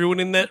 "Yep, everyone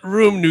in that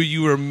room knew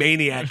you were a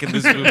maniac in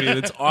this movie, and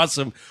it's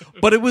awesome."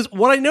 But it was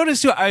what I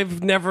noticed too.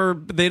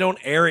 They don't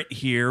air it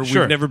here.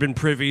 Sure. We've never been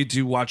privy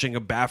to watching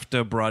a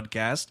BAFTA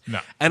broadcast.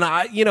 No. And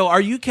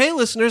our UK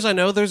listeners, I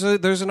know there's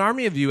an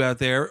army of you out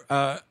there.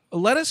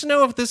 Let us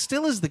know if this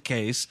still is the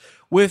case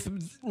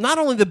with not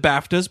only the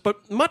BAFTAs,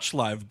 but Much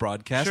Live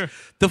broadcast. Sure.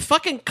 The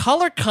fucking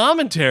color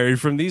commentary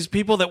from these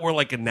people that were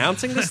like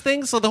announcing this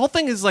thing. So the whole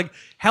thing is like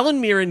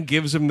Helen Mirren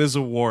gives him this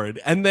award.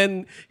 And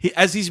then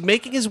as he's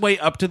making his way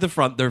up to the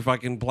front, they're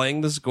fucking playing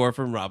the score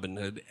from Robin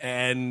Hood.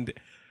 And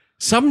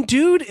some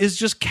dude is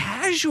just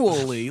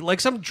casually,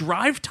 like some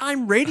drive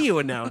time radio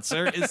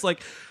announcer, is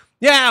like,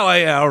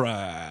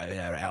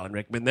 Alan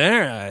Rickman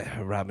there,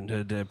 Robin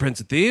Hood, Prince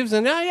of Thieves,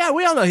 and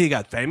we all know he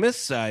got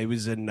famous. He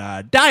was in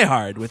Die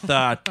Hard with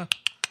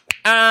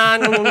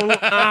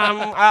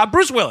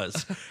Bruce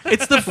Willis.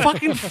 It's the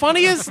fucking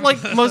funniest,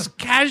 like most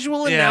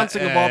casual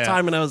announcing of all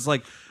time, and I was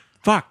like,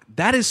 "Fuck,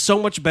 that is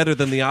so much better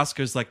than the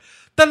Oscars." Like,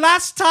 the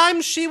last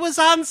time she was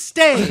on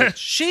stage,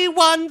 she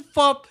won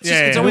for.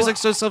 It's always like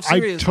so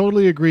self-serious. I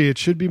totally agree. It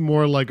should be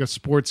more like a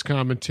sports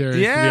commentary for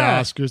the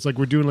Yeah. Oscars. Like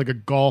we're doing like a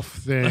golf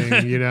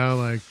thing, you know?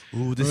 Like,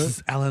 Ooh, this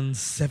is Alan's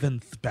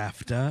 7th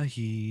BAFTA.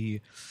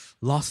 He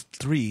lost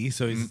 3,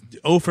 so he's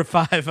 0 for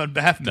 5 on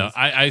BAFTA. No,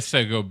 I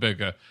say go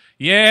bigger.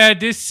 Yeah,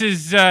 this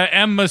is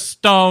Emma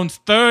Stone's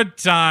 3rd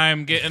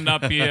time getting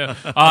up here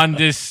on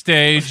this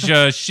stage.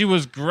 She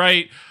was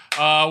great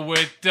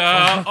with,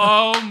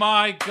 oh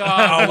my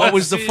God. Oh, what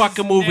was the what's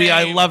fucking his movie?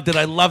 I name? loved it.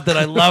 I loved that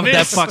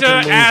fucking Mr.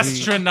 movie.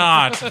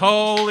 Astronaut.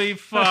 Holy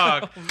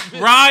fuck.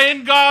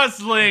 Ryan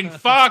Gosling.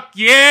 Fuck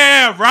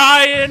yeah,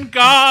 Ryan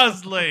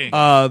Gosling.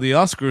 The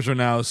Oscars are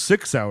now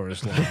 6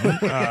 hours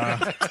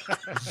long.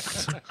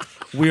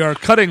 We are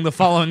cutting the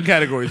following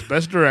categories: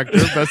 Best Director,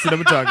 Best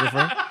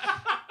Cinematographer.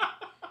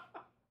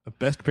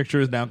 Best Picture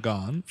is now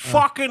gone.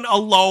 Fucking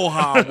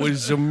Aloha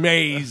was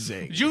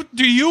amazing.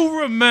 Do you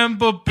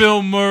remember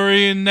Bill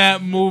Murray in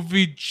that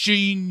movie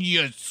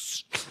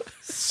Genius?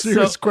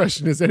 serious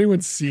question. Has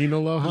anyone seen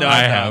Aloha? No,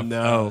 I have.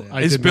 No.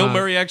 I Is did Bill not.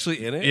 Murray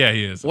actually in it? Yeah,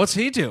 he is. What's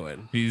he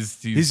doing?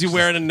 He's Is he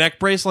wearing a neck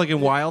brace like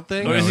in Wild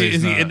Thing? No,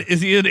 he's not.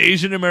 Is he an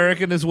Asian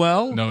American as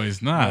well? No,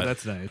 he's not. Oh,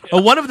 that's nice.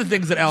 One of the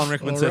things that Alan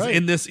Rickman All says right.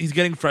 in this, he's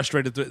getting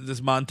frustrated with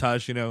this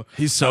montage. You know,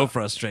 He's so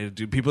frustrated,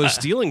 dude. People are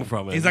stealing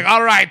from him. he's like,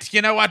 "All right,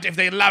 you know what? If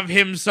they love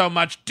him so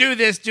much, do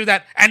this, do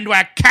that, and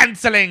we're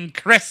canceling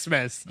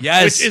Christmas."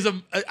 Yes. which is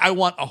I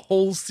want a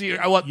whole series.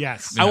 I want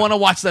to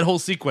watch that whole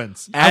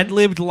sequence.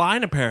 ad-libbed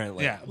line,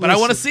 apparently. Yeah, but I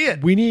want to see it.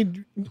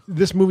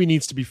 This movie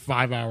needs to be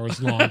 5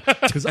 hours long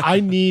because I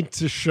need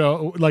to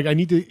show, like, I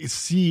need to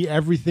see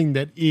everything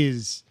that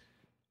is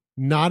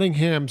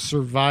Nottingham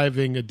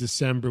surviving a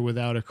December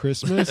without a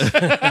Christmas,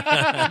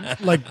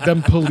 like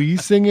them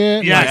policing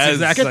it. Yes, like,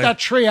 exactly. Get that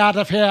tree out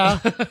of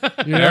here.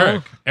 You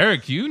know?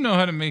 Eric, you know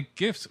how to make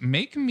gifts.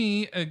 Make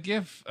me a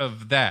gif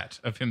of that,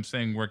 of him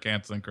saying we're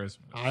canceling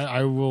Christmas.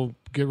 I will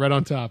get right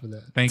on top of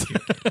that. Thank you.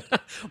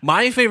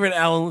 My favorite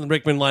Alan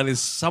Rickman line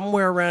is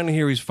somewhere around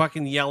here. He's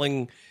fucking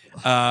yelling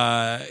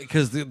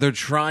because they're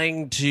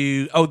trying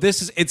to. I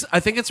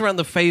think it's around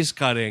the face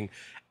cutting,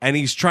 and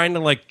he's trying to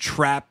like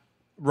trap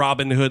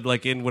Robin Hood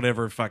like in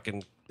whatever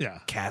fucking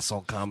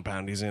castle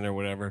compound he's in or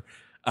whatever.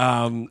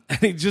 And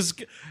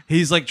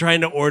he's like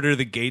trying to order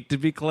the gate to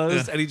be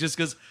closed, and he just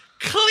goes,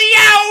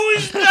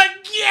 "Close the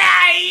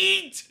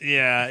gate!"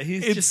 Yeah,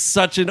 It's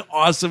such an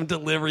awesome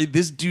delivery.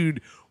 This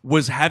dude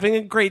was having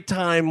a great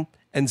time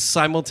and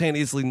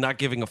simultaneously not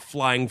giving a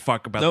flying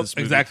fuck about this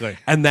movie. Exactly.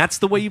 And that's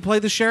the way you play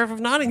the Sheriff of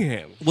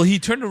Nottingham. Well, he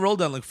turned the roll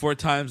down like 4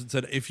 times and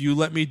said, "If you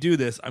let me do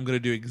this, I'm going to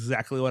do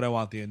exactly what I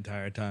want the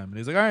entire time." And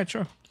he's like, "All right,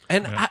 sure."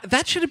 And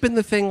that should have been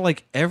the thing,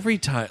 like, every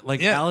time. Like,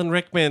 Yeah. Alan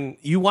Rickman,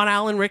 you want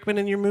Alan Rickman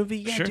in your movie?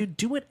 Yeah, Sure. dude,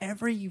 do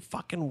whatever you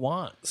fucking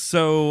want.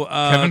 So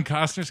Kevin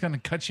Costner's going to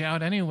cut you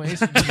out anyways.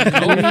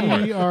 Go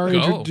We are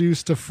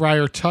introduced to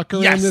Friar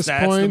Tucker Yes, in this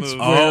that's the point. move.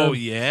 where Oh,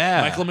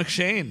 yeah. Michael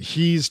McShane.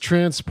 He's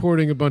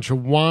transporting a bunch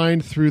of wine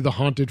through the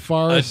haunted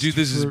forest. Dude,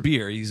 this is for-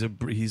 beer. He's a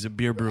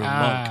beer brewing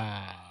monk.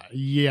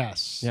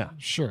 Yes. Yeah.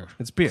 Sure.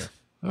 It's beer.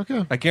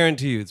 Okay. I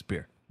guarantee you it's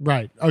beer.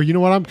 Right. Oh, you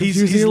know what I'm He's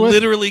confusing it with?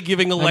 literally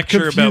giving a lecture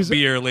about confusing-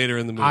 beer later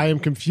in the movie. I am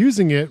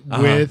confusing it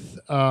with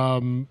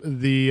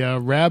the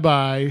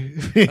rabbi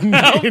in,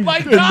 Oh in, my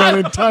in Men God!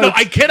 in No, Tights.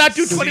 I cannot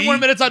do 20 more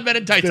minutes on Men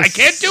in Tights. The I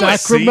can't do it.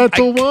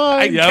 sacramental I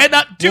wine. Yep.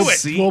 cannot do We'll it.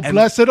 see. We'll And-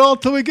 bless it all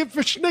till we get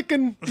for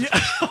schnicken.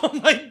 Oh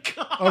my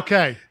God.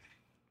 Okay.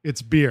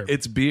 It's beer.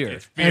 It's beer.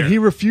 And he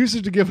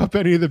refuses to give up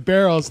any of the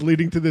barrels,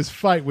 leading to this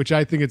fight, which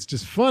I think it's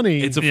just funny.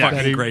 It's a that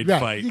fucking great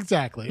right, fight.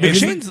 Exactly. And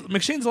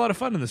McShane's a lot of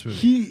fun in this movie.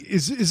 he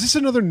is this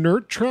another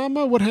nerd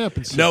trauma? What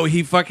happens? No,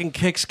 he fucking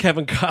kicks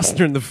Kevin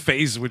Costner in the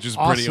face, which is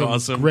pretty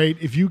awesome. Great.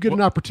 If you get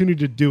an opportunity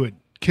to do it,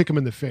 kick him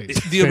in the face.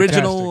 The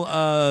original,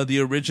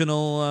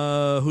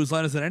 Fantastic. Whose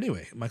Line Is It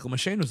Anyway? Michael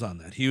McShane was on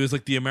that. He was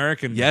like the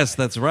American. Yes,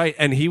 that's right.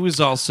 And he was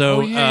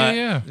also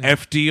yeah.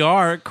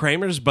 FDR,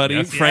 Kramer's buddy,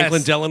 Yes. Franklin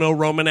Yes. Delano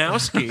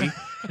Romanowski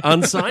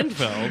on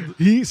Seinfeld.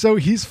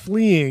 He's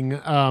fleeing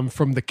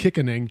from the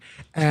kickening,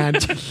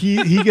 and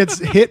he gets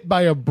hit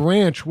by a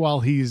branch while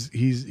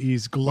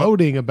he's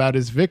gloating about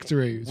his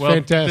victory. It's Well,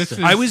 fantastic. this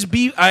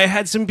is- I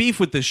had some beef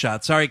with this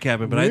shot. Sorry,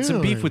 Kevin, but I had some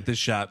Really? beef with this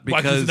shot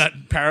Why, 'cause because he's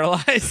not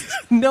paralyzed.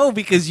 no,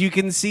 because you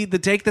can see the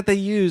take that they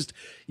used.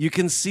 You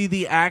can see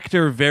the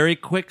actor very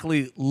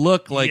quickly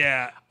look like,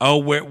 Yeah. oh,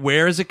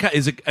 where is it?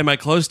 Is it? Am I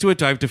close to it?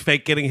 Do I have to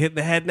fake getting hit in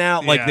the head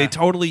now? Like Yeah. they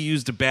totally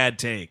used a bad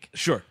take.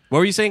 Sure. What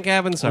were you saying,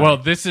 Kevin? Sorry. Well,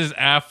 this is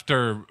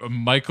after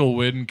Michael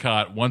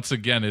Wincott once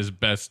again is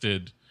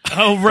bested.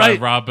 Oh, right.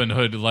 By Robin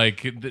Hood,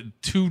 like the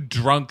 2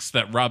 drunks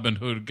that Robin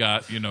Hood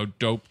got,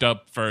 doped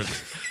up first,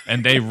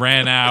 and they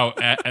ran out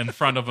in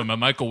front of him, and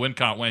Michael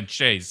Wincott went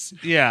chase.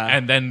 Yeah.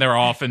 and then they're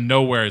off in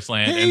nowhere's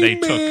land, and they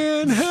took.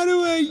 Man, how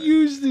do I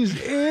use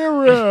this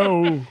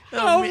arrow?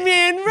 oh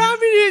man,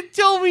 Robin Hood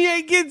told me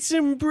I'd get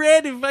some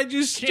bread if I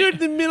just stood in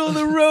the middle of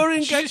the road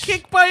and got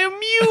kicked by a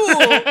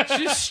mule.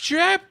 Just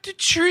strap the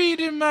tree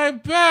to my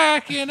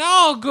back, and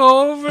I'll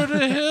go over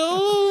the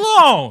hill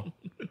alone.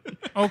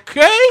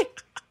 Okay.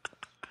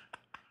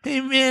 Hey,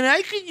 man,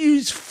 I could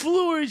use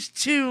floors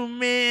too,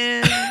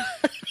 man.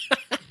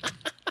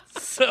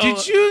 So,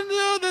 Did you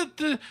know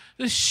that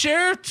the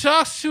sheriff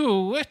talks to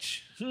a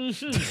witch? Yeah,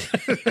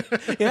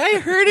 I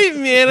heard it,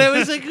 man. I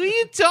was like, who are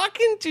you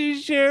talking to,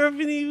 Sheriff?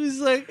 And he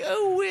was like,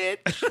 a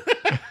witch.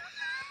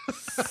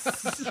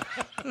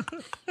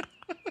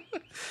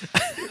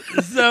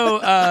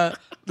 So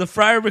the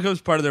friar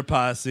becomes part of their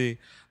posse.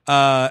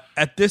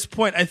 At this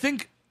point, I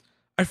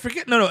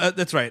forget. No,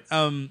 that's right.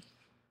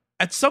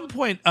 At some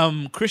point,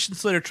 Christian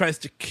Slater tries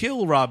to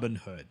kill Robin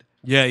Hood.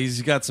 Yeah,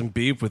 he's got some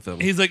beef with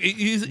him. He's like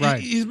he's Right.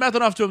 he's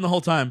mouthing off to him the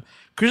whole time.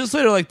 Christian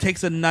Slater like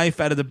takes a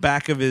knife out of the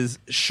back of his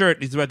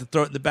shirt. He's about to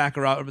throw it in the back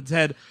of Robin's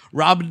head.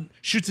 Robin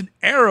shoots an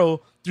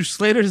arrow through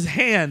Slater's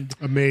hand,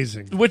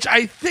 Amazing. which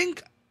I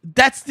think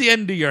that's the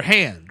end of your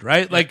hand,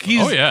 right? Like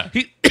he's Oh, yeah.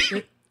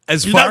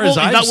 as He's far not as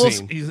Will, I've he's not Will,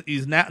 seen.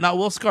 he's not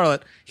Will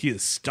Scarlet. He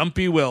is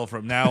Stumpy Will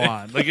from now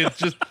on. Like it's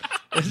just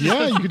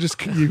Yeah,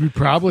 you would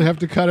probably have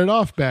to cut it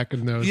off back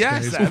in those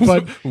Yes, days.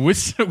 But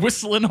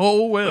Whistling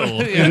whole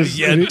will.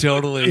 Yeah,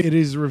 totally. it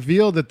is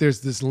revealed that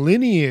there's this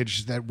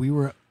lineage that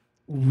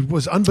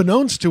was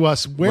unbeknownst to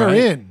us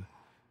wherein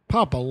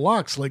Papa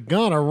Loxley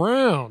gone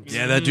around.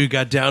 Yeah, that dude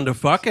got down to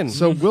fucking.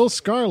 So Will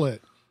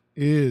Scarlet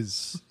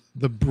is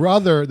the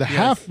brother, the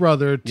half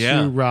brother to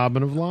Yeah.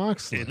 Robin of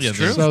Loxley. It's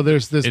true. So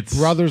there's this It's-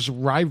 brothers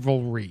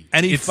rivalry.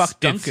 and he It's-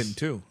 fucked it's- Duncan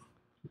too.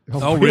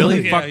 oh,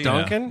 really? Yeah, Fuck yeah.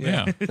 Duncan?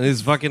 Yeah. And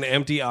his fucking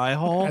empty eye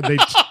hole? And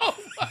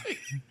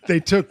they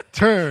took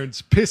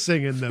turns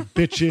pissing in the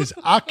bitch's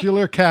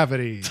ocular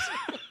cavities.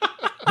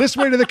 This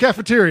way to the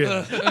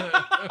cafeteria.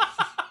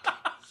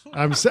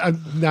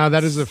 Now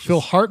that is a Phil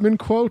Hartman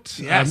quote.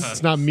 Yes.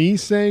 It's not me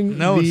saying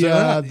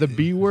the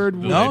B word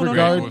with No,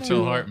 regard With to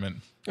Phil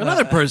Hartman.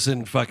 Another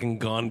person fucking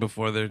gone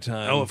before their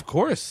time. Oh, of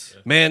course.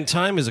 Man,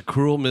 time is a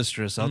cruel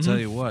mistress, I'll tell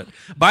you what.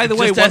 By the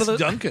way, Just one ask of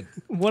the, Duncan.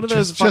 one of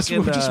those just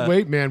fucking...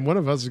 wait, man. One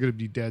of us is going to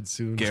be dead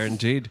soon.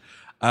 Guaranteed.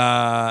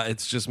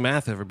 It's just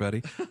math,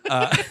 everybody.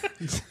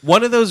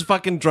 One of those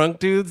fucking drunk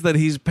dudes that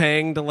he's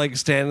paying to like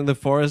stand in the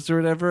forest or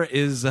whatever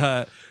is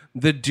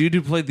the dude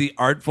who played the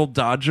Artful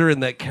Dodger in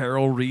that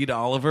Carol Reed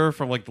Oliver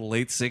from like the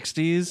late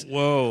 60s.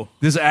 Whoa.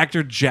 This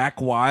actor, Jack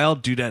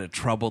Wilde, dude had a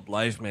troubled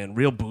life, man.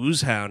 Real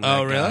booze hound.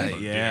 Oh, that guy.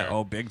 really? Yeah.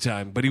 Oh, big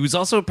time. But he was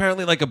also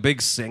apparently like a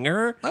big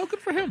singer. Oh, good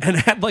for him. And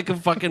had like a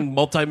fucking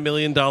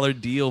multi-million-dollar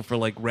deal for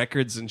like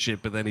records and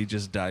shit, but then he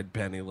just died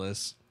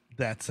penniless.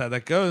 That's how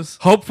that goes.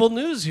 Hopeful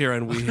news here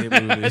on We Hate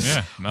Movies.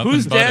 Yeah, nothing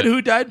Who's but dead? it.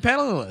 Who died?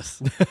 Penniless.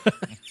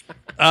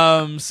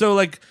 So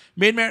like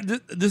Maid Marian.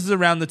 This is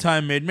around the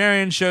time Maid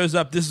Marian shows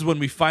up. This is when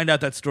we find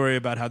out that story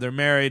about how they're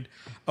married,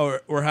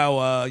 or how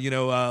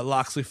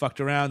Loxley fucked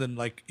around and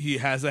like he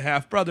has a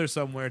half brother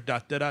somewhere.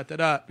 Dot dot dot dot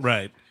dot.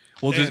 Right.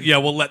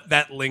 We'll let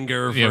that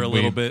linger for a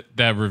little bit.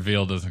 That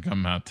reveal doesn't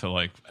come out till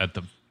like at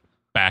the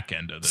back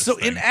end of this. So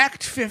thing. in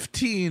Act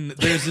 15,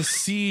 there's a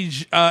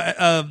siege.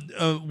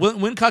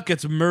 Wincott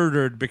gets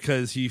murdered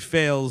because he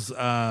fails.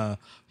 The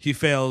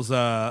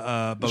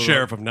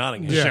Sheriff of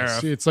Nottingham. Yeah, Sheriff.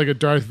 see, it's like a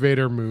Darth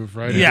Vader move,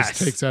 right? He Yes.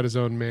 just takes out his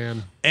own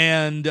man.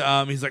 And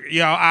he's like,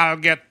 I'll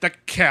get the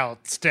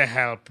Celts to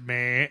help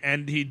me.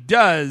 And he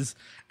does.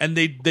 And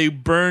they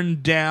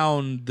burn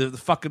down the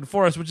fucking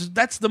forest,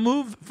 that's the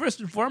move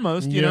first and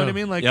foremost. You know what I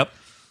mean? Like, Yep.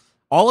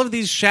 All of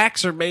these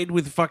shacks are made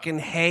with fucking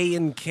hay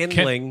and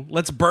kindling.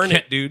 Let's burn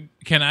it, dude.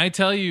 Can I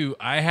tell you,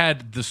 I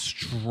had the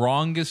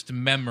strongest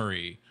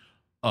memory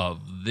of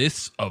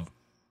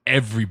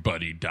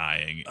everybody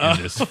dying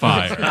in this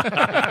fire.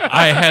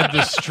 I had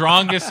the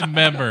strongest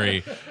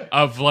memory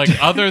of like,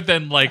 other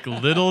than like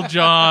Little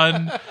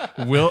John,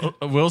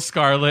 Will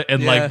Scarlet,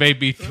 and like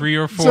maybe 3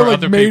 or 4 So like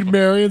other Maid people.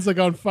 Marian's like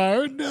on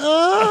fire. No,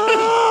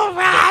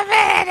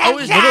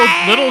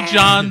 Oh, Little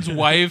John's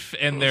wife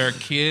and their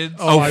kids.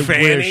 I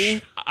Fanny.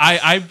 wish.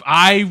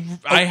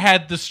 I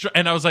had the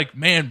and I was like,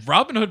 man,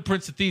 Robin Hood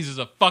Prince of Thieves is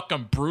a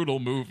fucking brutal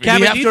movie.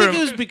 Kevin, have do you to- think it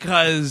was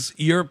because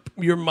your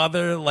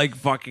mother like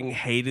fucking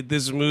hated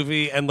this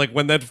movie, and like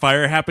when that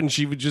fire happened,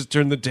 she would just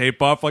turn the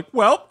tape off, like,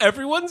 well,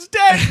 everyone's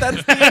dead.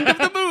 That's the end of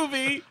the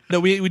movie. no,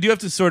 we do have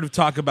to sort of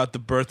talk about the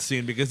birth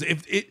scene because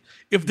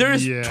if there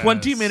is Yes.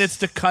 20 minutes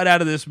to cut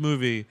out of this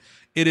movie,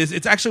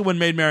 it's actually when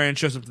Maid Marian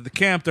shows up to the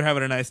camp. They're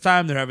having a nice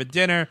time. They're having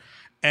dinner.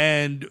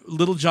 And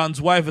Little John's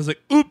wife is like,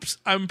 "Oops,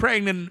 I'm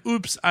pregnant.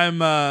 Oops,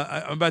 I'm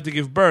about to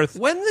give birth."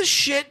 When the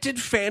shit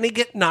did Fanny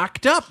get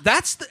knocked up?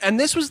 And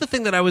this was the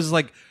thing that I was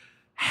like,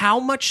 how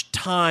much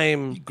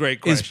time Great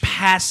is question.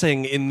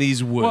 passing in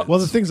these woods? Well,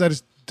 the things I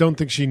just don't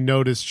think she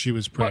noticed she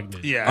was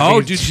pregnant. Yeah.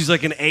 Oh, dude, she's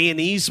like an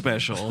A&E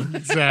special.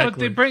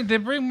 Exactly. But they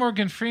bring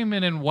Morgan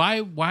Freeman, and why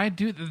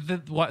do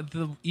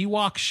the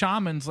Ewok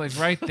shaman's like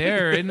right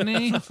there, isn't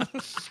he?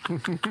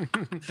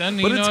 Then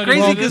you But know it's what crazy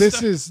Well,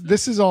 it is?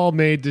 this is all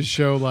made to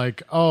show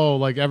like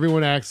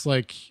everyone acts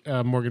like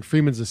Morgan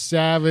Freeman's a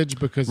savage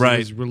because Right. of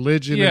his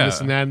religion Yeah. and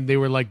this and that. And they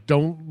were like,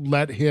 don't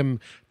let him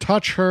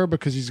touch her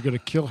because he's going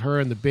to kill her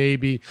and the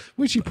baby,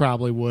 which he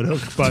probably would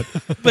have. But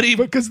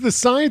because the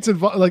science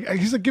involved, like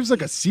he's like gives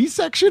like a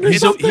C-section or He's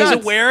something.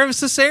 aware of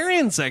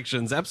cesarean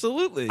sections,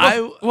 absolutely.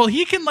 Well,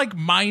 he can like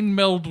mind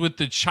meld with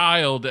the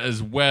child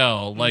as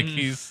well. Like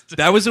he's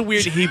That was a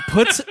weird.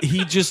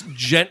 He just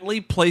gently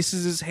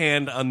places his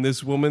hand on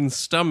this woman's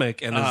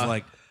stomach and is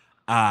like,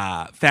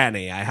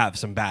 Fanny, I have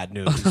some bad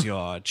news.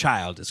 Your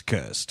child is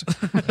cursed.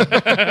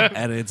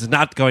 And it's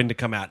not going to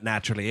come out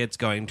naturally. It's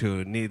going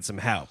to need some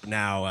help.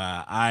 Now,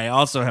 I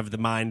also have the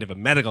mind of a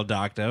medical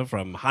doctor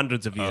from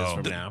hundreds of years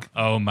from now.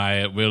 oh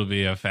my, it will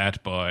be a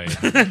fat boy.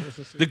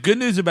 The good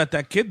news about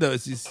that kid though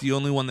is he's the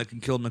only one that can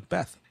kill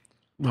Macbeth.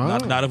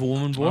 Not of a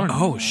woman born.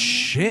 Oh,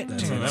 shit,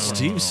 dude.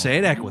 Steve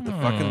Sadak with the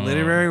fucking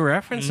literary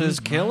references,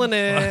 killing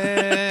it.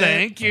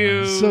 Thank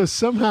you. So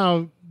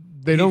somehow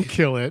they don't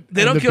kill it.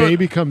 They and don't the kill it.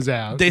 baby comes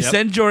out. They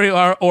send Jory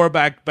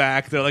Orbach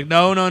back. They're like,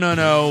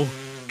 no.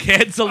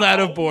 Cancel that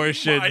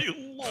abortion. My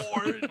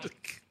lord.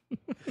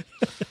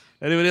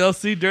 Anybody else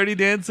see Dirty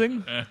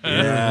Dancing?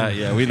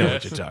 Yeah, we know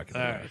what you're talking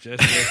All about. right,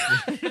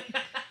 just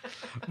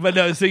but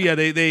no. So yeah,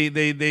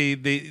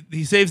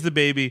 he saves the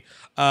baby.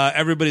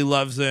 Everybody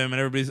loves him, and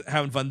everybody's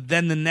having fun.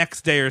 Then the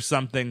next day or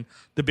something,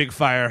 the big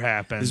fire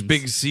happens. This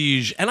big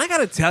siege. And I got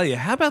to tell you,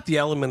 how about the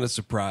element of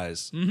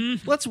surprise?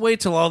 Mm-hmm. Let's wait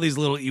till all these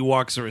little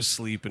Ewoks are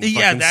asleep. And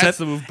Yeah, fucking that's set,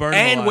 the move, burn them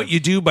And alive. what you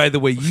do, by the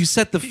way, you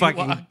set the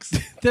fucking...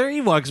 Ewoks. They're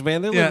Ewoks,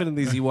 man. They're Yeah. living in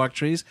these Ewok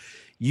trees.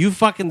 You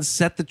fucking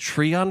set the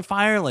tree on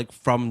fire, like,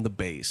 from the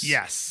base.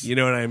 Yes. You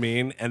know what I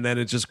mean? And then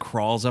it just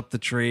crawls up the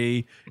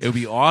tree. It would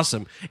be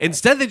awesome.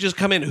 Instead, they just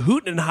come in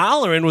hooting and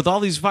hollering with all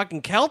these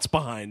fucking Celts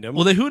behind them.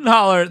 Well, they hoot and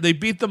holler, they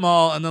beat them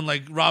all, and then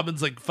like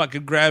Robin's like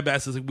fucking grab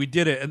asses, like we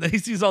did it, and then he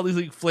sees all these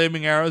like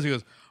flaming arrows. He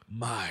goes,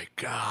 "My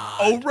God!"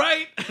 oh,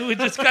 right. Which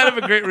is kind of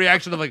a great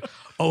reaction of like,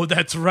 "Oh,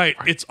 that's right,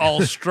 it's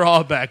all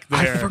straw back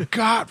I there."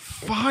 forgot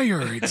fire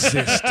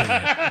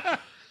existed.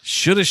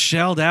 Should have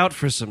shelled out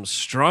for some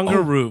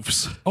stronger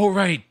roofs. Oh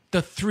right,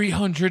 the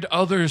 300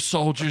 other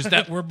soldiers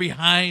that were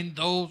behind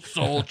those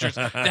soldiers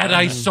that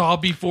I saw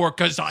before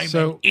because I'm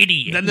an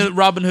idiot. Then the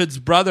Robin Hood's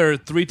brother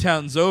 3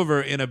 towns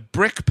over in a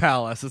brick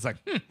palace is like,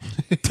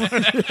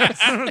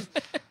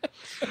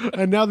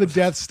 And now the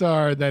Death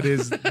Star that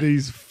is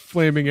these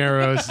flaming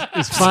arrows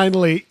is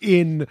finally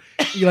in,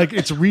 like,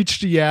 it's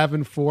reached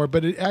Yavin 4,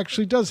 but it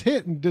actually does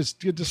hit and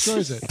it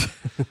destroys it.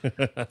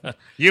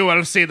 you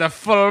will see the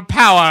full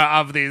power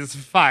of these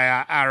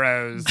fire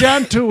arrows.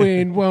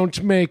 Dantooine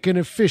won't make an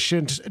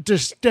efficient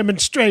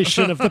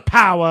demonstration of the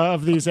power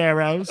of these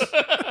arrows.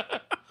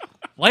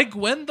 Like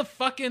when the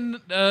fucking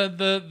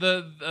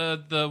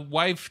the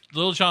wife,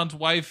 Lil Jon's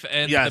wife,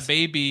 and Yes. the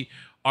baby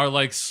are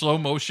like slow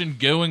motion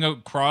going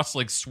across,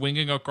 like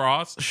swinging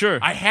across. Sure.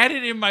 I had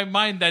it in my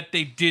mind that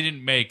they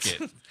didn't make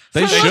it.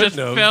 They just shouldn't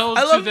have. fell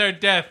I to love- their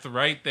death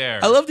right there.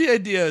 I love the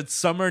idea. It's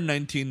summer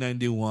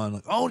 1991.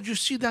 Like, oh, did you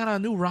see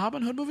that new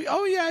Robin Hood movie?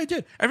 Oh, yeah, I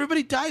did.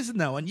 Everybody dies in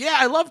that one. Yeah,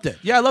 I loved it.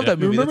 Yeah, I love that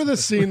movie. Remember the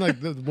scene,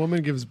 like the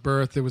woman gives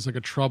birth, there was like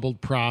a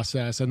troubled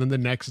process, and then the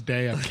next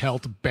day a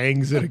Celt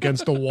bangs it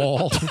against a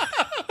wall.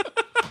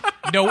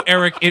 No,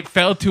 Eric, it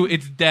fell to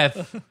its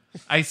death.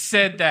 I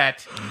said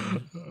that.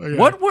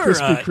 What were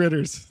crispy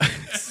critters?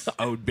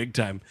 Oh, big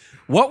time.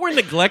 What we're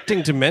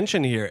neglecting to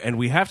mention here, and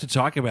we have to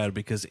talk about it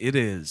because it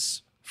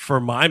is, for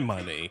my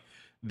money,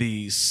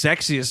 the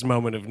sexiest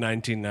moment of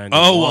 1991.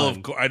 Oh, well,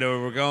 of course. I know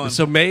where we're going.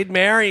 So Maid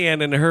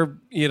Marian and her,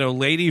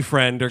 lady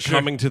friend are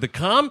coming to the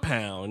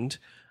compound.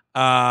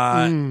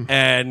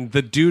 And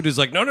the dude is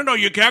like, no,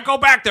 you can't go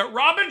back there.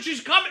 Robin,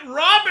 she's coming.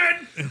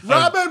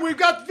 Robin, we've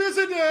got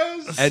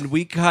visitors. And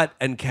we cut,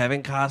 and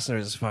Kevin Costner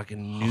is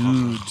fucking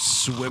nude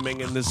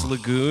swimming in this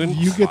lagoon.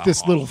 You get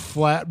this little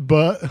flat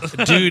butt.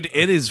 Dude,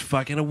 it is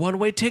fucking a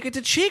one-way ticket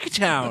to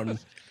Cheektown.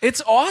 It's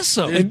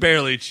awesome. It's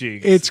barely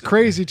cheeks. It's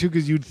crazy too,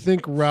 because you'd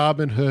think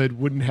Robin Hood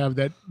wouldn't have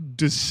that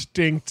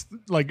distinct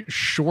like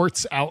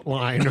shorts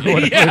outline or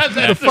whatever. Yeah, the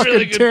that's a fucking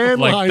really good- tan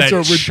Like lines that,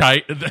 are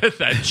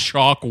that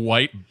chalk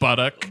white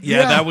buttock.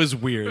 Yeah, that was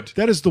weird.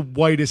 That is the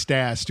whitest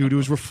ass, dude. It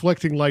was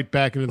reflecting light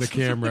back into the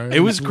camera. It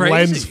was crazy.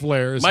 Lens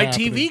flares. My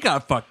happening. TV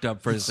got fucked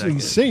up for a It's second.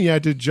 insane. You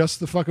had to adjust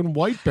the fucking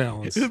white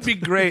balance. It would be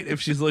great if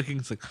she's looking.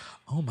 It's like,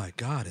 oh my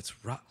god, it's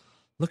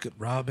look at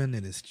Robin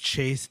and his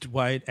chaste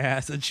white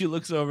ass, and she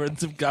looks over and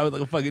some guy with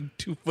like a fucking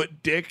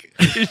 2-foot dick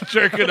is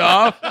jerking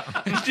off,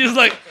 and she's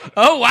like,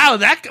 oh wow,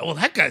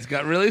 that guy's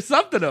got really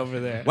something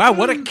over there. Wow,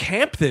 what a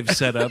camp they've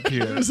set up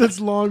here. It's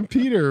Long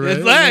Peter, right?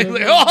 It's like,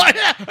 oh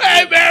yeah,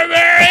 hey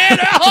Marian,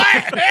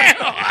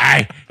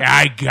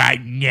 I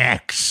got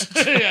next.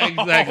 yeah,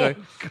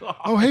 exactly.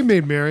 Oh, hey,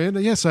 Maid Marian.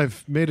 Yes,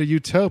 I've made a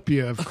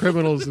utopia of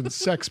criminals and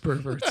sex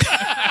perverts.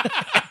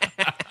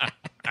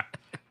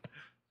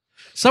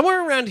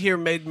 Somewhere around here,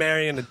 Maid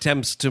Marian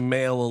attempts to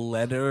mail a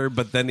letter,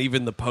 but then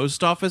even the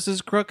post office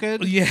is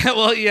crooked. Yeah,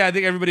 well, yeah, I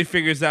think everybody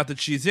figures out that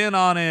she's in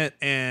on it,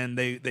 and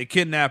they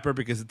kidnap her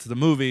because it's the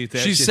movie.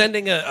 She's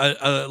sending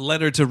a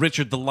letter to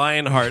Richard the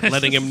Lionheart,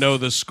 letting him know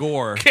the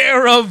score.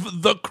 Care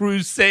of the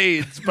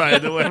Crusades, by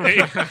the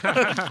way.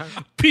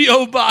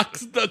 P.O.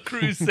 Box the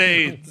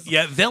Crusades.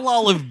 Yeah, they'll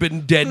all have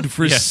been dead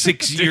for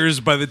 6 years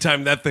by the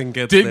time that thing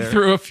gets Dig there.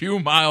 through a few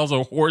miles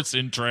of horse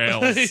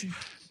entrails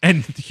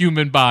and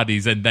human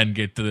bodies, and then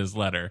get to this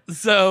letter.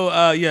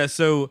 So,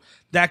 so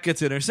that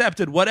gets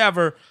intercepted.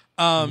 Whatever.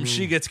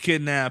 She gets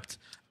kidnapped,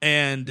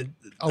 and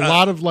A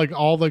lot of like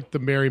all like the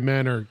merry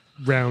men are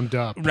round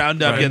up. Yeah, And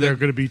they're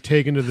going to be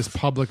taken to this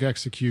public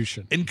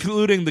execution.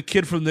 including the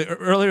kid from the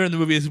earlier in the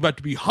movie is about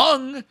to be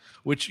hung,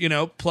 which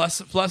plus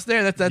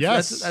there. That's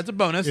a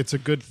bonus. It's a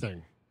good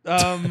thing.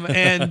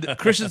 And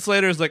Christian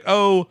Slater is like,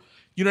 oh,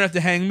 you don't have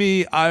to hang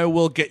me. I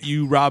will get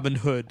you Robin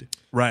Hood.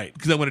 Right.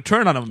 Because I'm going to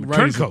turn on him.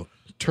 Turncoat.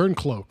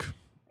 Turncloak.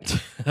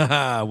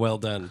 Well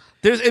done.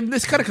 And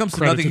this kind of comes to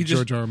Credit nothing. to He just,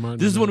 George R. R. Martin.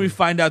 this is when we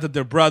find out that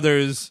they're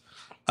brothers.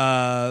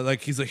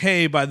 Like he's like,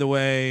 hey, by the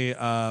way,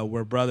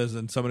 we're brothers,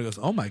 and somebody goes,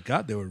 oh my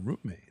god, they were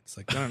roommates.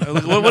 Like, I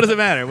don't know, what does it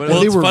matter? Well,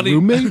 they it's were funny.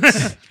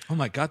 roommates? Oh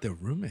my god, they're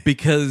roommates.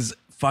 Because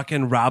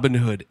fucking Robin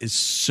Hood is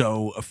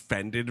so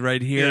offended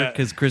right here Yeah.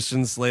 because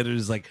Christian Slater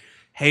is like,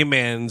 hey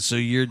man, so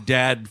your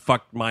dad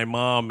fucked my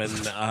mom and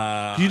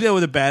Do you do that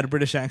with a bad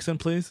British accent,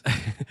 please?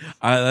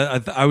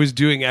 I was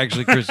doing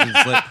actually Christian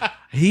Slater.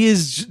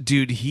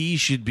 He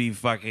should be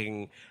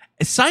fucking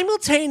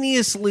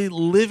simultaneously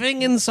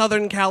living in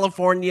Southern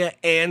California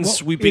and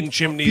sweeping It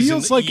chimneys in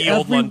feels like ye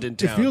old London It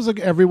town. feels like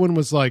everyone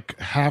was like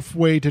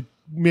halfway to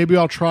maybe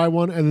I'll try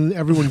one, and then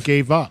everyone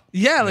gave up.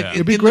 Yeah, like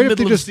It'd be great if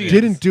they just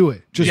didn't do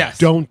it. Just Yes.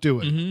 don't do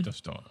it.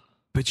 Just don't.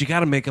 But you got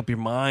to make up your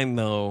mind,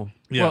 though.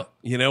 Yeah.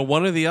 Well,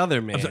 one or the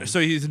other, man. I'm sorry, so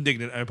he's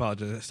indignant. I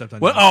apologize. I stepped on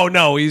Well, you. oh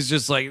no, he's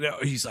just like, no,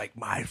 he's like,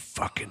 my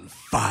fucking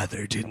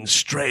father didn't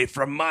stray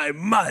from my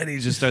mind. He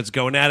just starts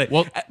going at it.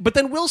 Well- But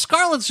then Will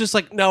Scarlet's just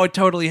like, no, it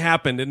totally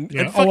happened. And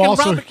Yeah. fucking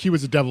Also, Robin, he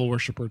was a devil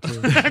worshiper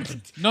too.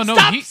 No,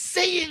 Stop he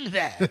saying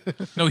that.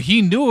 no,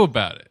 he knew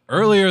about it.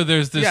 Earlier,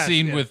 there's this Yes,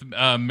 scene yeah. with he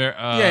Mary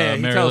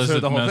tells her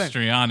Elizabeth the whole thing.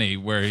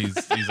 Mastriani, where he's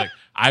like,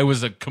 I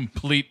was a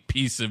complete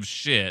piece of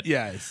shit.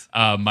 Yes.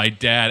 My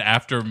dad,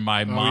 after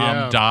my mom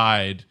yeah.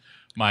 died,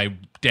 my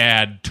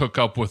dad took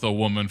up with a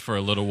woman for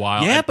a little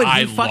while. Yeah, and but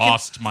I he fucking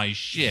lost my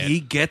shit. He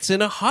gets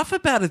in a huff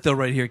about it though,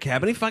 right here,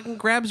 Cabin. He fucking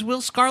grabs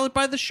Will Scarlet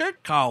by the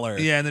shirt collar.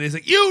 Yeah, and then he's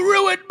like, "You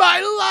ruined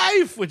my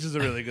life," which is a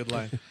really good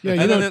line. Yeah,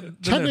 And you know, then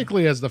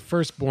technically, as the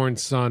firstborn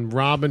son,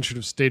 Robin should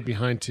have stayed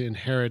behind to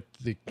inherit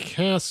the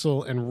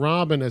castle, and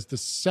Robin, as the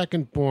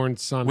second-born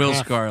son, Will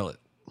Scarlet.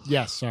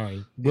 Yes,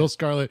 sorry. Will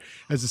Scarlet,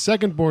 as the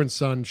second-born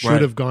son, should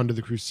Right. have gone to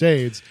the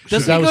Crusades. Doesn't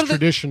Because he that go was to the-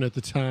 tradition at the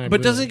time.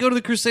 But doesn't he go to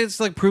the Crusades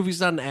to like prove he's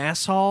not an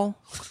asshole?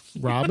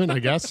 Robin? I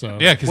guess so.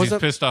 yeah, because he's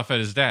Wasn't- pissed off at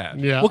his dad.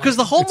 Yeah. Well, because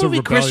the whole It's a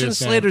movie, Christian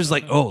rebellious act. Slater's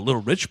like, "Oh,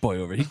 little rich boy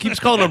over." He keeps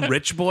calling him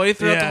rich boy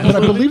throughout Yeah. the whole But I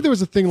movie. believe there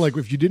was a thing like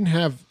if you didn't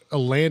have a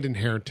land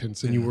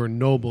inheritance and you were a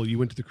noble, you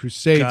went to the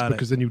Crusades Got it.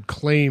 because then you'd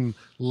claim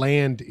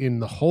land in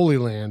the Holy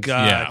Land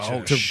Gotcha.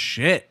 Oh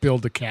shit!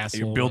 build a castle.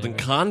 You're building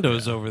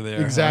condos over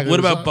there. Exactly. What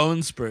It was about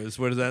bone spurs?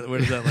 Where does that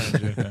land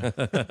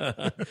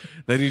you?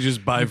 Then you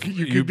just buy. you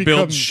You, could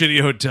build become-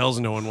 shitty hotels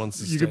no one wants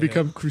to stay. You could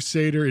become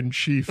Crusader in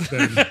Chief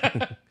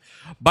then.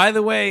 By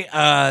the way,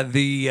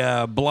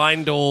 the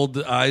blind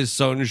old eyes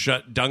sewn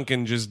shut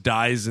Duncan just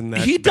dies in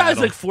that. He dies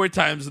battle. like 4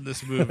 times in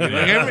this movie. Like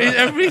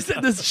every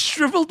this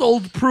shriveled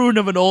old prune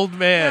of an old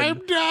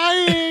man.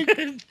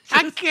 dying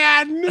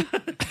again.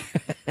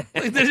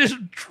 Like, they just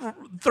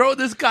throw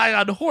this guy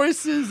on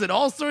horses and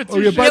all sorts Oh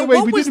of yeah, shit. by the way,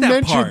 what we was didn't that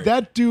mention part?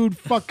 that dude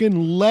fucking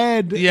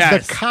led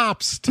Yes. the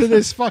cops to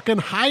this fucking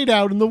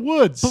hideout in the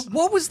woods. But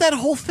what was that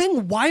whole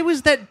thing? Why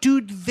was that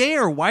dude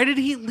there? Why did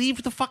he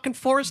leave the fucking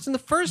forest in the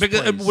first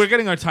Because place? we're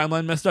getting our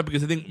timeline messed up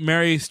because I think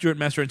Mary Stuart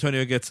Master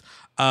Antonio gets,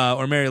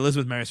 or Mary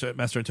Elizabeth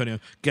Master Antonio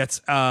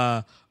gets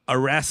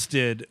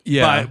arrested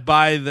Yeah.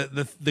 by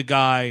the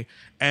guy,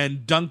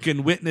 and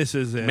Duncan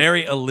witnesses it.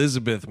 Mary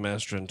Elizabeth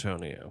Master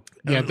Antonio.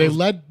 Yeah, they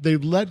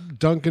let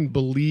Duncan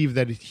believe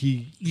that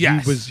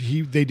Yes.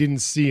 they didn't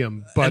see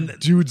him, but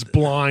dude's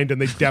blind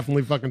and they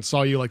definitely fucking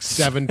saw you like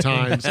 7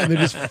 times and they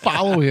just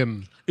follow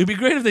him. It'd be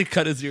great if they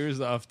cut his ears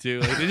off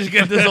too. Like, they just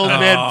get this old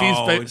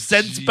man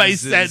sense by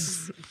Jesus.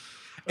 sense.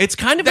 It's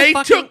kind of They a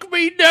fucking, took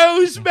me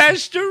nose,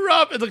 Master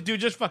Rob. It's like, dude,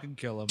 just fucking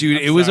kill him. dude.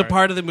 I'm It was a sorry.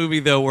 part of the movie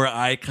though where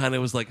I kind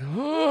of was like,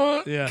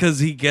 Yeah. because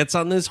he gets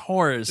on this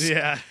horse,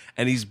 Yeah.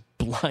 and he's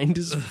blind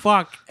as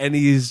fuck, and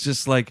he's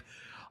just like,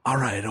 "All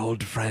right,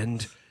 old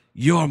friend,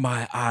 you're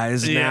my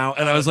eyes now."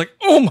 And I was like,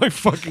 "Oh my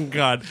fucking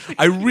god!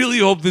 I really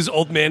hope this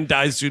old man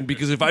dies soon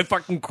because if I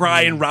fucking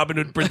cry in Robin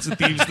Hood, Prince of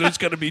Thieves, there's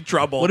gonna be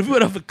trouble." What if he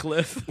went off a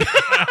cliff?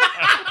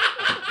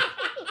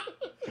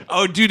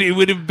 Oh, dude, it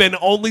would have been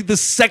only the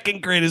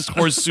second greatest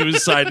horse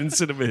suicide in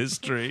cinema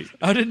history.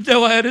 I didn't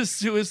know I had a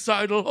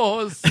suicidal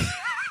horse.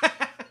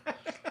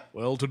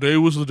 Well, today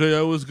was the day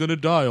I was going to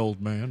die, old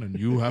man, and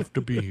you have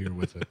to be here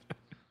with it.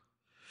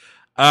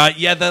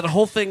 Yeah, that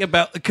whole thing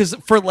about because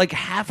for like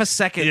half a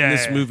second Yeah, in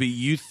this yeah. movie,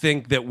 you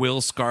think that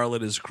Will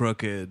Scarlet is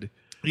crooked.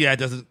 Yeah, it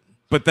doesn't.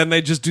 But then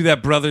they just do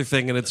that brother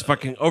thing and it's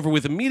fucking over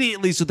with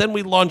immediately. So then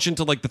we launch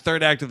into like the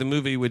third act of the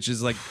movie, which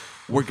is like,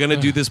 we're going to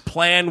do this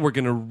plan. We're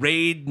going to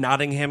raid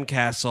Nottingham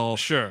Castle.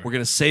 Sure. We're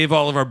going to save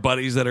all of our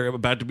buddies that are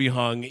about to be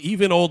hung.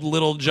 Even old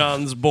Little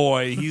John's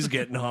boy, he's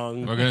getting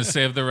hung. We're going to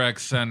save the rec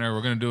center.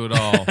 We're going to do it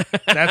all.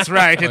 That's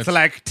right. It's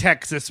like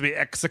Texas. We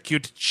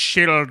execute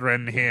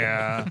children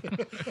here.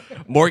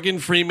 Morgan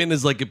Freeman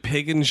is like a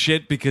pig in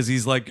shit because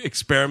he's like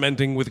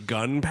experimenting with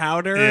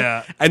gunpowder.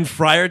 Yeah. And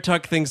Friar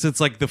Tuck thinks it's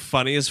like the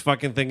funniest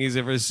fucking thing he's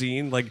ever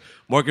seen. Like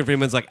Morgan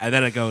Freeman's like, and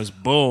then it goes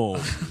boom.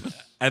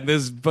 And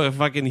this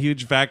fucking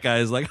huge fat guy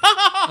is like,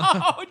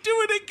 oh, do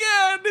it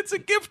again. It's a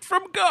gift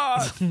from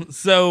God.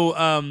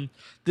 So,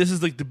 this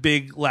is like the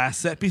big last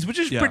set piece, which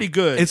is Yeah. pretty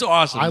good. It's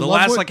awesome. I The love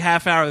last what- like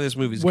half hour of this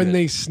movie is When good.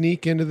 they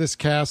sneak into this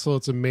castle,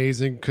 it's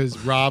amazing because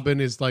Robin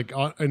is like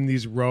in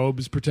these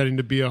robes pretending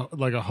to be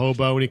like a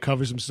hobo and he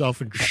covers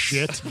himself in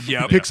shit.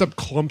 Yep. Picks up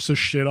clumps of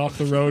shit off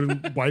the road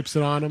and wipes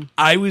it on him.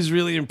 I was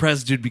really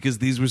impressed, dude, because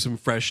these were some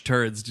fresh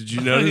turds. Did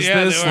you notice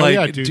Yeah, this? they were. Oh,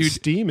 yeah, dude,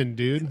 steaming,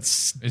 dude.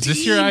 Is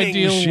this your steaming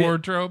ideal shit.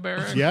 wardrobe,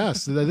 Eric?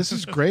 Yes, this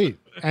is great.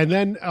 And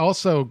then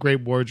also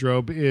great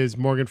wardrobe is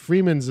Morgan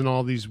Freeman's in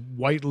all these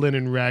white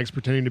linen rags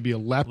pretending to be a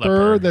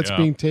leper that's yeah.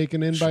 being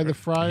taken in by the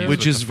friar. Which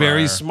with is the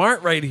very friar.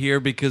 smart right here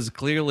because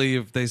clearly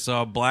if they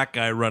saw a black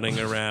guy running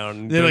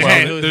around, They're like, well,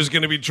 hey, there's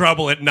going to be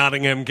trouble at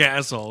Nottingham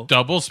Castle.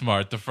 Double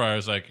smart. The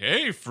friar's like,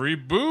 hey, free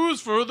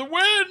booze for the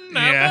win.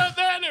 How Yeah. about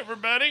that,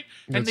 everybody?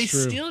 And That's they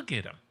true. still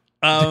get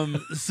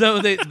him. So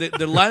they're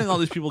lining all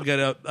these people get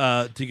up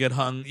to get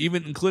hung,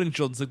 even including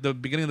children. It's like the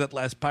beginning of that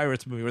last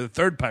Pirates movie, or the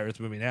third Pirates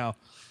movie now.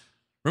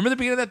 Remember the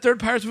beginning of that third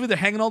Pirates movie? They're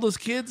hanging all those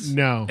kids?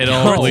 No. It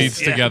all No.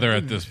 bleeds Yeah. together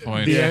at this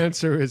point. The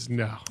answer is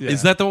no.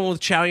 Is that the one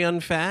with Chow Yun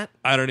Fat?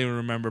 I don't even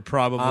remember.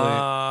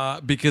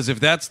 Probably. Because if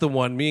that's the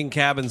one, me and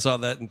Cabin saw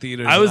that in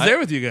theaters. I was there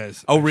with you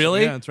guys. Oh,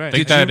 really? Yeah, that's right. I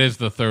think that is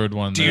the third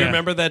one. Do you there.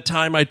 remember that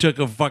time I took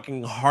a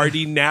fucking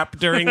hearty nap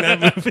during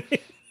that movie?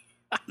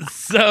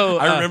 So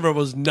I remember it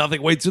was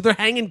nothing. Wait, so they're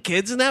hanging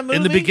kids in that movie?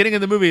 in the beginning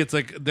of the movie, it's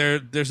like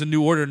there's a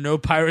new order, no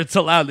pirates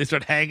allowed. They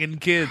start hanging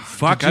kids.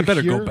 Fuck, Did I you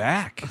better hear- go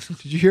back.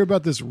 Did you hear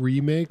about this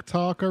remake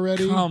talk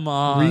already? Come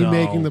on.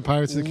 Remaking No. the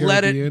Pirates of the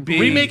Let it Caribbean. be.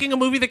 Remaking a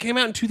movie that came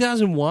out in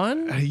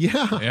 2001?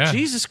 Yeah. Yeah.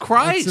 Jesus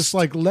Christ. It's just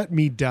like, let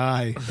me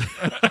die.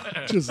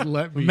 Just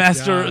let me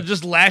Master, die.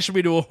 just lash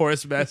me to a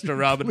horse, Master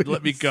Robin, and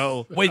let me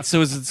go. Wait,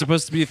 so is it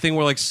supposed to be a thing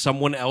where like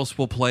someone else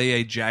will play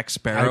a Jack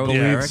Sparrow I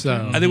believe character?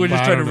 so. I think we're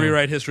just I trying to don't know.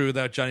 rewrite history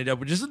without Johnny Depp,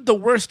 which isn't the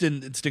worst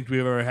instinct we've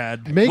ever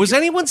had. Make Was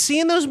anyone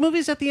seeing those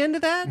movies at the end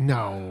of that?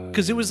 no.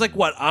 Because it was like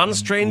what, On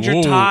Stranger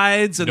Whoa,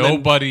 Tides, and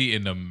nobody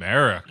in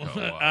America. was. Oh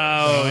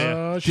yeah.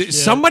 Oh, then shit.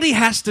 somebody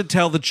has to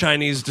tell the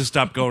Chinese to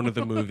stop going to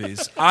the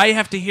movies. I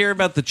have to hear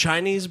about the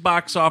Chinese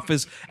box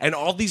office and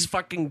all these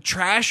fucking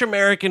trash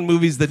American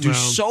movies that do Well,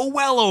 so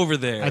well over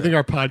there. I think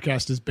our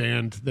podcast is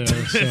banned there.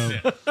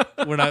 So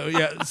We're not.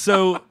 Yeah.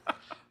 So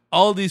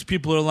all these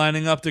people are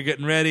lining up. They're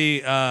getting ready.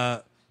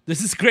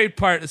 This is a great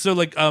part. So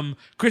like,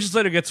 Christian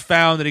Slater gets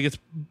found and he gets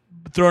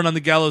thrown on the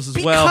gallows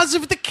as well. because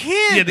of the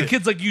kid. Yeah, the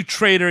kid's like, "You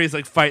traitor!" He's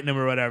like fighting him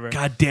or whatever.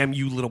 God damn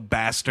you, little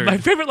bastard. My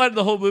favorite line of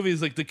the whole movie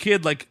is like the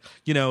kid, like,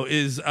 you know,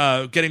 is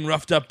getting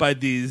roughed up by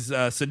these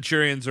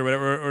centurions or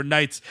whatever, or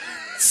knights.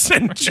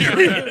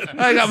 Centurion.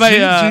 I got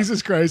my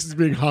Jesus Christ is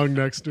being hung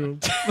next to him.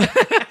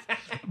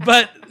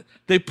 but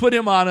they put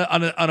him on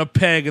a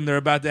peg and they're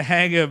about to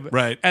hang him.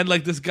 Right. And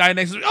like this guy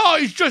next to him, oh,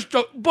 he's just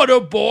but a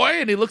boy.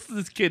 And he looks at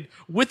this kid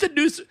with a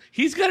noose.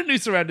 He's got a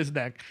noose around his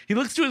neck. He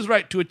looks to his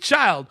right to a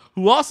child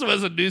who also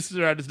has a noose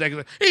around his neck. He's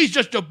like, he's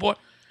just a boy.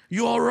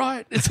 You all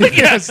right? It's like,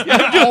 yes. Yeah,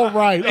 I'm doing, All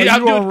right. Are yeah,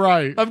 I'm you all doing-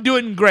 right? I'm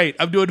doing great.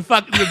 I'm doing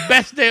fucking the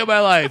best day of my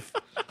life.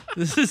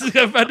 This is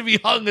about to be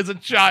hung as a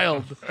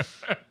child.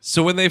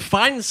 So when they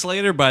find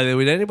Slater, by the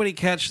way, did anybody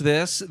catch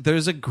this?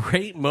 There's a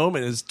great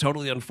moment. It's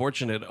totally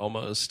unfortunate,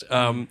 almost.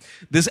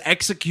 This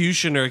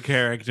executioner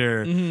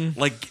character,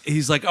 like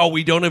he's like, "Oh,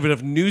 we don't have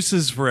enough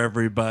nooses for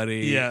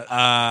everybody."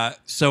 Yeah.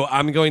 So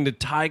I'm going to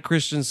tie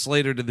Christian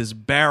Slater to this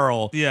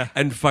barrel. Yeah.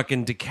 And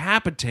fucking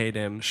decapitate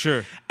him.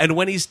 Sure. And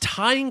when he's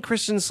tying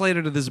Christian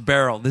Slater to this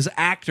barrel, this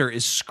actor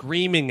is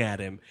screaming at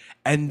him,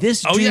 and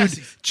this dude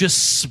yes. just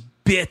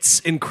spits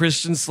in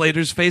Christian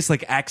Slater's face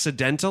like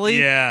accidentally.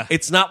 Yeah.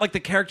 It's not like the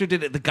character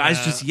did it. The guy's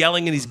just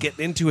yelling and he's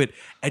getting into it,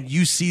 and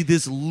you see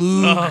this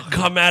lube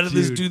come out of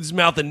this dude. dude's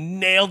mouth and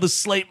nail the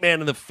slate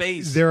man in the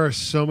face. There are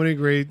so many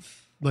great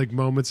like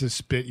moments of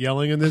spit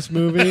yelling in this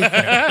movie.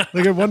 Like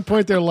at one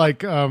point they're like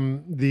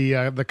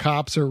the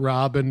cops are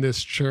robbing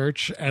this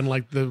church and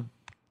like the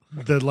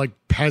like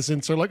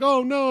peasants are like,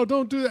 oh no,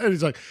 don't do that. And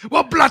he's like,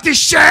 well, bloody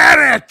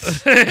share it.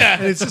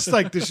 And it's just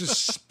like there's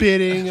just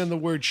spitting and the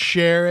word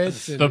share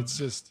it. And it's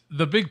just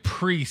The big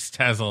priest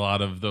has a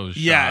lot of those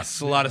shots.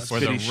 Yes, a lot of where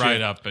they're spitty right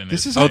shit. up in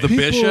this it. is how the people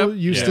bishop?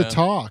 used Yeah. to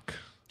talk.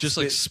 Just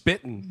like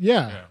spitting.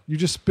 Yeah, you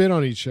just spit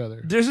on each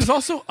other. There's this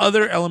also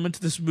other element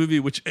to this movie,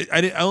 which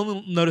I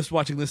only noticed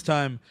watching this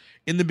time.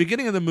 In the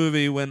beginning of the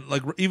movie, when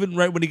like even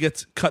right when he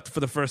gets cut for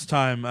the first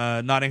time,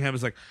 Nottingham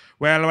is like,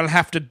 "Well, we'll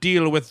have to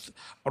deal with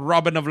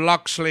Robin of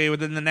Locksley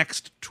within the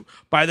next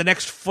by the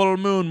next full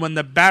moon when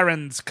the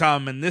barons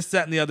come and this,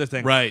 that, and the other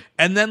thing." Right.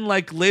 And then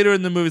like later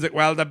in the movie, it's like,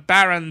 "Well, the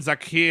barons are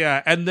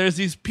here," and there's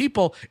these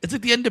people. It's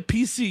like the end of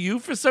PCU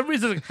for some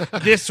reason.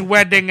 Like, this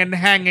wedding and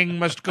hanging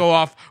must go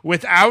off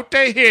without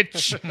a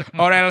hitch,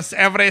 or else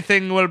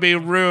everything will be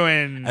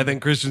ruined. And then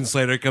Christian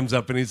Slater comes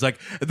up and he's like,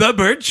 the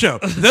bird show,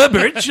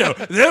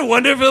 the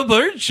wonderful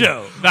bird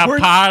show. The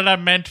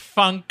Parliament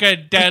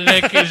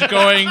Funkadelic is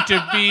going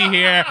to be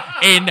here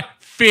in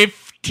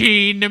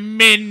 15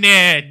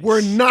 minutes.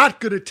 We're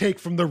not going to take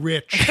from the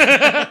rich.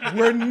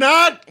 We're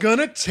not going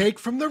to take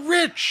from the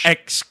rich.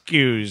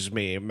 Excuse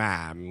me,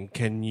 ma'am,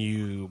 can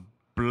you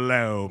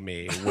blow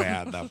me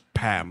where the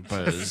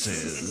Pampers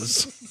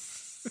is?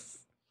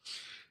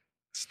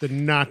 It's the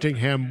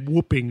Nottingham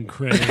whooping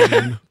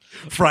crane.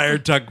 Friar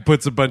Tuck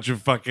puts a bunch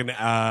of fucking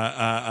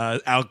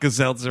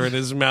Alka-Seltzer in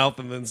his mouth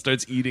and then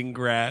starts eating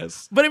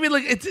grass. But I mean,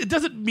 like, it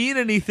doesn't mean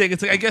anything.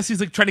 It's like, I guess he's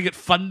like trying to get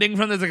funding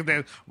from this.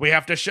 Like, we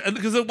have to,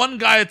 because the one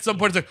guy at some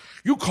point is like,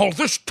 you call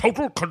this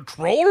total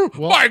control?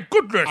 Well, My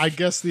goodness. I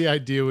guess the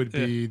idea would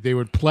be they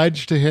would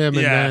pledge to him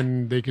and Yeah.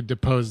 then they could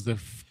depose the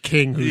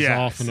king who's Yes,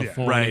 off in a yeah.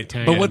 foreign Right.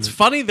 town. But what's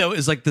funny, though,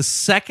 is like the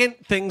second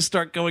things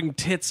start going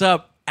tits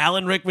up,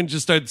 Alan Rickman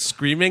just starts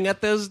screaming at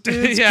those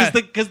dudes. Yeah.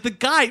 Because the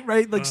guy,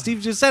 right, like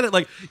Steve just said it,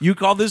 like, you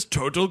call this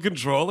total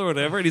control or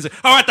whatever. And he's like,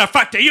 oh, what the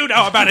fuck do you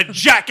know about it,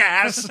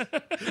 jackass?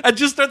 And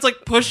just starts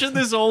like pushing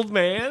this old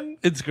man.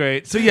 It's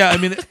great. So yeah, I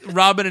mean,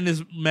 Robin and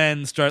his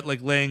men start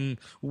like laying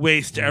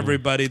waste to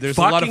everybody. There's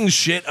a lot Fucking of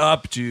shit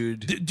up,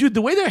 dude. dude.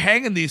 The way they're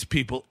hanging these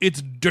people,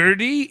 it's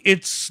dirty,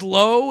 it's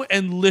slow,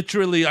 and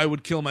literally, I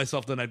would kill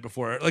myself the night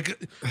before.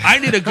 Like, I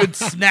need a good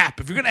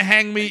snap. If you're gonna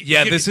hang me,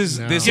 Yeah, give this me- is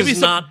give me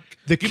some- not.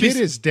 the give me kid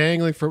s- is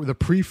dangling for the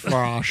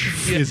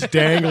pre-frosh is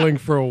dangling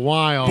for a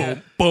while.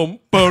 Boom,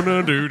 boom,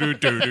 doo, doo, doo,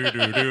 doo,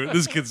 doo, doo.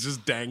 This kid's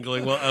just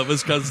dangling while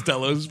Elvis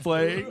Costello's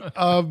playing.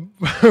 Robin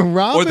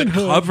Or the Hood,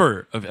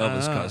 cover of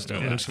Elvis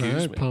Costello. That's Excuse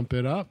right, me. pump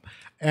it up.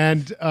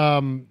 And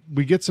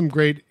we get some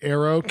great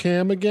arrow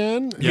cam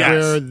again,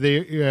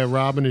 where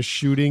Robin is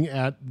shooting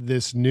at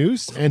this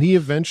noose, and he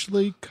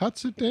eventually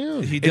cuts it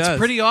down. He does. It's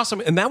pretty awesome.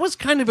 And that was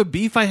kind of a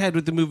beef I had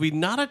with the movie.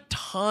 Not a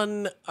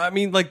ton. I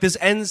mean, like this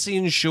end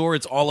scene, sure,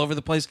 it's all over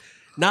the place.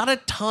 Not a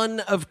ton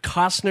of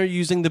Costner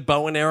using the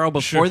bow and arrow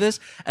before this.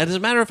 And as a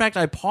matter of fact,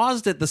 I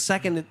paused it the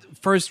second it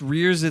first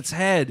rears its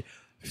head.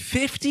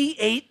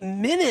 58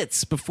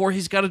 minutes before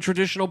he's got a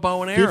traditional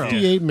bow and arrow.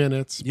 58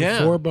 minutes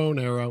before bow and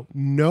arrow.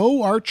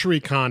 No archery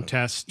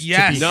contest to be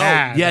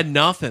had. Yeah,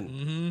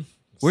 nothing.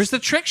 Where's the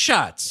trick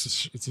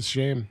shots? It's a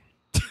shame.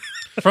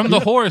 From the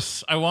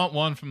horse. I want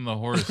one from the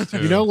horse,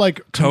 too. You know,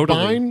 like,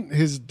 combine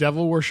his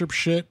devil worship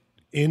shit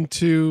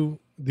into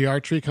the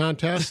archery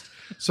contest.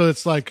 So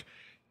it's like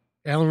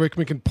Alan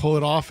Rickman can pull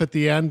it off at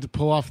the end to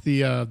pull off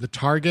the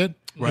target.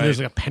 Right. And there's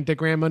like a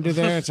pentagram under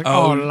there. It's like,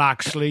 oh,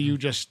 Loxley, you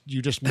just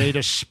made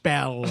a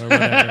spell or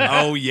whatever.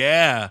 Oh,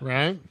 yeah.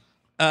 Right?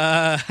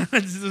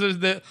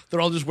 They're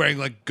all just wearing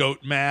like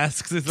goat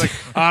masks. It's like,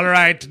 all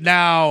right,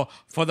 now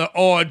for the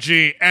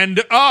orgy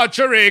and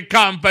archery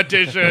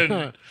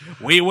competition.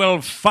 We will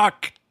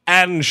fuck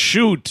and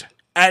shoot.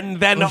 And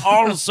then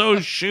also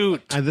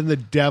shoot. And then the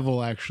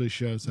devil actually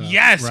shows up.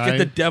 Yes, right? get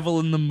the devil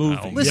in the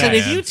movie. Listen,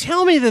 if you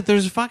tell me that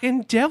there's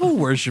fucking devil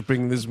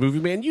worshipping in this movie,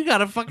 man, you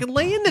gotta fucking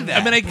lay into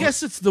that. I mean, I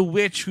guess it's the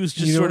witch who's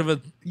just sort of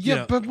a...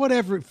 but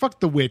whatever.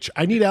 Fuck the witch.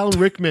 I need Alan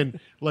Rickman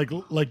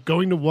like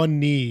going to one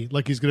knee,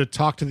 like he's going to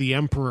talk to the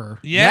emperor.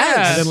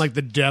 Yes. And then like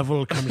the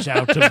devil comes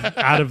out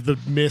of the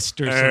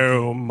mist or something.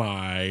 Oh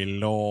my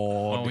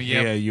lord! Oh,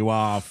 yeah. Here you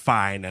are,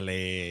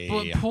 finally.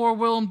 But poor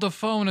Willem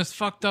Dafoe and his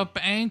fucked up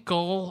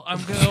ankle.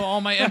 All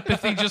my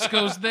empathy just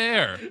goes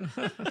there.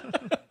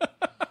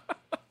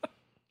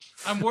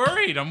 I'm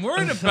worried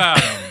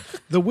about him.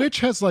 The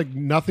witch has like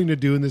nothing to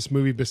do in this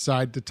movie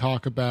beside to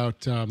talk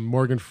about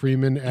Morgan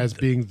Freeman as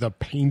being the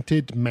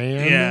painted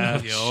man.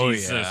 Yeah.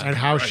 And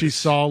how she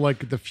saw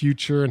like the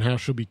future and how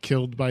she'll be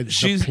killed by the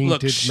painted man.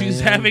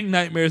 She's having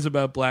nightmares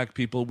about black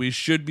people. We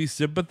should be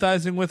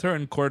sympathizing with her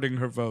and courting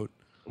her vote.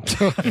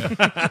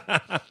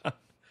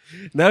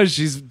 No,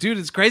 dude,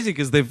 it's crazy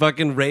because they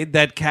fucking raid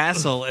that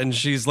castle and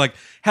she's like,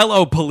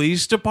 hello,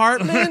 police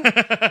department?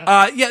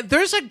 Yeah,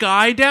 there's a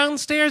guy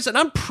downstairs and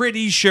I'm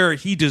pretty sure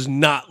he does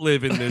not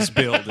live in this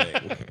building.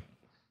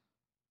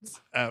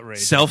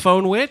 Outrageous. Cell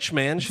phone witch,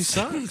 man, she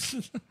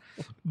sucks.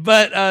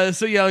 But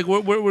so yeah, like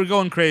we're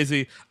going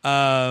crazy.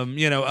 Finally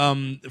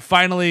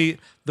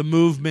the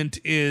movement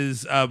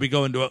is we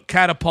go into a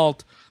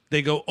catapult.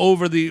 They go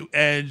over the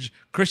edge.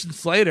 Christian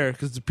Slater,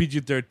 because it's a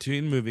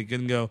PG-13 movie,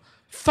 can go,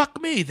 fuck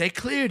me, they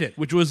cleared it.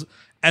 Which was,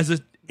 as a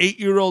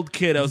 8-year-old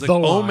kid, I was like,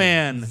 oh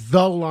man,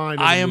 the line.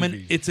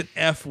 It's an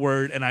F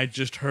word, and I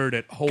just heard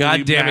it. Holy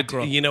God damn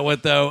mackerel. it! You know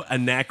what though?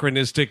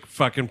 Anachronistic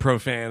fucking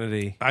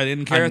profanity. I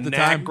didn't care at the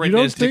time. You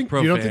don't think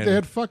they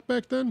had fuck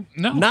back then?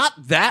 No.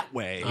 Not that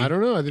way. I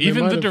don't know. I think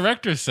Even the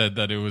director said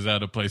that it was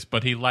out of place,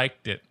 but he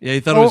liked it. Yeah, he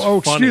thought it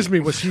was funny. Excuse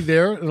me. Was he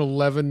there in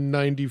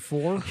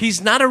 1194?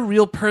 He's not a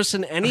real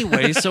person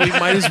anyway, so he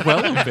might as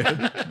well have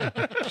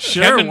been.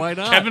 Sure, why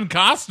not? Kevin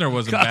Costner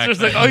wasn't back Costner's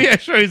then. like, oh yeah,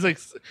 sure.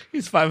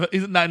 He's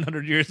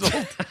 900 years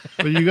old.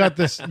 But you got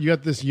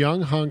this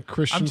young hunk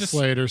Christian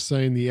Slater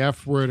saying the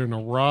F word in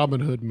a Robin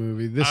Hood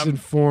movie. This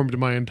informed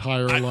my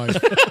entire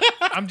life.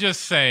 I'm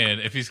just saying,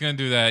 if he's going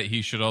to do that,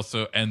 he should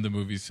also end the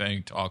movie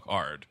saying "talk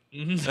hard."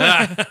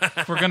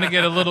 If we're going to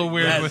get a little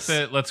weird with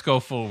it, let's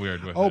go full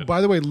weird with it. Oh, by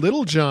the way,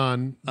 Little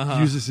John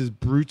uses his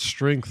brute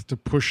strength to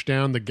push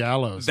down the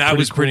gallows. That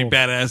was pretty cool.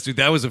 badass, dude.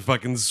 That was a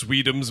fucking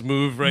Sweetums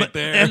move right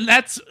there. And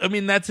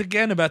that's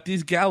again about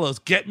these gallows.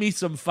 Get me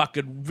some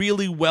fucking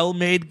really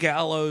well-made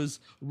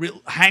gallows.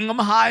 Hang them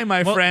high,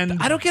 my friend.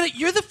 I don't get it.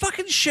 You're the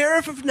fucking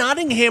sheriff of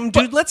Nottingham,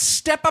 dude. Let's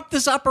step up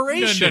this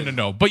operation.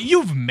 No. But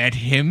you've met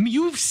him.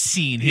 You've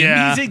seen him.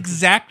 Yeah. He's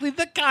exactly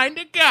the kind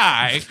of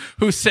guy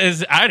who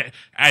says,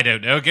 I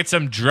don't know, get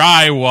some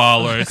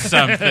drywall or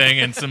something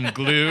and some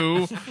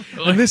glue.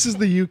 And this is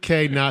the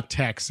UK, not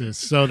Texas,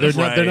 so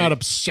they're not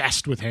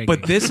obsessed with hanging.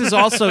 But this is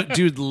also,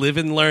 dude, live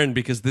and learn,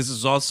 because this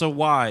is also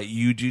why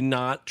you do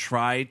not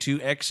try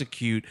to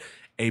execute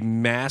a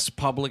mass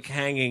public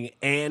hanging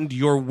and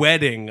your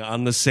wedding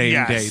on the same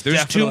day. There's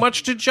definitely. too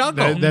much to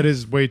juggle. that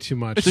is way too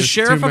much. The There's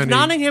sheriff too of many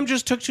Nottingham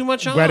just took too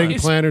much on. wedding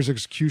planners,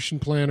 execution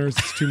planners.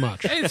 It's too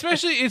much. Hey,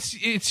 especially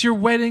it's your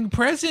wedding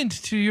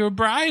present to your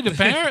bride,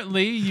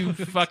 apparently, you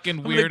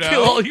fucking weirdo.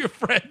 Kill all your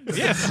friends.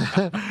 Yes.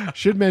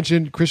 Should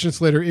mention Christian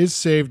Slater is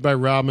saved by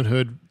Robin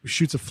Hood, who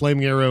shoots a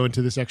flaming arrow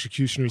into this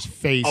executioner's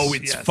face. Oh,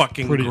 it's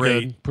fucking pretty great.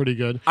 good. Pretty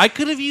good. I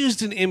could have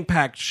used an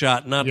impact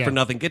shot, not for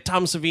nothing. Get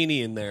Tom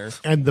Savini in there.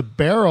 And the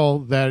barrel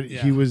that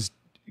he was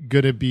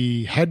going to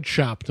be head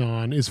chopped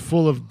on is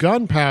full of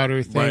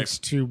gunpowder, thanks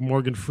to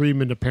Morgan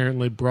Freeman.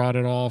 Apparently, brought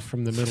it all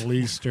from the Middle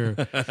East, or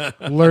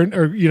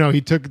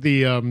he took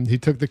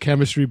the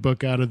chemistry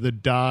book out of the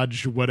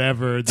Dodge,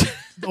 whatever, the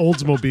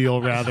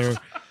Oldsmobile rather,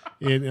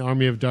 in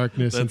Army of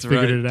Darkness, and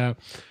figured it out.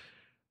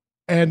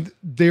 And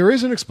there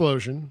is an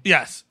explosion.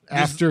 Yes.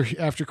 After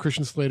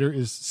Christian Slater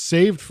is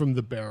saved from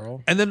the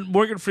barrel. And then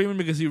Morgan Freeman,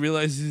 because he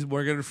realizes he's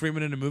Morgan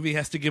Freeman in a movie,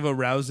 has to give a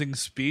rousing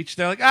speech.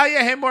 They're like, oh,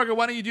 yeah, hey, Morgan,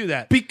 why don't you do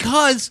that?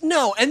 Because,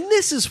 no, and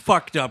this is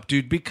fucked up,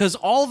 dude, because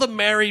all the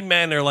married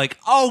men are like,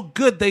 oh,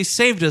 good, they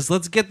saved us.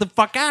 Let's get the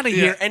fuck out of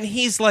here. And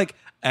he's like,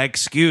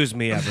 excuse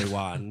me,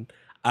 everyone.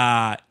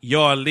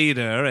 Your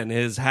leader and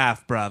his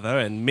half-brother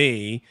and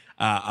me,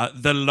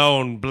 the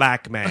lone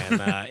black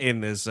man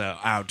in this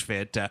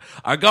outfit,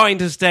 are going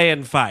to stay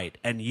and fight,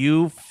 and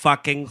you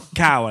fucking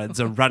cowards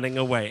are running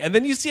away. And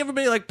then you see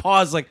everybody like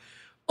pause, like,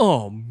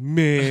 oh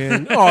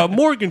man,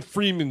 Morgan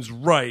Freeman's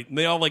right. And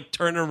they all like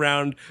turn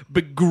around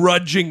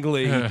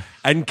begrudgingly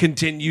and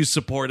continue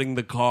supporting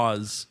the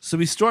cause. So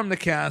we storm the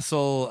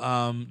castle.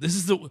 This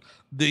is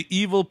the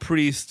evil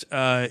priest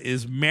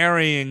is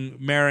marrying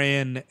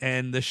Marion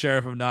and the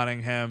sheriff of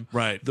Nottingham.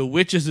 Right. The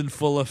witch is in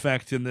full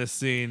effect in this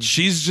scene.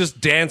 She's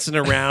just dancing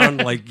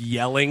around like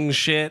yelling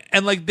shit.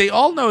 And like they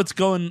all know it's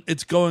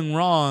going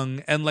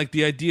wrong. And like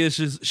the idea is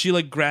just, she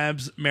like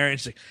grabs Marion.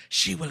 She's like,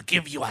 she will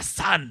give you a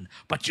son,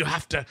 but you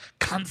have to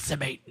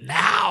consummate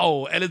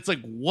now. And it's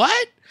like,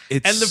 what?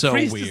 It's and the so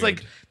priest weird. is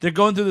like, they're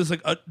going through this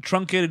like a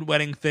truncated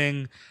wedding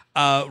thing.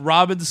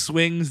 Robin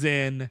swings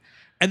in,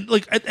 and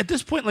like at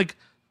this point, like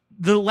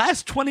the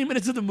last 20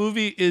 minutes of the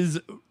movie is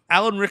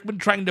Alan Rickman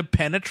trying to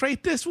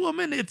penetrate this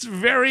woman. It's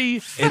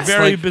very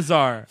like-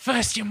 bizarre.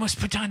 First, you must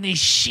put on these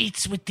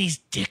sheets with these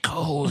dick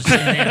holes in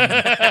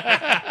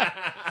them.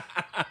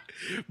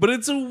 But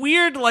it's a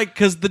weird, like,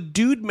 because the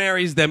dude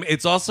marries them.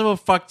 It's also a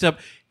fucked up.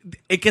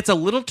 It gets a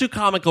little too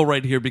comical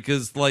right here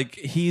because, like,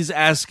 he's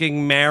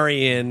asking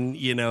Marion,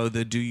 you know,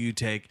 the do you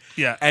take?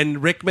 Yeah.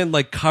 And Rickman,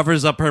 like,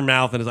 covers up her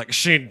mouth and is like,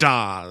 she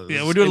does.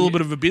 Yeah, we're doing a little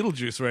bit of a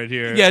Beetlejuice right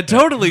here. Yeah,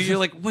 totally. You're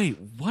like, wait,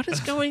 what is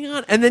going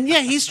on? And then,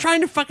 yeah, he's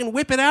trying to fucking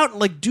whip it out and,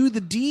 like, do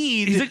the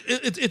deed. He's like,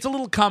 it's a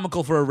little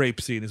comical for a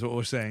rape scene, is what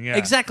we're saying. Yeah,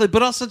 Exactly.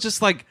 But also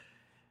just, like,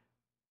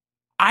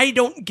 I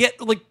don't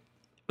get, like,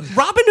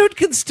 Robin Hood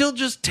can still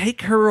just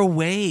take her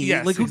away.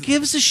 Yes, like, who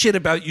gives a shit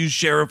about you,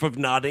 Sheriff of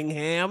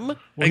Nottingham?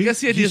 I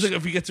guess the idea is like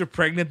if he gets her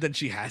pregnant, then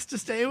she has to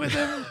stay with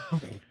him.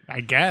 I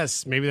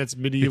guess. Maybe that's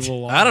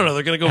medieval law. I don't know.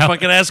 They're going to go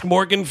fucking ask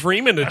Morgan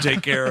Freeman to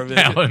take care of it.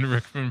 Alan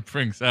Rickman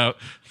brings out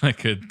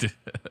like a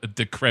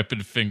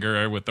decrepit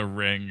finger with a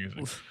ring. He's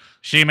like,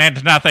 she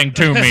meant nothing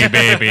to me,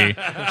 baby.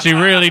 She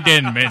really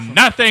didn't mean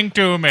nothing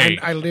to me. And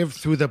I lived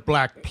through the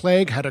Black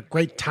Plague, had a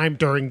great time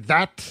during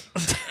that.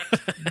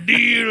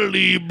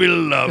 Dearly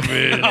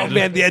beloved. Oh,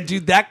 man. Yeah,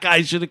 dude, that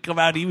guy should have come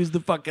out. He was the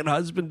fucking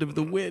husband of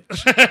the witch.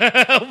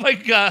 Oh, my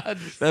God.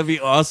 That'd be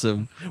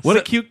awesome. What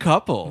a cute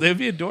couple. They'd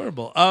be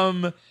adorable.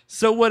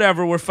 So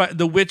whatever.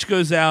 The witch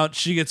goes out.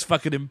 She gets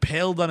fucking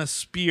impaled on a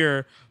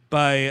spear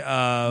by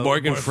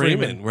Morgan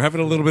Freeman. We're having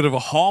a little bit of a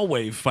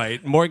hallway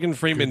fight. Morgan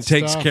Freeman Good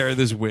takes stuff. care of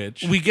this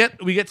witch. We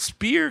get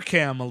spear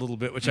cam a little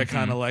bit, which I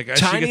kind of like. She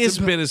gets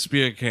Tiniest bit of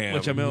spear cam.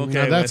 which I'm okay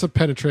Now that's with. a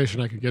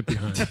penetration I could get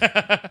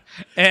behind.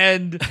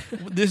 And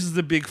this is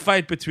the big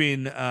fight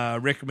between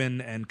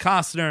Rickman and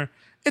Costner.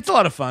 It's a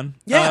lot of fun.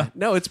 Yeah,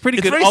 no, it's pretty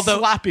It's good. very Although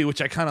sloppy,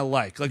 which I kind of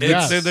like. Like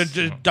Yes. they're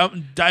just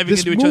diving This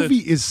into each other. movie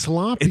is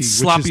sloppy, it's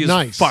sloppy which is as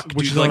nice, fuck,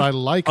 which dude. is what I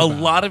like a about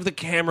it. lot of the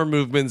camera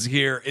movements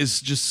here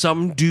is just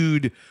some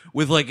dude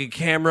with like a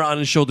camera on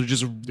his shoulder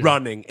just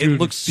running. Dude, it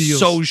looks feels-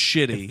 so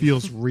shitty. It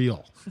feels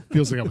real. It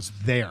feels like I was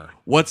there.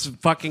 What's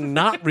fucking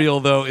not real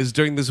though is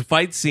during this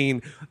fight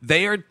scene,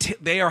 they are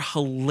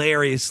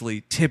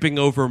hilariously tipping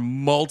over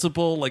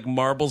multiple like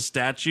marble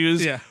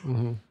statues. Yeah.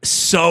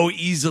 So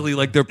easily,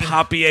 like they're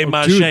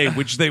papier-mâché, dude.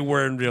 which they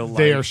were in real life.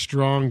 They are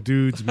strong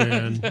dudes,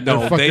 man. No,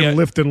 They're fucking they are-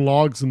 lifting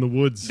logs in the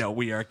woods. No,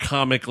 we are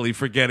comically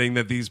forgetting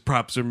that these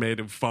props are made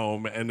of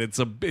foam, and it's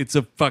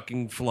a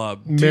fucking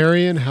flub.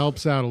 Marion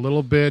helps out a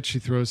little bit. She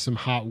throws some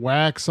hot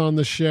wax on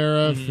the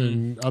sheriff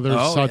and other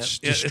Oh, such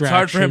Yeah, distractions. it's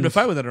hard for him to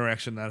fight with an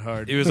erection that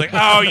hard. He was like,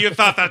 "Oh, you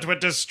thought that would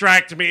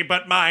distract me,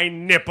 but my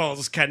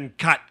nipples can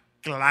cut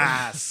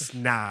glass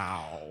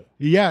now."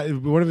 Yeah,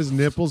 one of his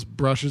nipples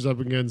brushes up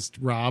against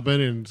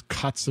Robin and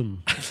cuts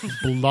him.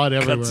 Blood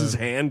everywhere. Cuts his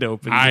hand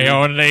open. I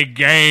only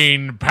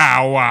gain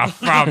power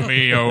from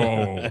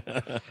you.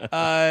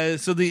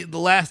 So the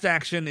last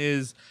action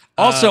is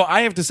Also,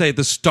 I have to say, at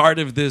the start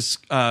of this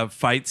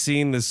fight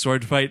scene, this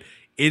sword fight,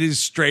 it is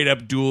straight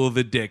up Duel of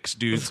the Dicks,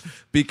 dudes.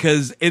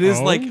 Because it is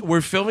like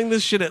we're filming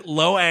this shit at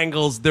low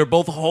angles. They're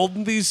both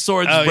holding these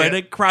swords right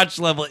at crotch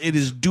level. It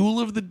is Duel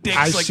of the Dicks.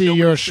 I like see nobody's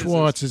your business.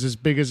 Schwartz is as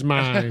big as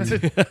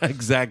mine.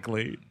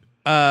 Exactly.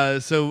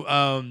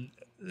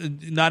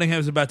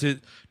 Nottingham's about to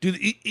do.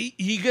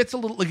 He gets a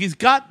little like he's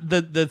got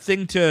the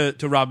thing to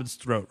Robin's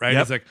throat, right?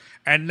 Yep. He's like,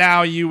 and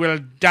now you will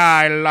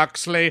die,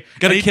 Loxley.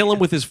 Gotta And he- kill him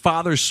with his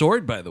father's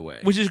sword, by the way.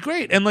 which is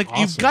great. And like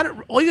you've got it.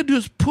 All you gotta do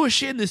is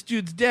push in. This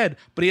dude's dead,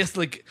 but he has to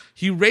like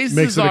he raises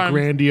Makes his it a arm,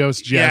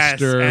 grandiose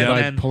gesture and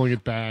by then- pulling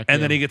it back.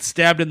 and then he gets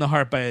stabbed in the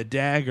heart by a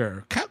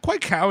dagger.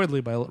 Quite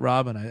cowardly by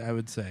Robin, I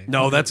would say.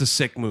 No, that's a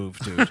sick move,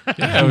 dude.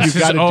 Yeah, it was You his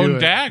gotta do own it.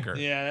 dagger.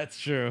 Yeah, that's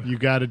true. You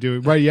got to do it.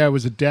 Right, yeah, it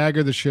was a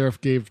dagger the sheriff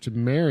gave to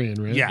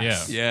Marion, right?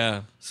 Yes.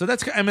 Yeah. So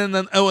that's and then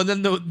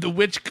the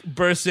witch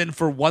bursts in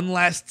for one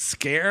last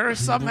scare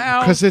somehow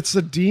Because it's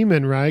a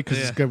demon, right? Because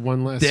it's got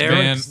one last.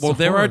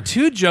 There are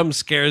two jump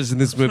scares in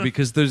this movie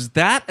because there's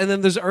that, and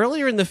then there's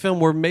earlier in the film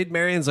where Maid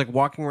Marian's like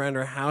walking around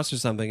her house or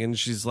something, and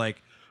she's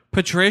like,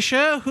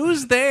 "Patricia,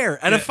 who's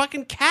there?" And a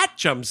fucking cat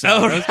jumps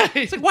out. Oh, right.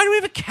 It's like, why do we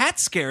have a cat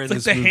scare in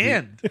it's this like the movie?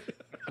 hand.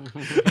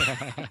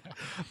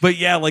 But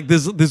yeah, like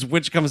this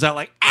witch comes out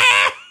like,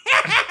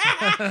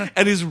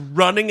 and is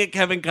running at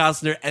Kevin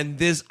Costner,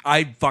 and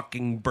I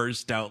fucking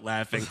burst out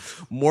laughing.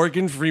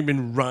 Morgan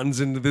Freeman runs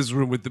into this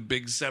room with the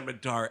big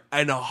scimitar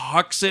and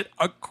hucks it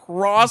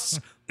across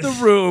the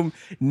room,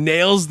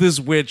 nails this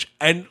witch,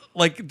 and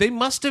like they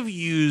must have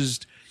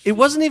used. It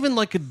wasn't even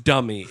like a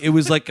dummy. It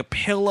was like a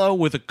pillow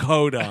with a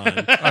coat on.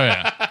 Oh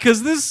yeah.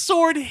 Because this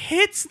sword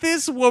hits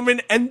this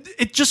woman, and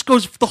it just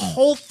goes. The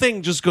whole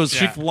thing just goes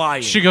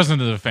flying. She goes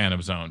into the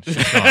Phantom Zone. She's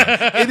gone.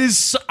 It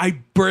is. I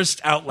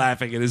burst out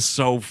laughing. It is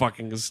so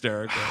fucking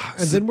hysterical.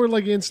 And then we're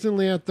like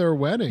instantly at their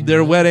wedding.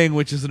 Their wedding,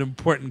 which is an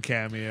important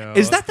cameo.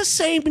 Is that the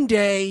same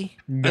day?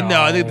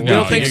 No, I think No, you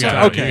don't think you so.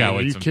 gotta- Okay. you gotta Are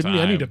wait you some kidding me?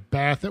 I time. need a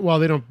bath. Well,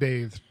 they don't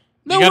bathe.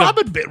 No,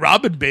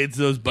 Robin bathes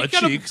those butt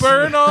You gotta cheeks.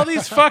 burn all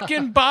these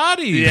fucking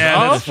bodies. Yeah,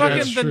 all that's true. fucking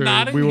That's the true.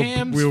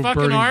 Nottingham's we were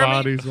fucking burning army.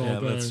 bodies all Yeah,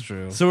 day. that's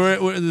true. So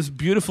we're at this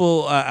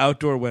beautiful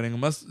outdoor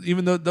wedding.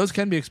 Even though those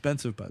can be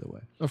expensive, by the way.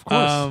 Of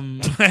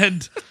course.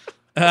 And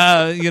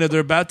they're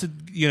about to.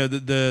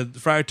 The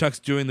Friar Tuck's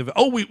doing the.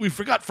 Oh, we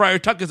forgot Friar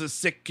Tuck is a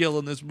sick kill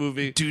in this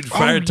movie. Dude,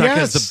 Friar Tuck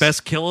has the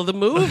best kill of the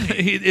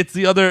movie. It's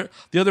the other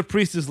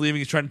priest is leaving.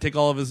 He's trying to take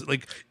all of his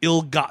like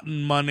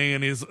ill-gotten money,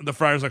 and the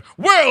friar's like,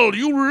 "Well,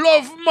 you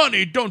love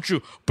money, don't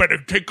you? Better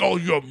take all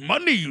your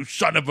money, you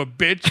son of a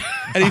bitch."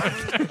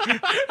 And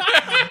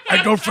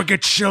And don't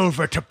forget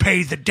silver to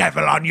pay the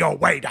devil on your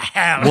way to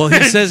hell. Well,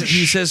 he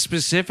says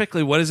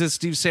specifically, what is it,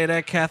 Steve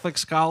Sadak, Catholic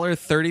scholar?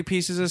 30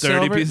 pieces of 30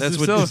 silver? pieces That's of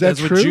what, silver. Is that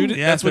that's what true? Judas,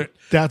 Yeah, that's what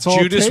that's all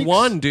it Judas takes?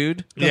 won,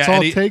 dude. That's Yeah, all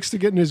and it takes to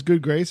get in his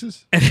good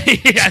graces.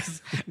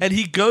 yes, and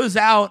he goes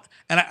out,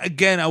 and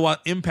I want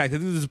impact. I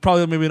think this is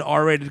probably maybe an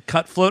R-rated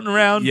cut floating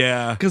around.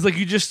 Yeah. because like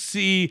you just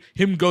see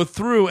him go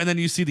through, and then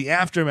you see the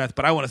aftermath.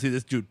 But I want to see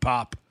this dude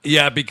pop.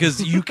 Yeah,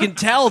 because you can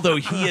tell, though,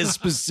 he is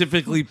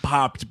specifically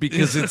popped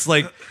because it's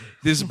like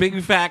this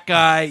big fat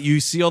guy. You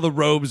see all the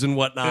robes and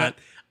whatnot.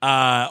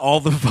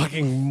 All the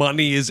fucking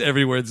money is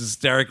everywhere. It's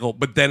hysterical.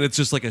 But then it's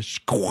just like a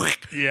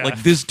Yeah.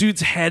 like this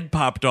dude's head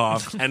popped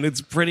off, and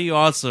it's pretty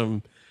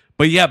awesome.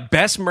 But yeah,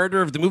 best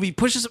murder of the movie.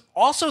 Pushes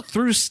also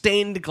through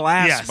stained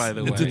glass, by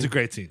the way. It's a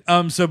great scene.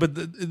 But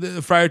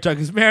the Friar Tuck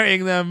is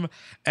marrying them,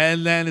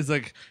 and then it's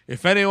like,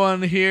 if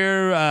anyone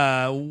here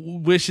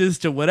wishes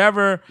to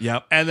whatever,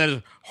 Yep. and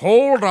then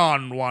hold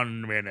on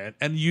 1 minute,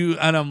 and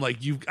I'm like,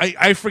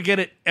 I forget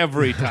it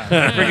every time.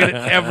 I forget it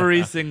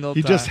every single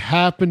He time. just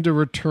happened to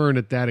return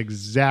at that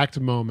exact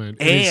moment.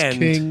 It is And-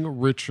 King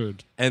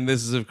Richard. And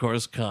this is, of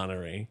course,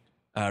 Connery,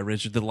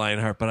 Richard the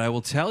Lionheart. But I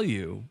will tell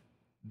you,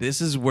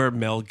 this is where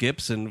Mel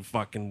Gibson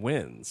fucking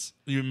wins.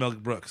 You Mel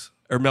Brooks.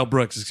 Or Mel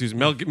Brooks, excuse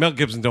me. Mel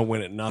Gibson don't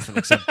win at nothing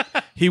except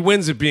he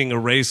wins at being a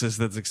racist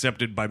that's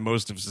accepted by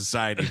most of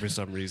society for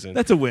some reason.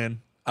 That's a win.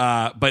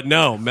 But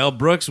no, Mel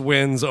Brooks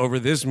wins over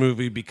this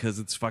movie because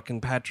it's fucking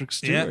Patrick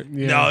Stewart.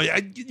 Yeah. No,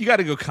 you got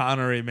to go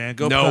Connery, man.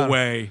 Go No Connery.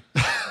 way.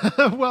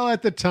 Well,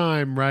 at the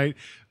time, right?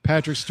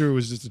 Patrick Stewart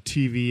was just a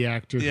TV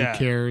actor. Yeah. Who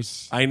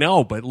cares? I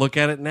know, but look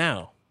at it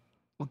now.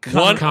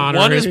 Connery.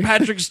 One is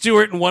Patrick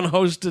Stewart and one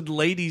hosted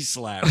Lady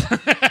Slap.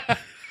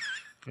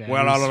 Yeah,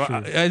 Well,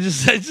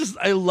 it's true.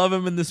 I love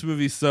him in this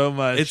movie so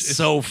much. It's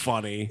so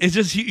funny. It's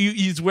just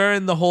he's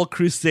wearing the whole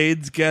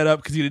Crusades get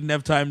up because he didn't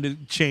have time to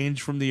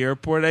change from the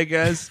airport, I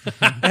guess.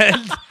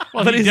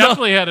 But He he's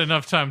definitely had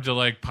enough time to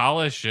like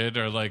polish it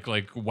or like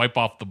wipe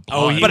off the blood.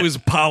 Oh, he was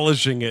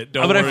polishing it.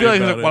 Don't but I worry feel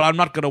like, about it. well, I'm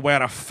not going to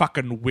wear a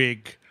fucking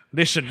wig.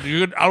 Listen,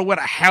 I'll wear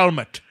a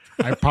helmet.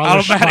 I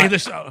polished, I'll marry my,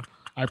 this.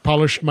 I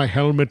polished my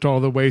helmet all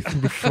the way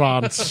through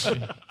France.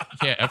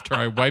 Yeah, after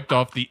I wiped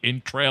off the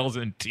entrails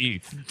and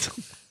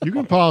teeth. You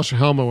can polish a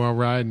helmet while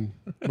riding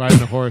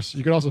a horse.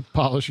 You can also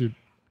polish your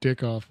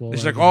dick off while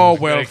It's like, riding a oh horse.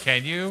 well,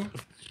 Can you?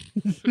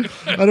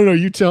 I don't know.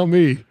 You tell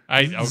me.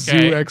 Okay.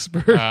 Zoo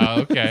expert.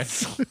 Okay.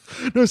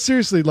 No,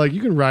 seriously, like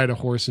you can ride a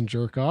horse and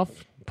jerk off.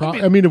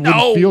 I mean, it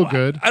wouldn't feel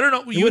good. I don't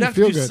know. It You would wouldn't have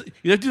to feel do, good.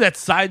 you'd have to do that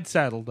side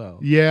saddle though.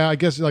 Yeah, I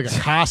guess like a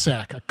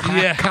cossack,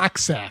 Yeah.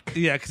 cocksack.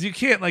 Yeah, because you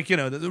can't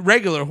the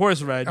regular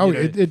horse ride. Oh, you know,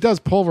 it does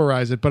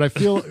pulverize it, but I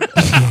feel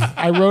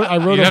I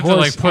rode You a have horse. to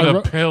like put I a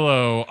ro-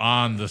 pillow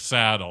on the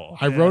saddle.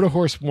 I rode a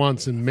horse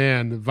once, and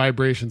man, the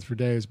vibrations for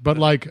days. But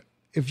like,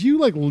 if you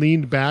like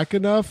leaned back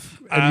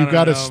enough I and you don't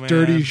got a know,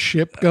 sturdy man.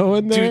 ship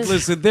going there, Dude,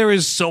 listen, there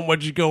is so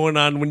much going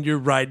on when you're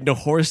riding a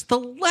horse. The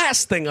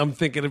last thing I'm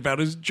thinking about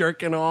is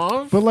jerking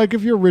off. but like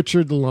if you're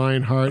Richard the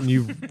Lionheart and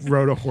you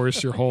rode a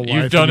horse your whole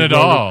life, You've done and it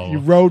you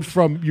rode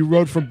all. You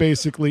rode from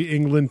basically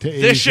England to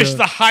Asia. this is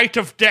the height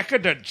of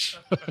decadence.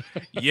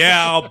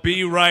 Yeah, I'll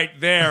be right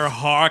there,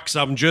 Hawks.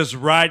 I'm just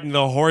riding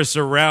the horse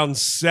around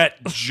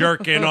set,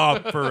 jerking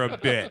off for a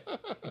bit.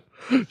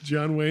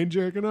 John Wayne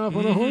jerking off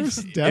on a horse?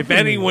 Definitely. If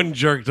anyone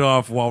jerked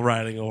off while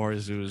riding a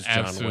horse, it was John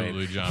Absolutely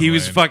Wayne. John He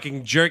was Wayne.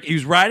 fucking jerk. He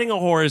was riding a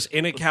horse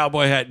in a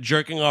cowboy hat,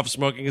 jerking off,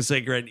 smoking a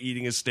cigarette, and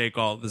eating a steak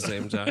all at the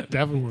same time.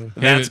 Definitely.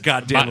 That's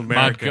goddamn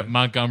America.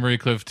 Montgomery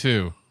Clift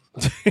too.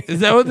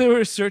 Is that what they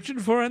were searching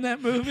for in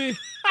that movie?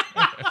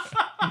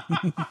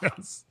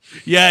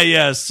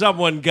 Yeah.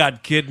 Someone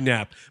got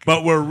kidnapped,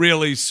 but we're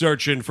really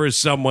searching for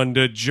someone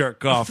to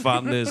jerk off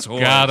on this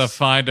horse. Gotta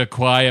find a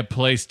quiet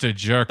place to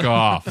jerk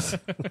off.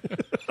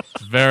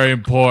 It's very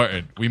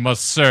important. We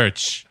must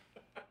search.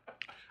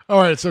 All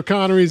right, so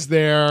Connery's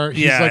there.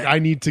 He's Yeah. like, I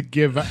need to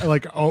give,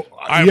 like,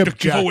 I he have to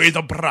give objects. away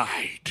the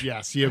bride.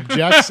 Yes, he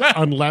objects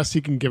unless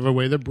he can give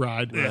away the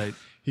bride. Right.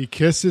 He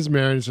kisses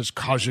Mary and says,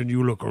 cousin,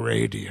 you look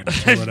radiant,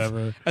 or whatever.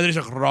 And then he's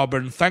like,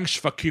 Robin, thanks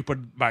for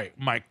keeping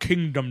my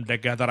kingdom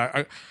together.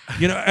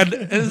 And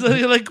it's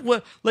like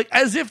what, like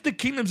as if the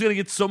kingdom's gonna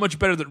get so much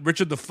better that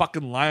Richard the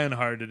fucking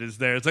Lionhearted is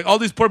there. It's like all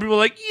these poor people are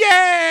like,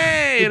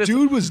 yay! The And it's-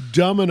 dude was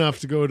dumb enough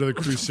to go to the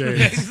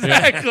Crusades.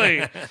 exactly.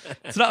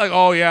 It's not like,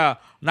 oh yeah,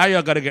 now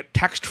you gotta get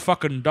taxed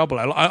fucking double.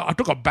 I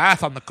took a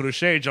bath on the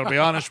Crusades. I'll be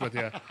honest with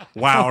you.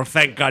 Wow,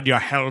 thank God you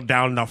held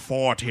down the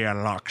fort here,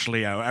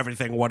 Loxley.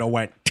 Everything would have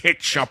went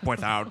titch up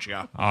without you.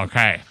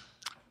 Okay.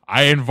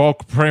 I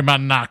invoke Prima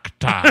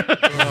Nocta.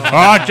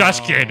 Oh,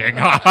 just kidding.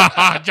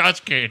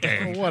 Just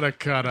kidding. What a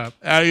cut up.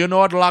 You know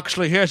what,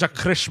 Loxley? Here's a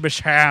Christmas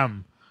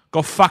ham.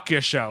 Go fuck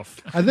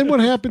yourself. And then what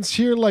happens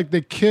here, like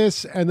they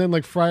kiss, and then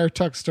like Friar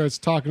Tuck starts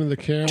talking to the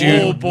camera.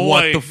 Dude, Oh, boy.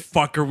 what the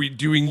fuck are we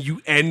doing?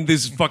 You end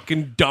this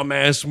fucking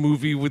dumbass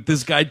movie with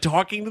this guy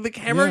talking to the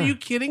camera? Yeah. Are you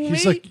kidding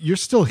He's me? like, you're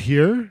still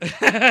here?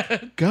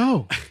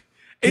 Go.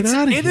 Get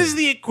out of It here. is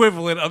the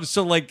equivalent of,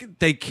 so like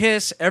they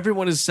kiss,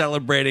 everyone is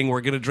celebrating,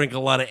 we're gonna drink a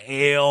lot of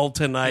ale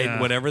tonight,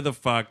 Yeah. whatever the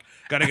fuck.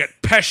 Gotta get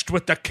peshed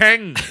with the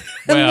king.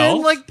 And then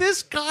Well- like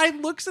this guy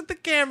looks at the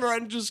camera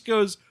and just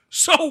goes,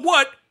 so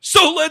what?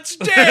 So let's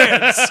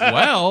dance.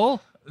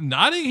 Well,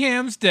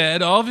 Nottingham's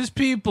dead. All of his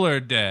people are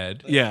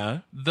dead. Yeah.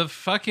 The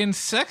fucking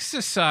sex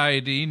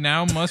society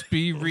now must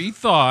be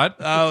rethought.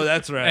 Oh,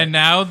 that's right. And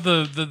now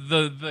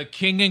the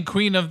king and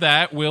queen of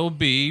that will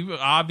be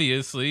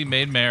obviously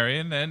Maid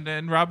Marian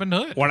and Robin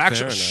Hood. well,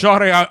 actually,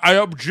 sorry, I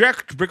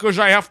object because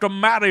I have to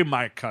marry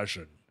my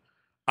cousin.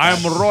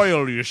 I'm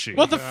royal, you see.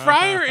 Well, the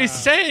friar is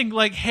saying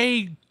like,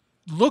 "Hey,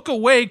 look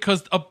away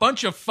because a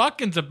bunch of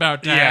fucking's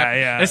about to happen."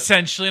 yeah.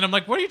 Essentially, and I'm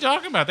like, "What are you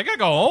talking about? They gotta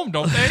go home,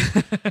 don't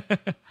they?"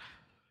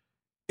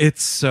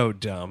 It's so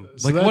dumb.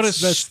 So Like, what a that's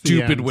the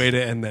stupid end. way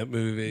to end that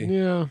movie.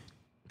 Yeah.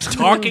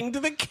 Talking to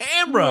the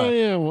camera.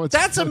 Well, it's-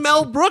 That's a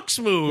Mel Brooks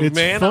move, It's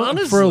man. fun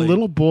Honestly. for a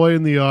little boy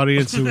in the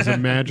audience. It was a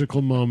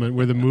magical moment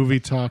where the movie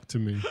talked to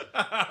me.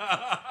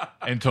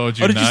 And told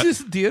you Oh, did you not. see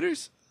this in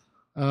theaters?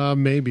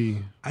 Maybe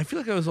I feel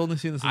like I was only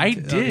seeing this. I on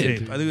did.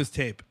 tape. I think it was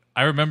tape.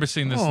 I remember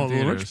seeing this in the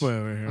theaters. rich boy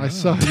over here. I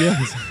saw.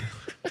 Yes,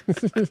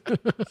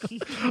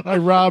 I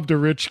robbed a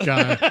rich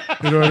guy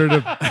in order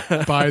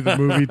to buy the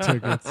movie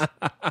tickets.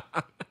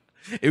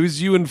 It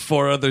was you and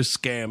 4 other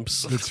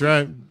scamps. That's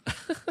right.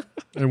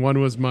 And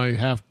one was my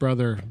half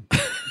brother.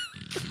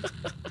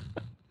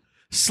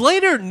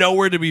 Slater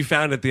nowhere to be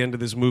found at the end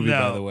of this movie, No.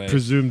 by the way.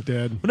 Presumed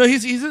dead. No,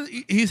 he's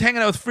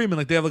hanging out with Freeman.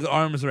 Like they have like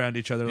arms around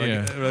each other. Like,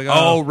 Yeah. like,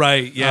 Oh,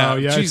 right, yeah. Oh,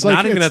 yeah, She's it's like-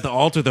 not even it's- at the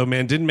altar, though,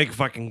 man. Didn't make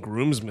fucking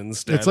groomsman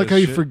status. It's like how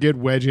you shit. forget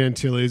Wedge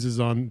Antilles is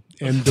on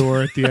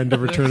Endor at the end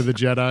of Return of the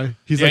Jedi.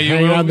 He's like you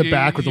hanging will- on the you-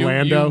 back with you-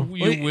 Lando.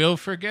 You will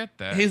forget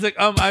that. he's like,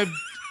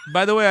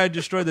 by the way, I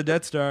destroyed the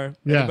Death Star.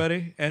 Yeah.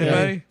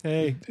 Anybody?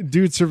 Hey.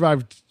 Dude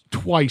survived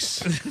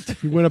twice.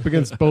 He went up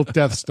against both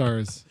Death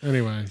Stars.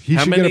 Anyway, he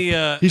How should many,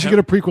 get how- get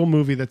a prequel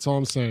movie. That's all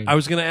I'm saying. I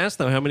was going to ask,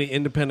 though, how many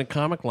independent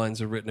comic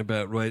lines are written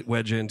about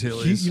Wedge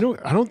Antilles?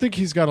 I don't think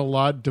he's got a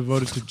lot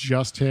devoted to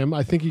just him.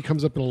 I think he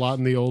comes up in a lot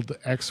in the old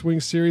X-Wing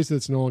series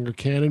that's no longer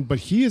canon, but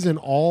he is in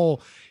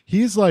all.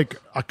 He's like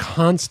a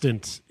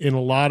constant in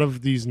a lot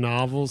of these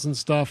novels and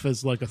stuff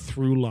as like a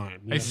through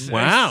line. you know?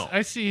 Wow.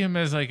 I see him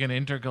as like an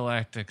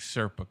intergalactic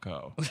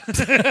Serpico.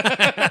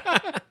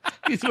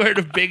 He's wearing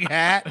a big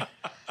hat.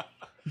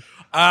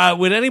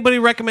 Would anybody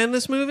recommend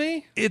this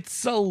movie?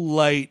 It's a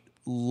light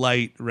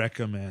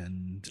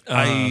recommend.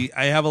 I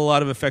have a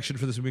lot of affection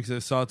for this movie because I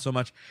saw it so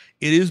much.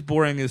 It is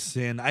boring as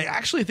sin. I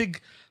actually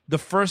think the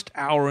first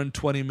hour and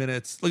 20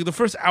 minutes, like the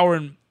first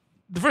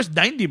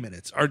 90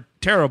 minutes are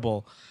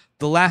terrible.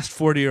 The last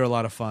 40 are a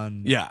lot of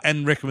fun. Yeah.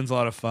 And Rickman's a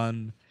lot of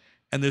fun.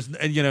 And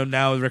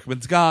now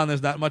Rickman's gone.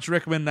 There's not much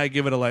Rickman. I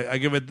give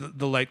it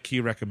the light key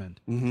recommend.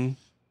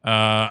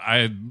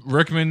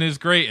 Rickman is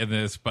great in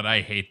this, but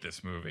I hate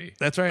this movie.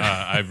 That's right.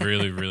 I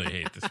really, really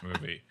hate this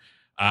movie.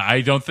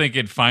 I don't think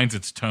it finds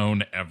its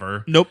tone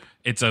ever. Nope.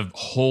 It's a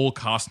whole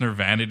Costner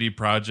vanity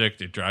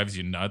project. It drives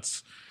you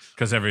nuts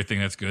because everything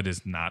that's good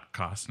is not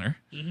Costner.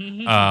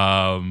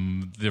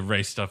 The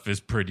race stuff is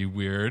pretty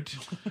weird.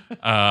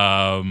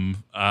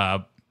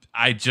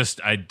 I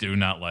do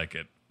not like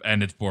it,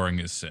 and it's boring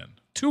as sin.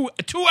 2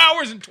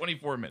 hours and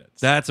 24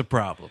 minutes. That's a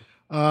problem.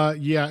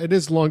 Yeah, it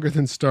is longer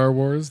than Star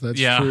Wars. That's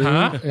true.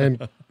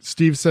 And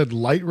Steve said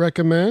light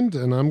recommend,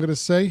 and I'm going to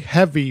say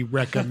heavy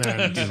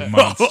recommend. He's a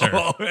monster.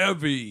 Oh,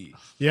 heavy.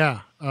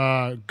 Yeah,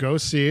 go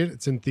see it.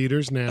 It's in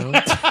theaters now.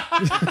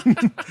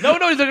 No,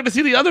 they're going to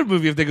see the other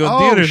movie if they go in Oh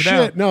theaters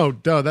shit! now. No,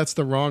 duh, that's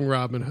the wrong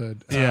Robin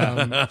Hood.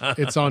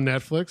 It's on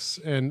Netflix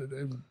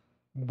and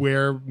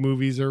where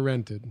movies are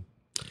rented.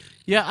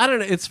 Yeah, I don't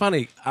know. It's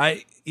funny.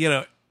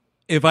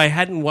 If I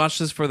hadn't watched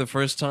this for the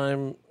first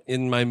time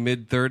in my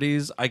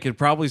mid-30s, I could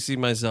probably see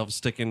myself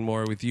sticking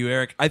more with you,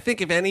 Eric. I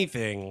think, if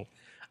anything,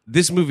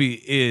 this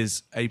movie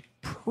is a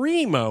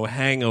primo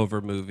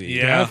hangover movie.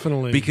 Yeah.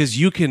 Definitely. Because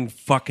you can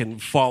fucking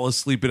fall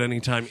asleep at any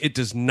time. It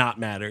does not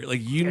matter.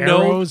 Like,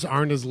 Arrows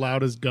aren't as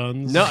loud as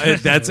guns. No,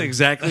 that's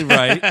exactly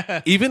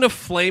right. Even a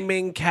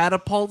flaming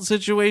catapult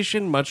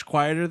situation, much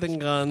quieter than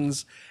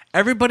guns.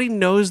 Everybody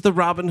knows the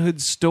Robin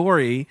Hood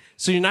story,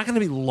 so you're not going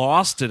to be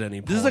lost at any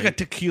point. This is like a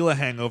tequila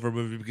hangover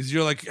movie because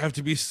you're like have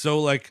to be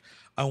so like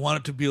I want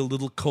it to be a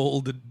little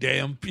cold and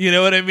damp. You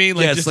know what I mean?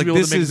 Like Yes, just like to be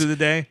able this to make it is- through the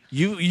day.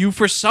 You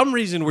for some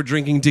reason were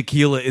drinking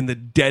tequila in the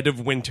dead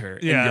of winter.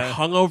 And Yeah. you're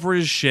hungover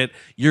as shit.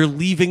 You're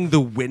leaving the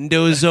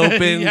windows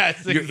open.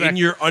 Yes, You're in exactly.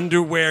 your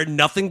underwear,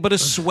 nothing but a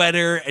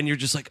sweater, and you're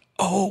just like,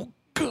 oh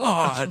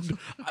God.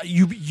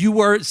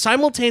 You are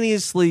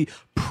simultaneously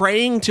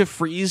praying to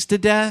freeze to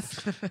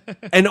death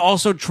and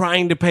also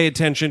trying to pay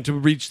attention to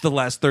reach the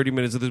last 30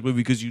 minutes of this movie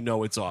because you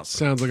know it's awesome.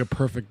 Sounds like a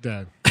perfect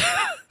day.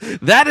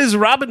 That is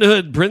Robin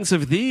Hood, Prince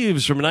of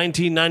Thieves from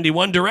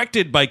 1991,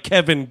 directed by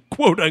Kevin,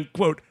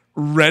 quote-unquote,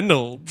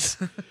 Reynolds.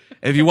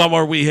 If you want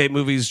more We Hate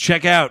Movies,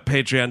 check out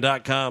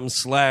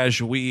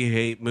patreon.com/We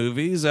Hate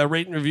Movies.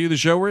 Rate and review the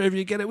show wherever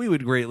you get it. We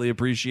would greatly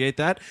appreciate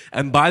that.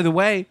 And by the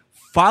way,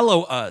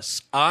 follow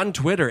us on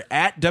Twitter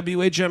at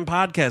WHM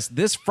Podcast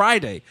this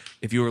Friday.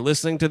 If you are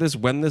listening to this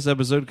when this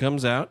episode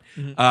comes out,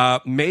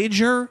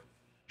 major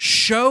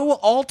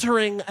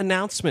show-altering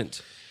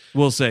announcement,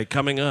 we'll say,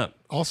 coming up.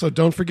 Also,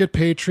 don't forget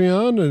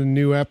Patreon. A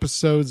new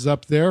episode's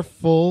up there.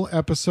 Full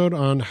episode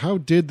on How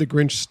Did the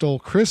Grinch Stole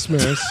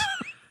Christmas.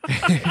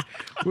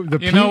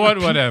 You know what?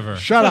 Whatever.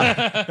 Shut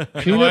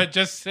up. You know what?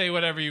 Just say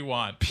whatever you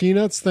want.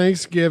 Peanuts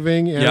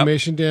Thanksgiving,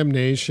 Animation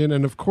Damnation,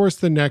 and of course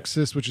The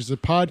Nexus, which is a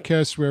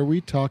podcast where we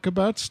talk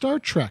about Star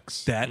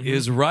Treks. That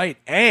is right.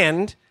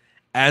 And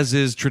as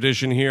is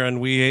tradition here on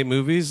We Hate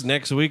Movies,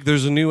 next week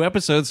there's a new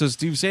episode. So,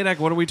 Steve Sadak,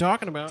 what are we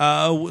talking about?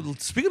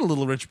 Speaking of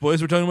little rich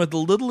boys, we're talking about the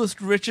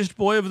littlest, richest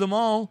boy of them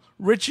all,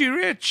 Richie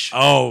Rich.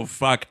 Oh,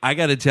 fuck. I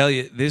got to tell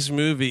you, this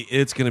movie,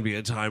 it's going to be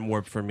a time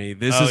warp for me.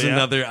 This is yeah?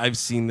 another, I've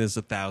seen this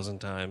 1,000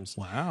 times.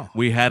 Wow.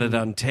 We had it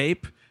on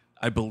tape.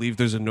 I believe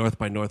there's a North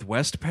by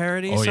Northwest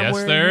parody Oh, yes,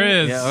 somewhere. there in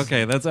is. Yeah,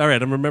 okay. That's all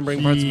right. I'm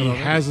remembering parts of it He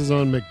already. has his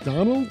own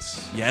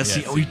McDonald's Yes,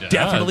 Yes, he he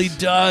definitely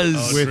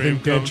does. with Dream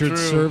come indentured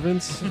true.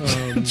 servants.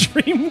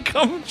 Dream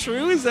come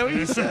true? Is that what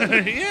you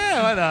said?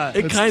 Yeah, why not?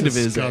 It That's kind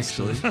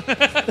disgusting. of is,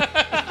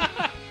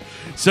 actually.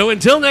 So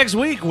until next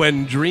week,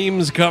 when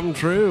dreams come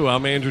true,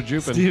 I'm Andrew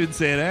Jupin. Steven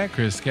Sadak.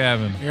 Chris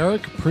Cabin.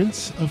 Eric,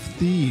 Prince of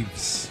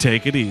Thieves.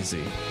 Take it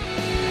easy.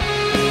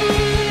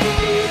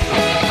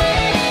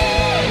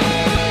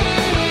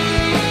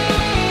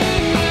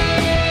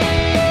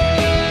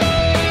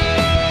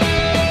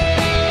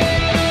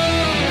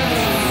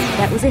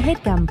 That was a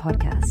HeadGum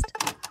podcast.